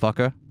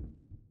 motherfucker.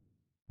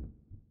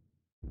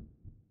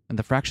 In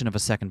the fraction of a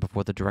second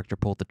before the Director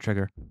pulled the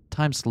trigger,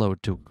 time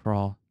slowed to a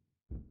crawl.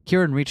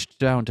 Kieran reached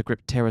down to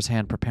grip Tara's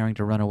hand, preparing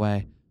to run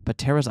away, but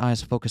Tara's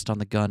eyes focused on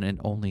the gun and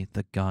only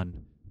the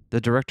gun.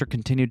 The Director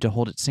continued to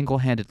hold it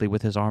single-handedly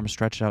with his arm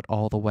stretched out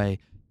all the way,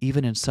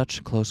 even in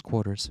such close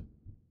quarters.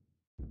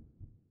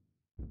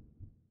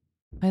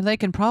 My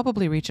leg can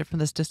probably reach it from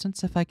this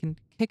distance if I can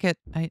kick it.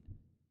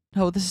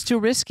 No, this is too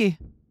risky.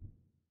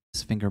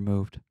 His finger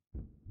moved.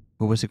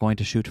 Who was he going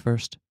to shoot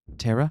first?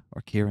 Tara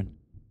or Kieran?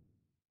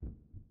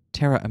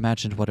 Tara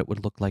imagined what it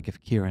would look like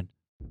if Kieran,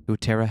 who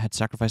Tara had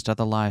sacrificed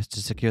other lives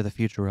to secure the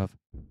future of,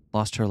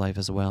 lost her life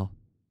as well.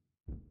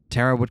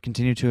 Tara would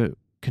continue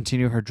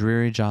her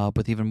dreary job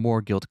with even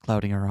more guilt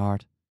clouding her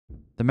heart.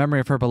 The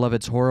memory of her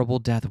beloved's horrible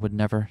death would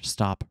never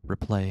stop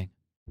replaying.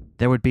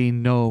 There would be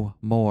no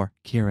more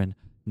Kieran,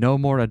 no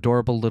more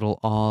adorable little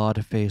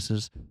odd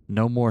faces,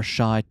 no more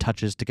shy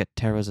touches to get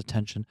Tara's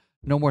attention,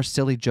 no more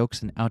silly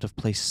jokes and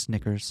out-of-place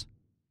snickers.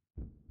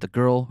 The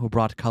girl who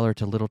brought color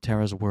to little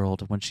Tara's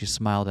world when she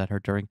smiled at her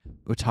during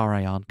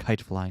Utarayan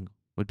kite flying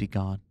would be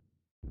gone.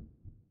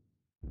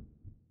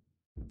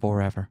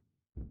 Forever.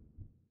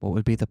 What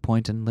would be the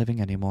point in living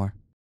anymore?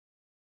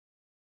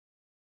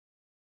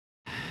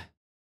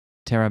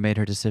 Tara made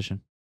her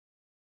decision.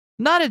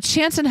 Not a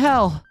chance in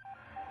hell!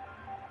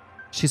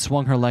 She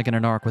swung her leg in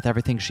an arc with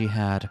everything she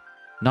had.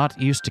 Not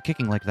used to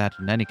kicking like that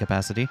in any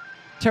capacity,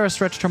 Tara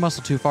stretched her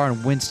muscle too far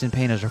and winced in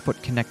pain as her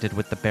foot connected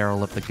with the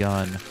barrel of the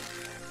gun.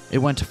 It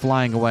went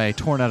flying away,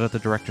 torn out of the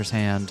Director's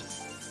hand.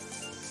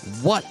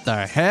 What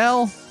the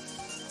hell?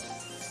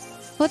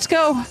 Let's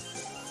go!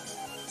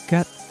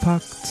 Get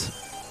fucked.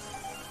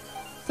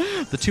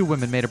 The two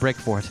women made a break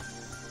for it.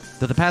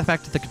 Though the path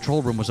back to the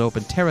control room was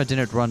open, Tara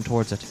didn't run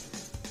towards it.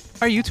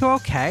 Are you two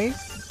okay?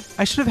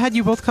 I should have had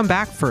you both come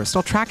back first.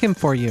 I'll track him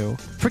for you.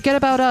 Forget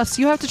about us.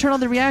 You have to turn on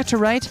the reactor,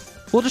 right?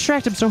 We'll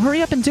distract him, so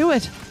hurry up and do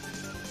it.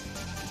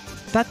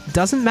 That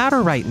doesn't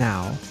matter right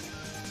now.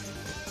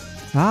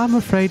 I'm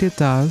afraid it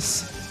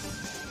does.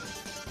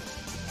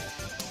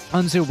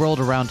 Anzu whirled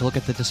around to look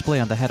at the display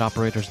on the head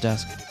operator's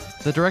desk.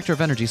 The Director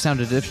of Energy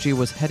sounded as if she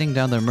was heading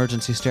down the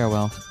emergency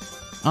stairwell.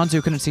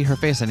 Anzu couldn't see her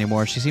face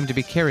anymore. She seemed to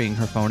be carrying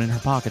her phone in her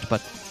pocket,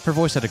 but her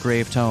voice had a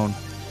grave tone.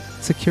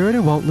 Security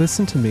won't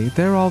listen to me.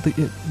 They're all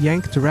the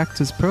Yank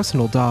Director's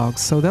personal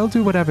dogs, so they'll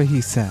do whatever he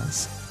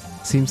says.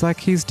 Seems like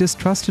he's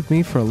distrusted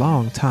me for a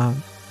long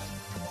time.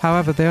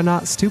 However, they're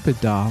not stupid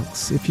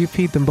dogs. If you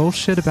feed them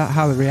bullshit about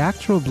how the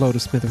reactor will blow to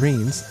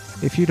smithereens,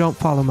 if you don't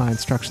follow my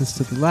instructions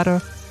to the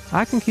letter,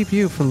 I can keep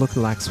you from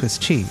looking like Swiss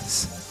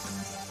cheese.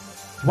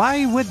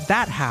 Why would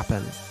that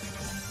happen?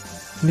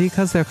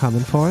 Because they're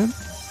coming for him.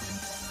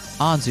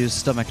 Anzu's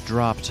stomach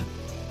dropped.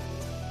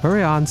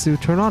 Hurry, Anzu,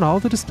 turn on all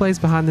the displays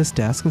behind this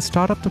desk and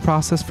start up the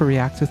process for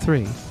Reactor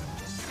 3.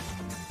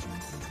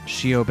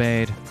 She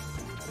obeyed.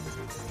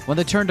 When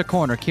they turned a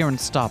corner, Kieran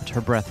stopped, her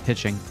breath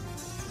hitching.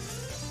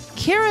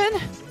 Kieran!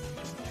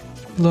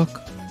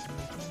 Look,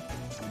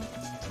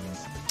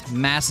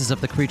 Masses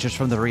of the creatures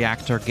from the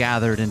reactor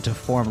gathered into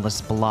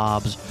formless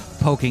blobs,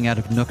 poking out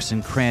of nooks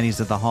and crannies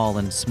of the hull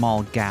and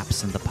small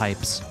gaps in the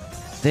pipes.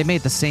 They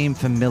made the same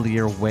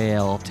familiar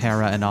wail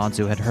Tara and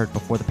Anzu had heard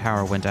before the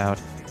power went out.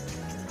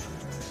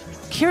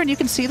 Kieran, you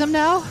can see them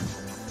now?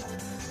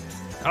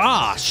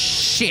 Ah,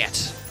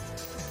 shit!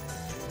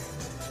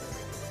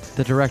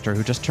 The director,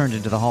 who just turned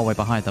into the hallway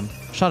behind them,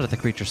 shot at the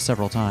creatures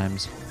several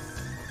times.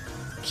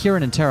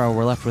 Kieran and Tara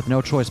were left with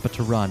no choice but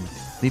to run,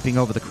 leaping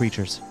over the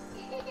creatures.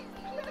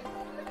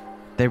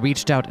 They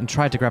reached out and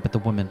tried to grab at the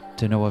woman,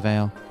 to no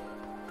avail.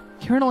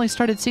 Kieran only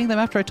started seeing them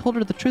after I told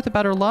her the truth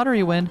about her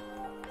lottery win.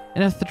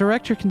 And if the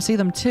director can see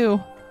them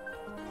too...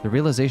 The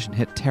realization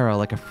hit Tara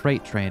like a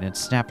freight train and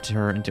snapped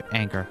her into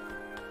anger.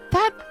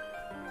 That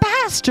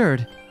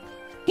bastard!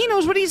 He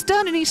knows what he's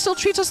done and he still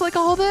treats us like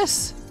all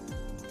this!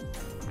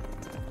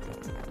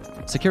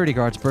 Security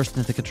guards burst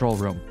into the control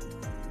room.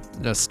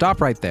 Just stop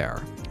right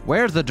there.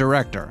 Where's the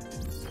director?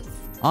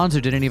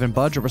 Anzu didn't even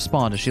budge or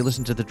respond as she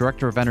listened to the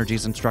Director of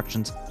Energy's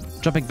instructions,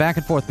 jumping back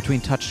and forth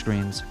between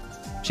touchscreens.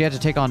 She had to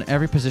take on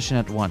every position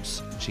at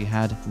once. She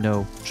had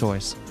no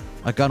choice.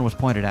 A gun was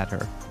pointed at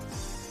her.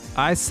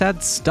 I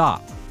said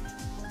stop.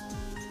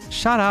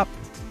 Shut up.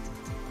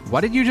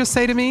 What did you just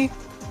say to me?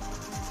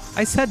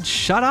 I said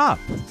shut up.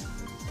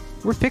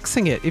 We're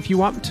fixing it. If you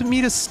want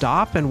me to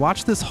stop and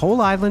watch this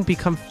whole island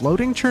become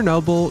floating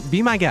Chernobyl,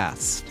 be my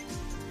guest.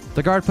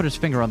 The guard put his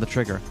finger on the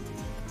trigger.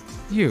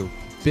 You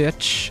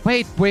bitch.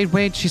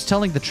 Wait. She's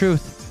telling the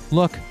truth.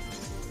 Look.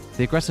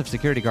 The aggressive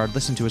security guard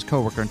listened to his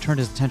coworker and turned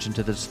his attention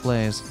to the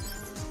displays.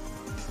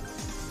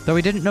 Though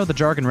he didn't know the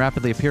jargon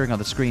rapidly appearing on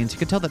the screens, he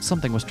could tell that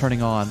something was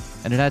turning on,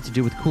 and it had to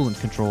do with coolant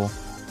control.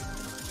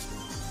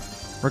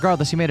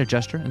 Regardless, he made a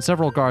gesture, and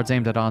several guards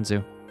aimed at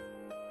Anzu.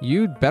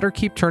 You'd better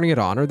keep turning it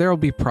on or there'll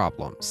be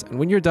problems. And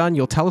when you're done,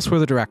 you'll tell us where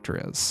the director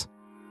is.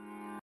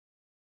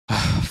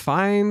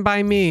 Fine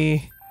by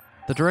me.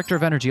 The Director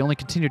of Energy only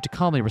continued to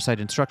calmly recite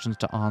instructions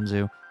to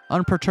Anzu,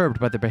 unperturbed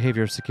by the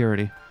behavior of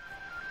security.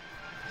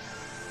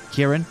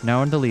 Kieran,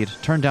 now in the lead,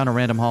 turned down a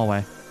random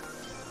hallway.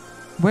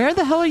 Where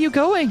the hell are you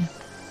going?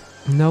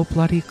 No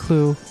bloody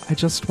clue. I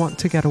just want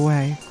to get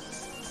away.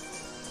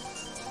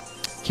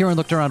 Kieran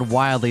looked around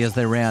wildly as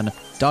they ran,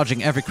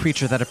 dodging every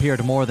creature that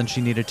appeared more than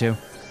she needed to.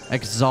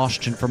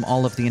 Exhaustion from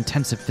all of the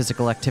intensive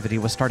physical activity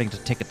was starting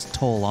to take its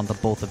toll on the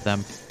both of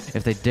them.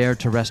 If they dared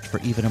to rest for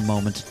even a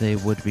moment, they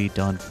would be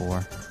done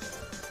for.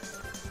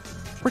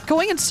 We're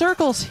going in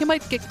circles. He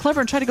might get clever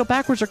and try to go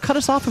backwards or cut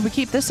us off if we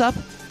keep this up.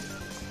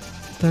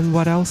 Then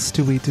what else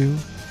do we do?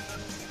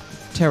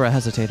 Tara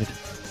hesitated.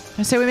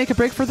 I say we make a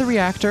break for the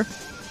reactor,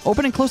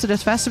 open and close it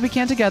as fast as we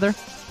can together,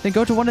 then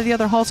go to one of the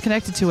other halls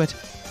connected to it.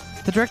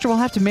 The director will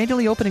have to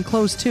manually open and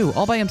close too,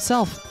 all by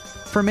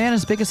himself. For a man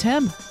as big as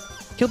him.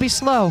 He'll be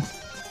slow.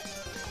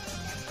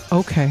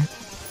 Okay.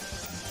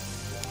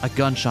 A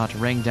gunshot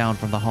rang down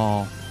from the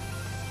hall.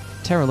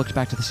 Tara looked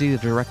back to see the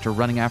director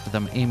running after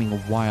them,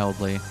 aiming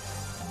wildly.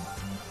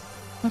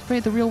 I'm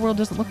afraid the real world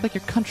doesn't look like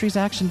your country's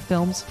action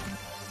films.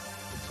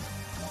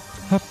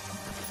 Hup.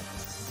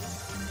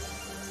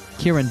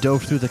 Kieran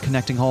dove through the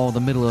connecting hall in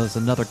the middle as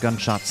another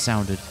gunshot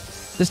sounded.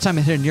 This time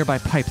it hit a nearby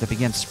pipe that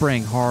began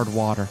spraying hard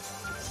water.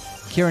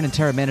 Kieran and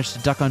Tara managed to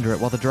duck under it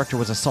while the director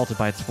was assaulted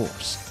by its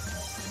force.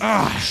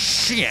 Ah,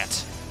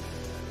 shit!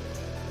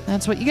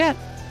 That's what you get.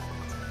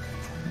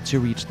 She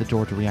reached the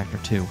door to Reactor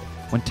 2.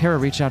 When Tara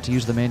reached out to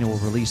use the manual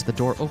release, the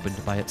door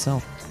opened by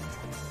itself.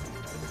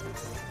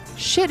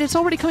 Shit, it's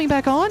already coming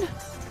back on?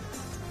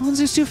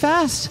 Anzu's too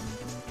fast.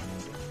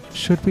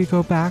 Should we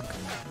go back?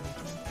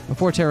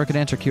 Before Tara could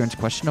answer Kieran's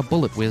question, a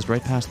bullet whizzed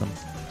right past them.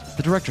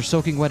 The director,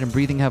 soaking wet and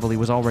breathing heavily,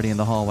 was already in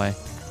the hallway.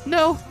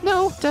 No,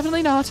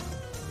 definitely not.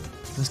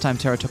 This time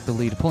Tara took the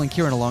lead, pulling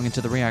Kieran along into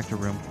the reactor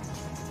room.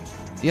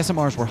 The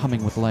SMRs were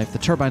humming with life. The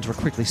turbines were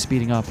quickly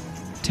speeding up.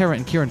 Tara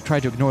and Kieran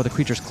tried to ignore the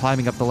creatures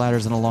climbing up the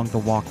ladders and along the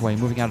walkway,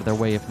 moving out of their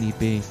way if need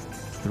be.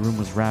 The room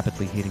was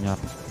rapidly heating up.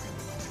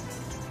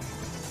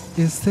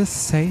 Is this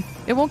safe?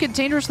 It won't get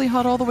dangerously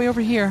hot all the way over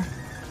here.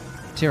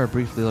 Tara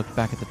briefly looked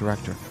back at the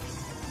director.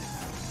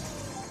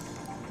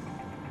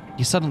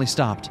 He suddenly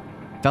stopped,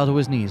 fell to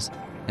his knees,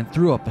 and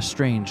threw up a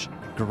strange,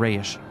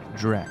 grayish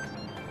dreck.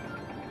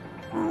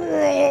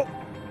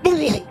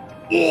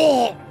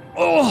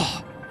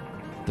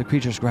 The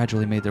creatures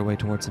gradually made their way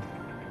towards him.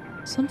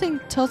 Something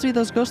tells me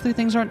those ghostly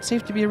things aren't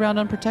safe to be around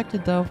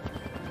unprotected, though.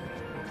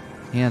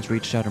 Hands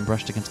reached out and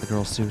brushed against the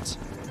girls' suits.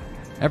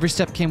 Every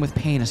step came with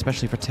pain,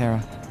 especially for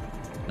Tara.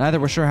 Neither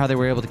were sure how they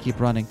were able to keep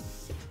running.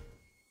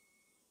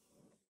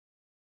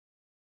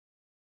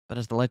 But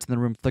as the lights in the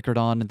room flickered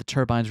on and the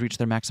turbines reached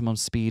their maximum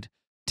speed,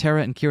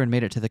 Tara and Kieran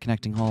made it to the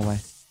connecting hallway.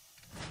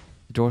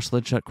 The door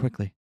slid shut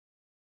quickly,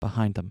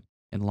 behind them,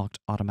 and locked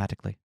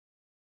automatically.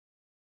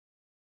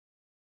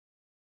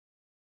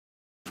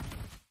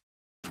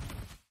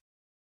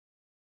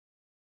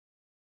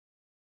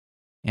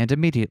 And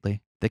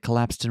immediately, they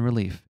collapsed in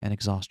relief and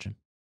exhaustion.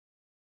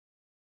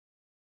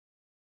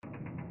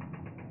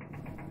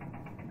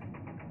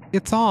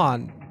 It's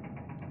on.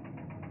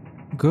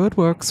 Good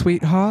work,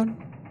 sweetheart.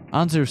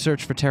 Anzu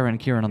searched for Tara and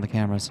Kieran on the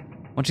cameras.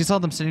 When she saw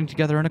them sitting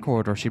together in a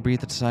corridor, she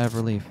breathed a sigh of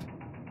relief.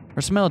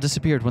 Her smile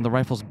disappeared when the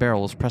rifle's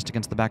barrel was pressed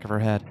against the back of her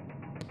head.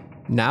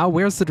 Now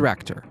where's the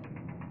director?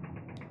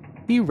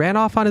 He ran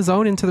off on his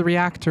own into the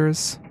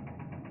reactors.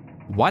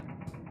 What?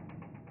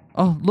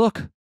 Oh,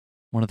 look!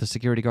 One of the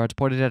security guards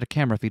pointed at a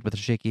camera feed with a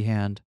shaky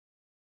hand.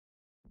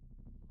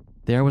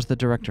 There was the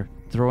director,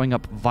 throwing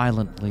up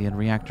violently in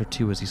Reactor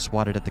 2 as he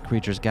swatted at the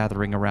creatures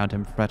gathering around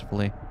him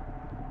fretfully.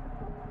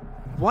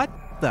 What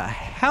the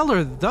hell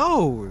are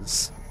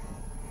those?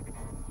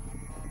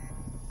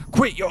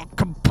 Quit your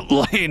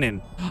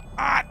complaining!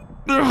 I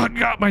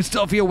got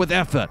myself here with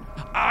effort.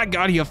 I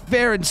got here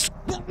fair and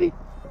square.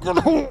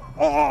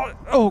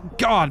 Oh,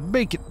 God,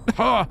 make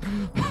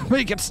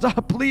it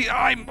stop, please.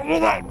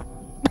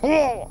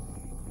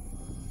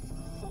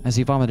 As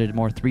he vomited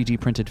more 3D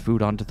printed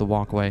food onto the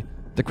walkway,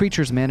 the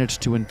creatures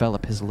managed to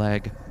envelop his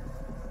leg.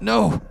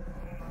 No!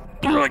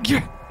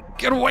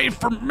 Get away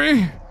from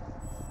me!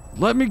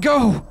 Let me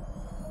go!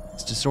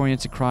 His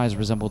disoriented cries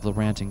resembled the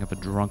ranting of a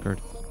drunkard.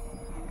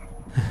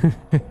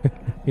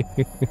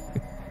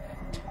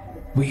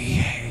 We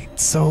hate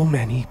so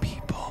many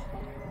people,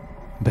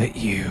 but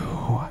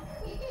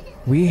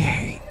we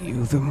hate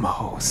you the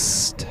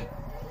most.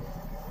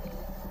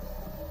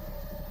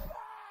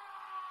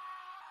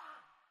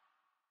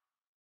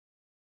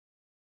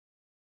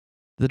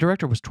 The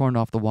director was torn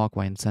off the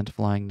walkway and sent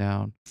flying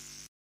down.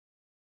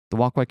 The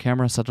walkway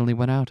camera suddenly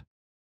went out.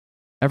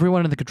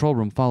 Everyone in the control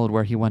room followed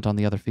where he went on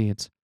the other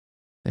feeds.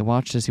 They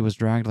watched as he was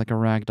dragged like a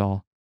rag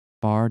doll,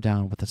 far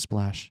down with a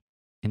splash,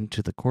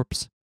 into the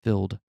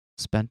corpse-filled,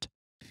 spent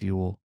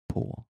fuel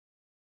pool.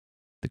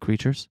 The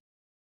creatures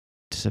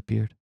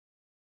disappeared.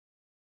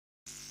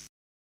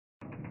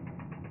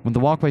 When the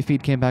walkway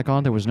feed came back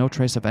on, there was no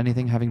trace of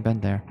anything having been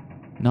there,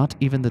 not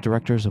even the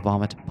director's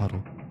vomit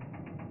puddle.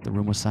 The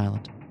room was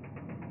silent.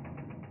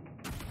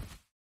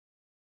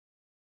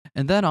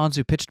 And then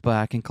Anzu pitched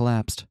back and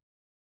collapsed.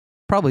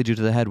 Probably due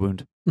to the head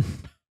wound.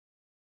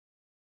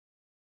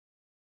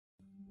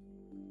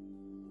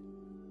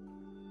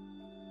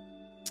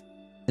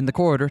 In the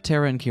corridor,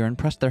 Tara and Kieran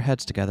pressed their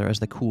heads together as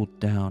they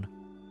cooled down.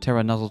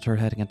 Tara nuzzled her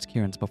head against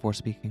Kieran's before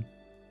speaking.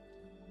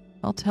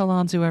 I'll tell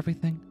Anzu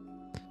everything.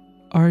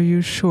 Are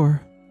you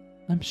sure?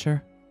 I'm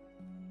sure.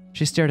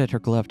 She stared at her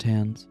gloved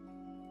hands.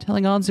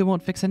 Telling Anzu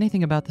won't fix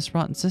anything about this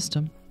rotten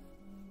system.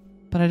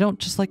 But I don't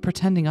just like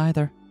pretending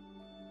either.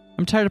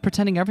 I'm tired of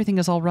pretending everything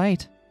is all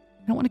right.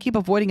 I don't want to keep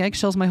avoiding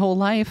eggshells my whole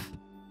life.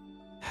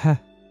 Heh.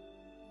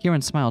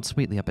 Kieran smiled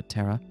sweetly up at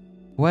Tara,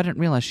 who hadn't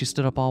realized she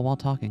stood up all while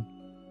talking.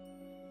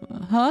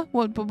 Huh?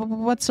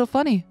 What's so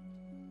funny?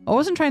 I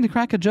wasn't trying to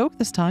crack a joke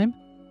this time.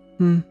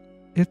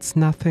 It's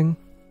nothing.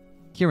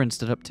 Kieran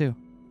stood up too.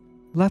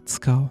 Let's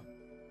go.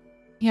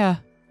 Yeah.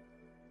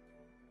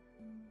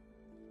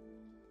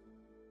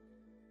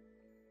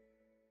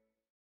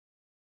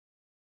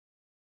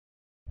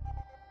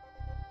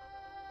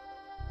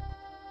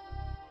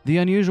 The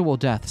unusual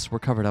deaths were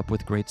covered up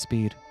with great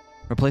speed.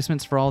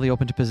 Replacements for all the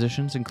open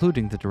positions,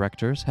 including the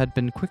directors, had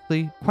been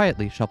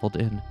quietly shuffled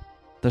in.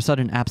 Their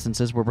sudden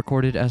absences were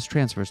recorded as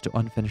transfers to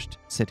unfinished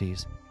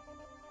cities.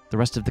 The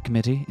rest of the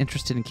committee,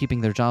 interested in keeping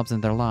their jobs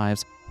and their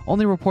lives,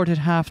 only reported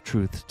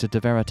half-truths to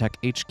Deveratech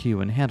HQ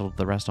and handled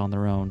the rest on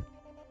their own.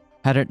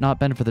 Had it not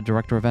been for the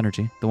Director of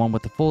Energy, the one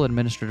with the full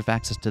administrative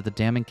access to the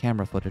damning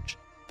camera footage,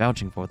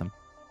 vouching for them,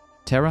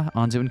 Tara,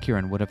 Anzu, and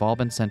Kieran would have all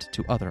been sent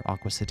to other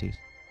Aqua cities.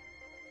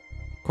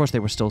 Of course, they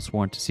were still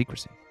sworn to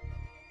secrecy.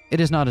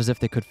 It is not as if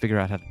they could figure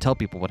out how to tell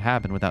people what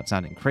happened without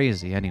sounding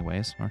crazy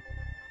anyways, or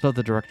so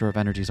the Director of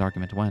Energy's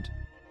argument went.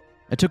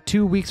 It took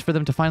 2 weeks for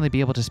them to finally be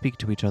able to speak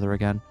to each other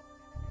again.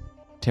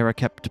 Tara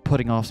kept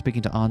putting off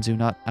speaking to Anzu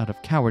not out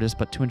of cowardice,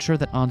 but to ensure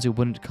that Anzu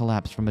wouldn't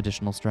collapse from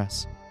additional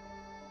stress.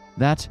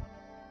 That,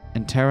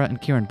 and Tara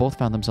and Kieran both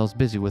found themselves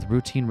busy with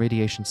routine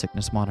radiation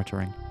sickness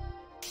monitoring.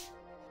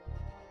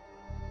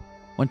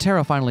 When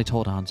Tara finally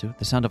told Anzu,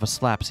 the sound of a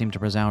slap seemed to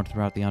resound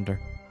throughout the under.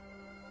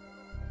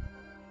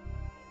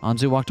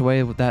 Anzu walked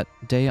away with that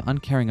day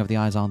uncaring of the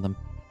eyes on them.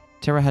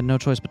 Tara had no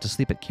choice but to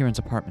sleep at Kieran's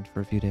apartment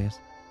for a few days.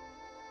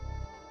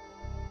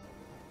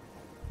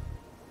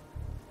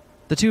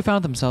 The two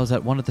found themselves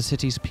at one of the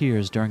city's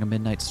piers during a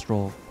midnight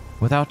stroll,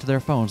 without their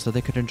phones so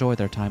they could enjoy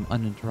their time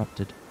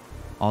uninterrupted.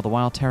 All the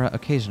while, Tara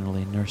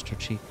occasionally nursed her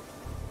cheek.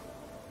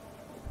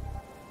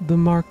 The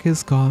mark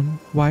is gone.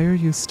 Why are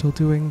you still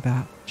doing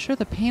that? Sure,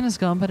 the pain is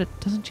gone, but it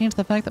doesn't change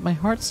the fact that my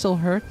heart still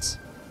hurts.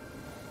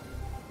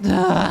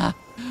 Ugh.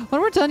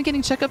 When we're done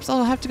getting checkups,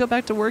 I'll have to go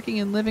back to working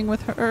and living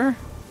with her.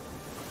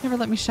 Never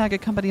let me shag a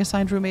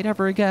company-assigned roommate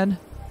ever again.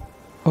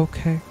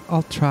 Okay,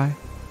 I'll try.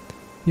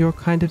 You're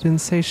kind of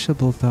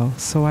insatiable, though,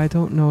 so I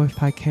don't know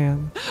if I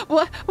can.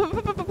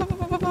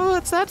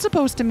 What's that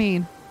supposed to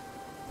mean?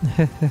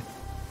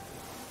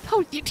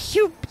 Oh, you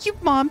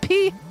mom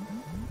pee!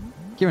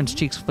 Kieran's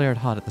cheeks flared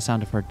hot at the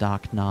sound of her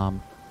doc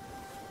nom.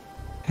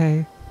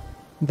 Hey,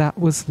 that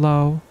was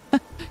low.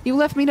 You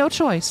left me no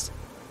choice.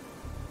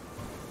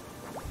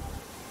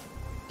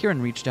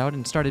 Kieran reached out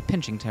and started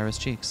pinching Tara's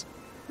cheeks.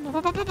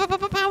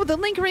 The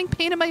lingering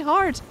pain in my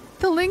heart.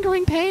 The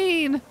lingering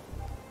pain.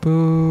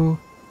 Boo,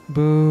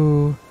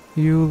 boo,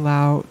 you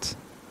lout.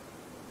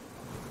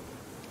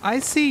 I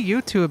see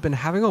you two have been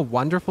having a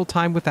wonderful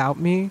time without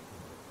me.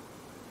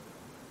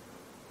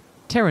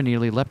 Tara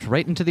nearly leapt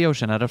right into the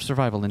ocean out of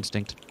survival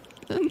instinct.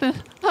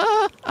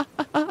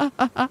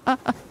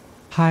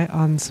 Hi,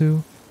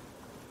 Anzu.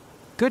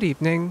 Good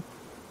evening.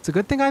 It's a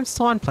good thing I'm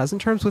still on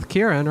pleasant terms with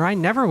Kieran, or I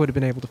never would have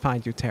been able to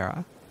find you,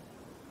 Tara.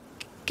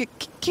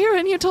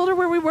 Kieran, you told her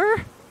where we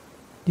were?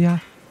 Yeah.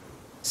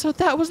 So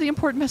that was the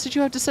important message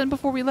you had to send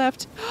before we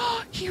left.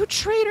 You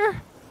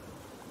traitor!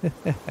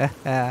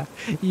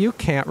 You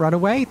can't run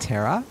away,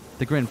 Tara.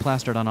 The grin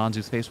plastered on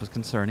Anzu's face was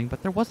concerning,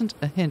 but there wasn't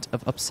a hint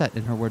of upset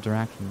in her words or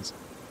actions.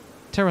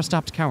 Tara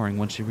stopped cowering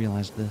when she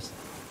realized this.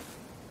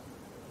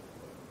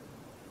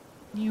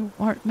 You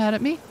aren't mad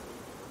at me?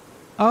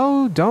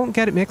 Oh, don't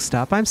get it mixed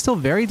up. I'm still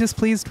very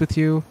displeased with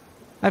you.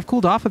 I've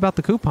cooled off about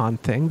the coupon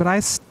thing, but I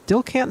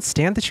still can't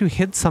stand that you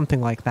hid something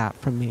like that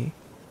from me.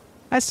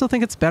 I still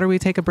think it's better we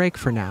take a break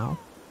for now.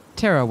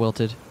 Tara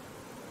wilted.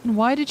 And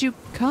why did you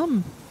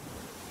come?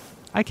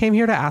 I came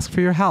here to ask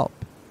for your help.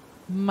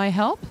 My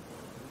help?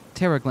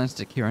 Tara glanced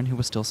at Kieran, who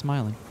was still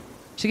smiling.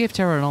 She gave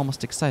Tara an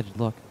almost excited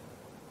look.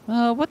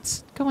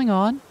 What's going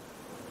on?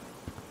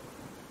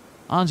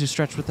 Anzu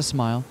stretched with a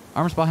smile,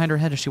 arms behind her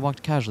head as she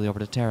walked casually over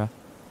to Tara.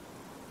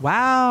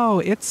 Wow,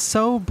 it's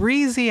so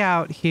breezy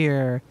out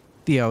here.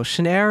 The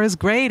ocean air is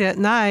great at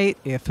night,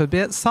 if a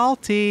bit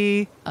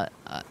salty.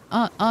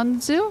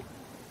 Anzu?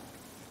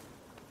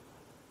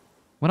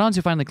 When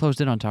Anzu finally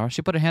closed in on Tara,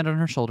 she put a hand on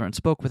her shoulder and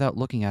spoke without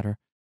looking at her,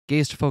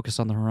 gazed focused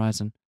on the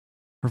horizon.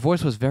 Her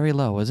voice was very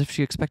low, as if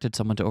she expected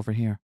someone to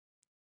overhear.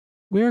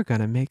 We're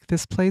gonna make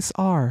this place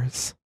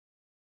ours.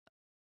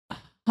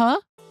 Huh?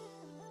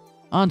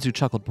 Anzu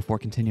chuckled before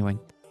continuing.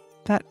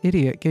 That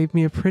idiot gave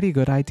me a pretty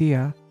good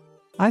idea.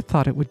 I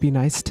thought it would be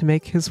nice to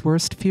make his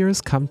worst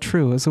fears come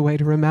true as a way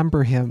to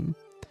remember him.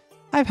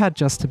 I've had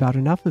just about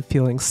enough of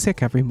feeling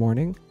sick every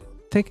morning,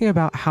 thinking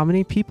about how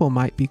many people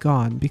might be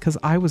gone because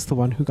I was the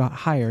one who got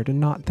hired and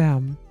not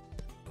them.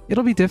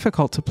 It'll be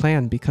difficult to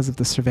plan because of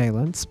the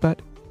surveillance,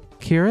 but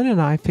Kieran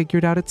and I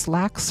figured out it's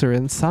laxer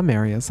in some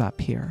areas up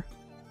here.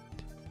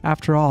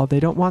 After all, they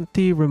don't want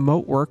the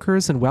remote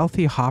workers and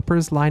wealthy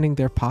hoppers lining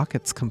their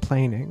pockets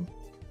complaining.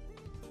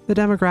 The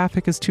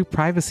demographic is too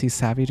privacy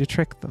savvy to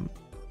trick them.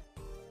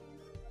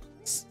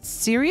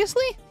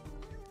 Seriously?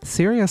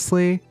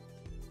 Seriously.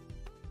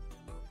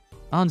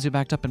 Anzu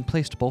backed up and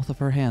placed both of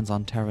her hands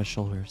on Tara's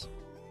shoulders.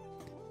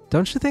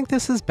 Don't you think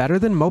this is better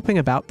than moping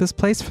about this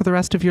place for the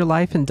rest of your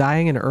life and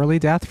dying an early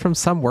death from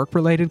some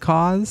work-related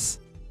cause?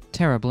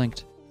 Tara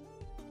blinked.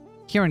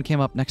 Kieran came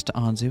up next to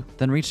Anzu,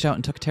 then reached out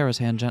and took Tara's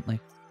hand gently.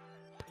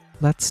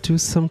 Let's do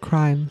some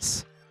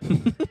crimes.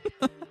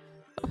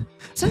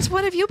 Since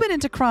when have you been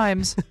into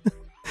crimes?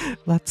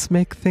 Let's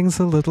make things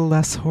a little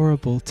less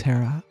horrible,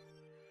 Tara.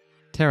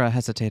 Tara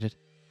hesitated.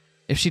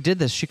 If she did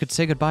this, she could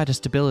say goodbye to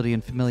stability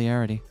and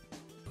familiarity.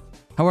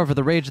 However,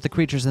 the rage of the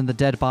creatures and the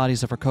dead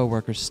bodies of her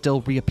co-workers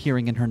still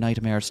reappearing in her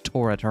nightmares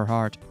tore at her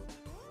heart.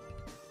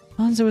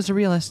 Anzu is a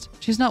realist.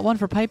 She's not one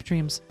for pipe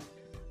dreams.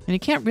 And you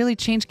can't really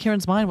change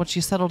Kieran's mind once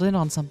she's settled in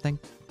on something.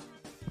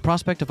 The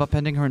prospect of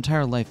upending her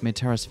entire life made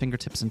Tara's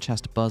fingertips and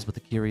chest buzz with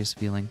a curious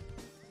feeling.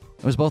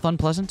 It was both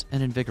unpleasant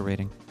and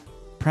invigorating.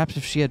 Perhaps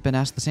if she had been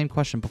asked the same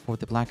question before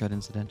the blackout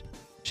incident,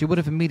 she would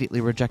have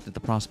immediately rejected the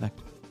prospect.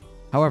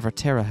 However,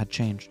 Tara had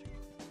changed.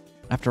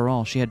 After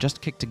all, she had just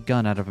kicked a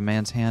gun out of a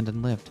man's hand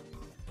and lived.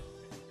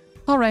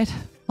 All right,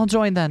 I'll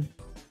join then.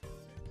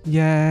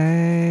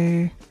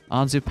 Yay.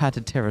 Anzu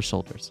patted Tara's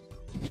shoulders.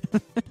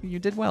 You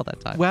did well that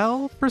time.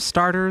 Well, for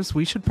starters,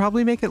 we should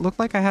probably make it look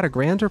like I had a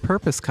grander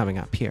purpose coming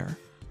up here.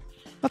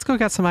 Let's go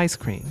get some ice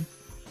cream.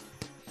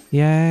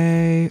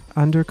 Yay,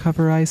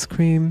 undercover ice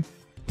cream.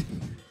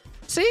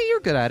 See, you're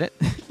good at it.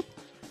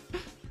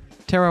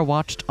 Tara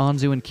watched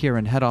Anzu and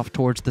Kieran head off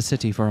towards the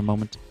city for a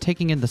moment,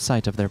 taking in the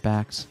sight of their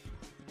backs.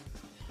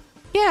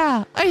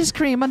 Yeah, ice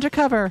cream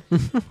undercover.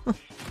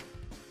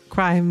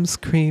 Crimes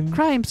cream.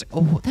 Crimes.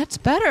 Oh, that's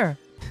better.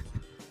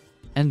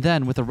 And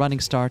then, with a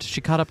running start,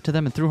 she caught up to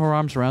them and threw her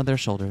arms around their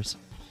shoulders.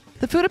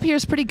 The food up here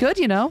is pretty good,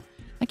 you know.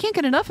 I can't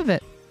get enough of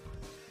it.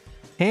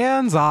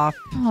 Hands off.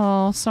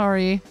 Oh,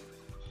 sorry.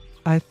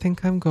 I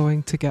think I'm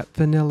going to get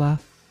vanilla.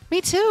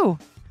 Me too.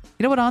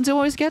 You know what Anzu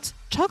always gets?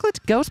 Chocolate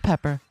ghost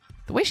pepper.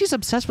 The way she's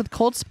obsessed with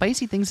cold,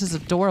 spicy things is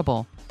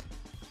adorable.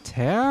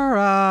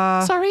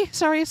 Tara.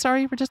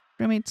 Sorry. We're just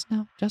roommates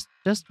now.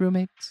 Just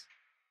roommates.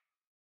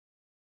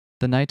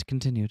 The night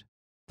continued.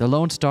 The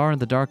lone star in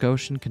the dark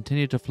ocean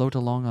continued to float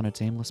along on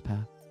its aimless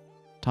path.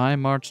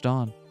 Time marched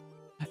on.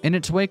 In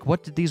its wake,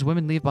 what did these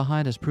women leave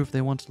behind as proof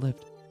they once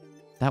lived?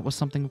 That was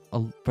something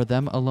for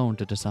them alone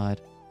to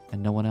decide,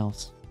 and no one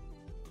else.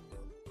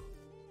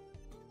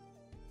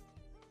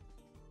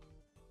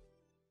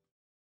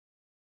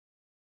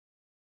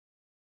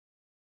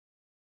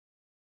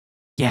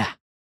 Yeah.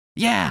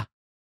 Yeah?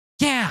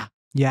 Yeah!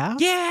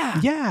 Yeah.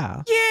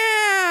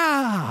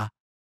 Yeah!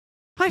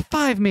 High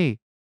five me!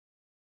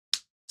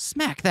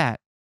 Smack that.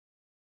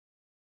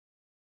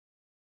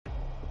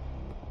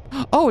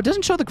 Oh, it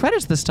doesn't show the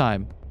credits this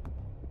time.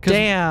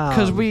 Damn.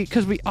 Because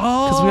we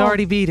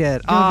already beat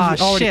it. Shit.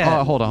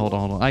 Oh, hold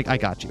on. I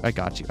got you.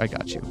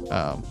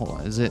 Hold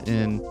on. Is it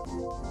in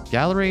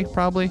gallery?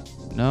 Probably.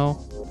 No.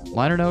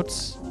 Liner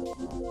notes?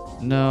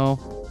 No.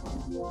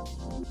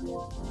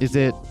 Is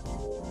it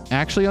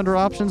actually under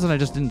options and I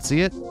just didn't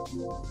see it?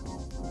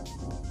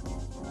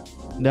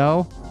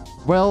 No.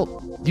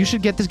 Well, you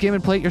should get this game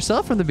and play it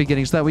yourself from the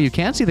beginning so that way you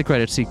can see the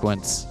credit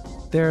sequence.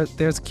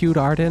 There's cute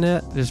art in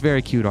it. There's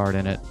very cute art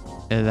in it.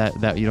 And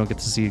that you don't get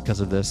to see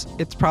because of this.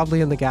 It's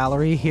probably in the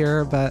gallery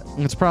here, but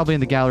it's probably in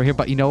the gallery here.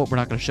 But you know what? We're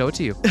not going to show it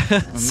to you.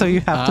 So you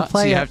have to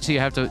play it. So you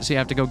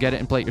have to go get it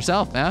and play it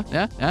yourself.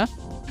 Yeah.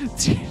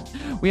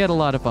 We had a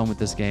lot of fun with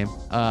this game.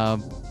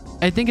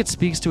 I think it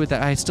speaks to it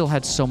that I still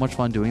had so much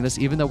fun doing this,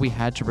 even though we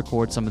had to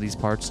record some of these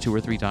parts 2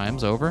 or 3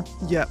 times over.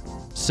 Yep.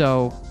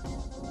 So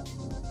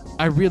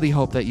I really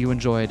hope that you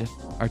enjoyed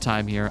our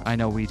time here. I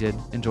know we did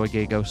enjoy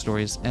gay ghost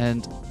stories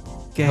and.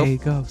 Gay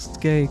ghosts,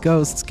 gay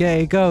ghosts,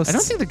 gay ghosts. I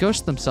don't think the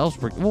ghosts themselves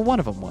were. Well, one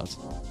of them was.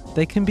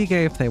 They can be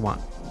gay if they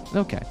want.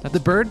 Okay. The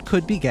bird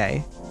could be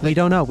gay. We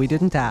don't know. We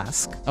didn't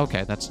ask.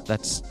 Okay,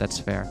 that's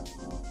fair.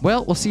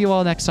 Well, we'll see you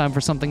all next time for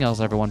something else,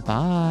 everyone.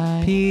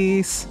 Bye.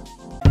 Peace.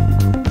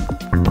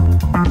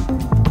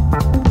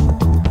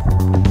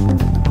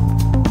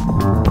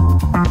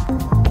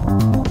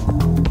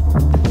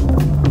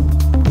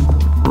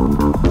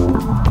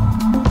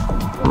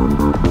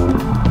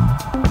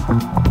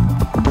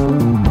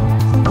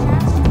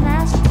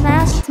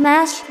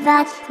 Smash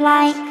that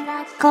like,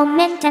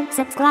 comment and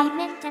subscribe.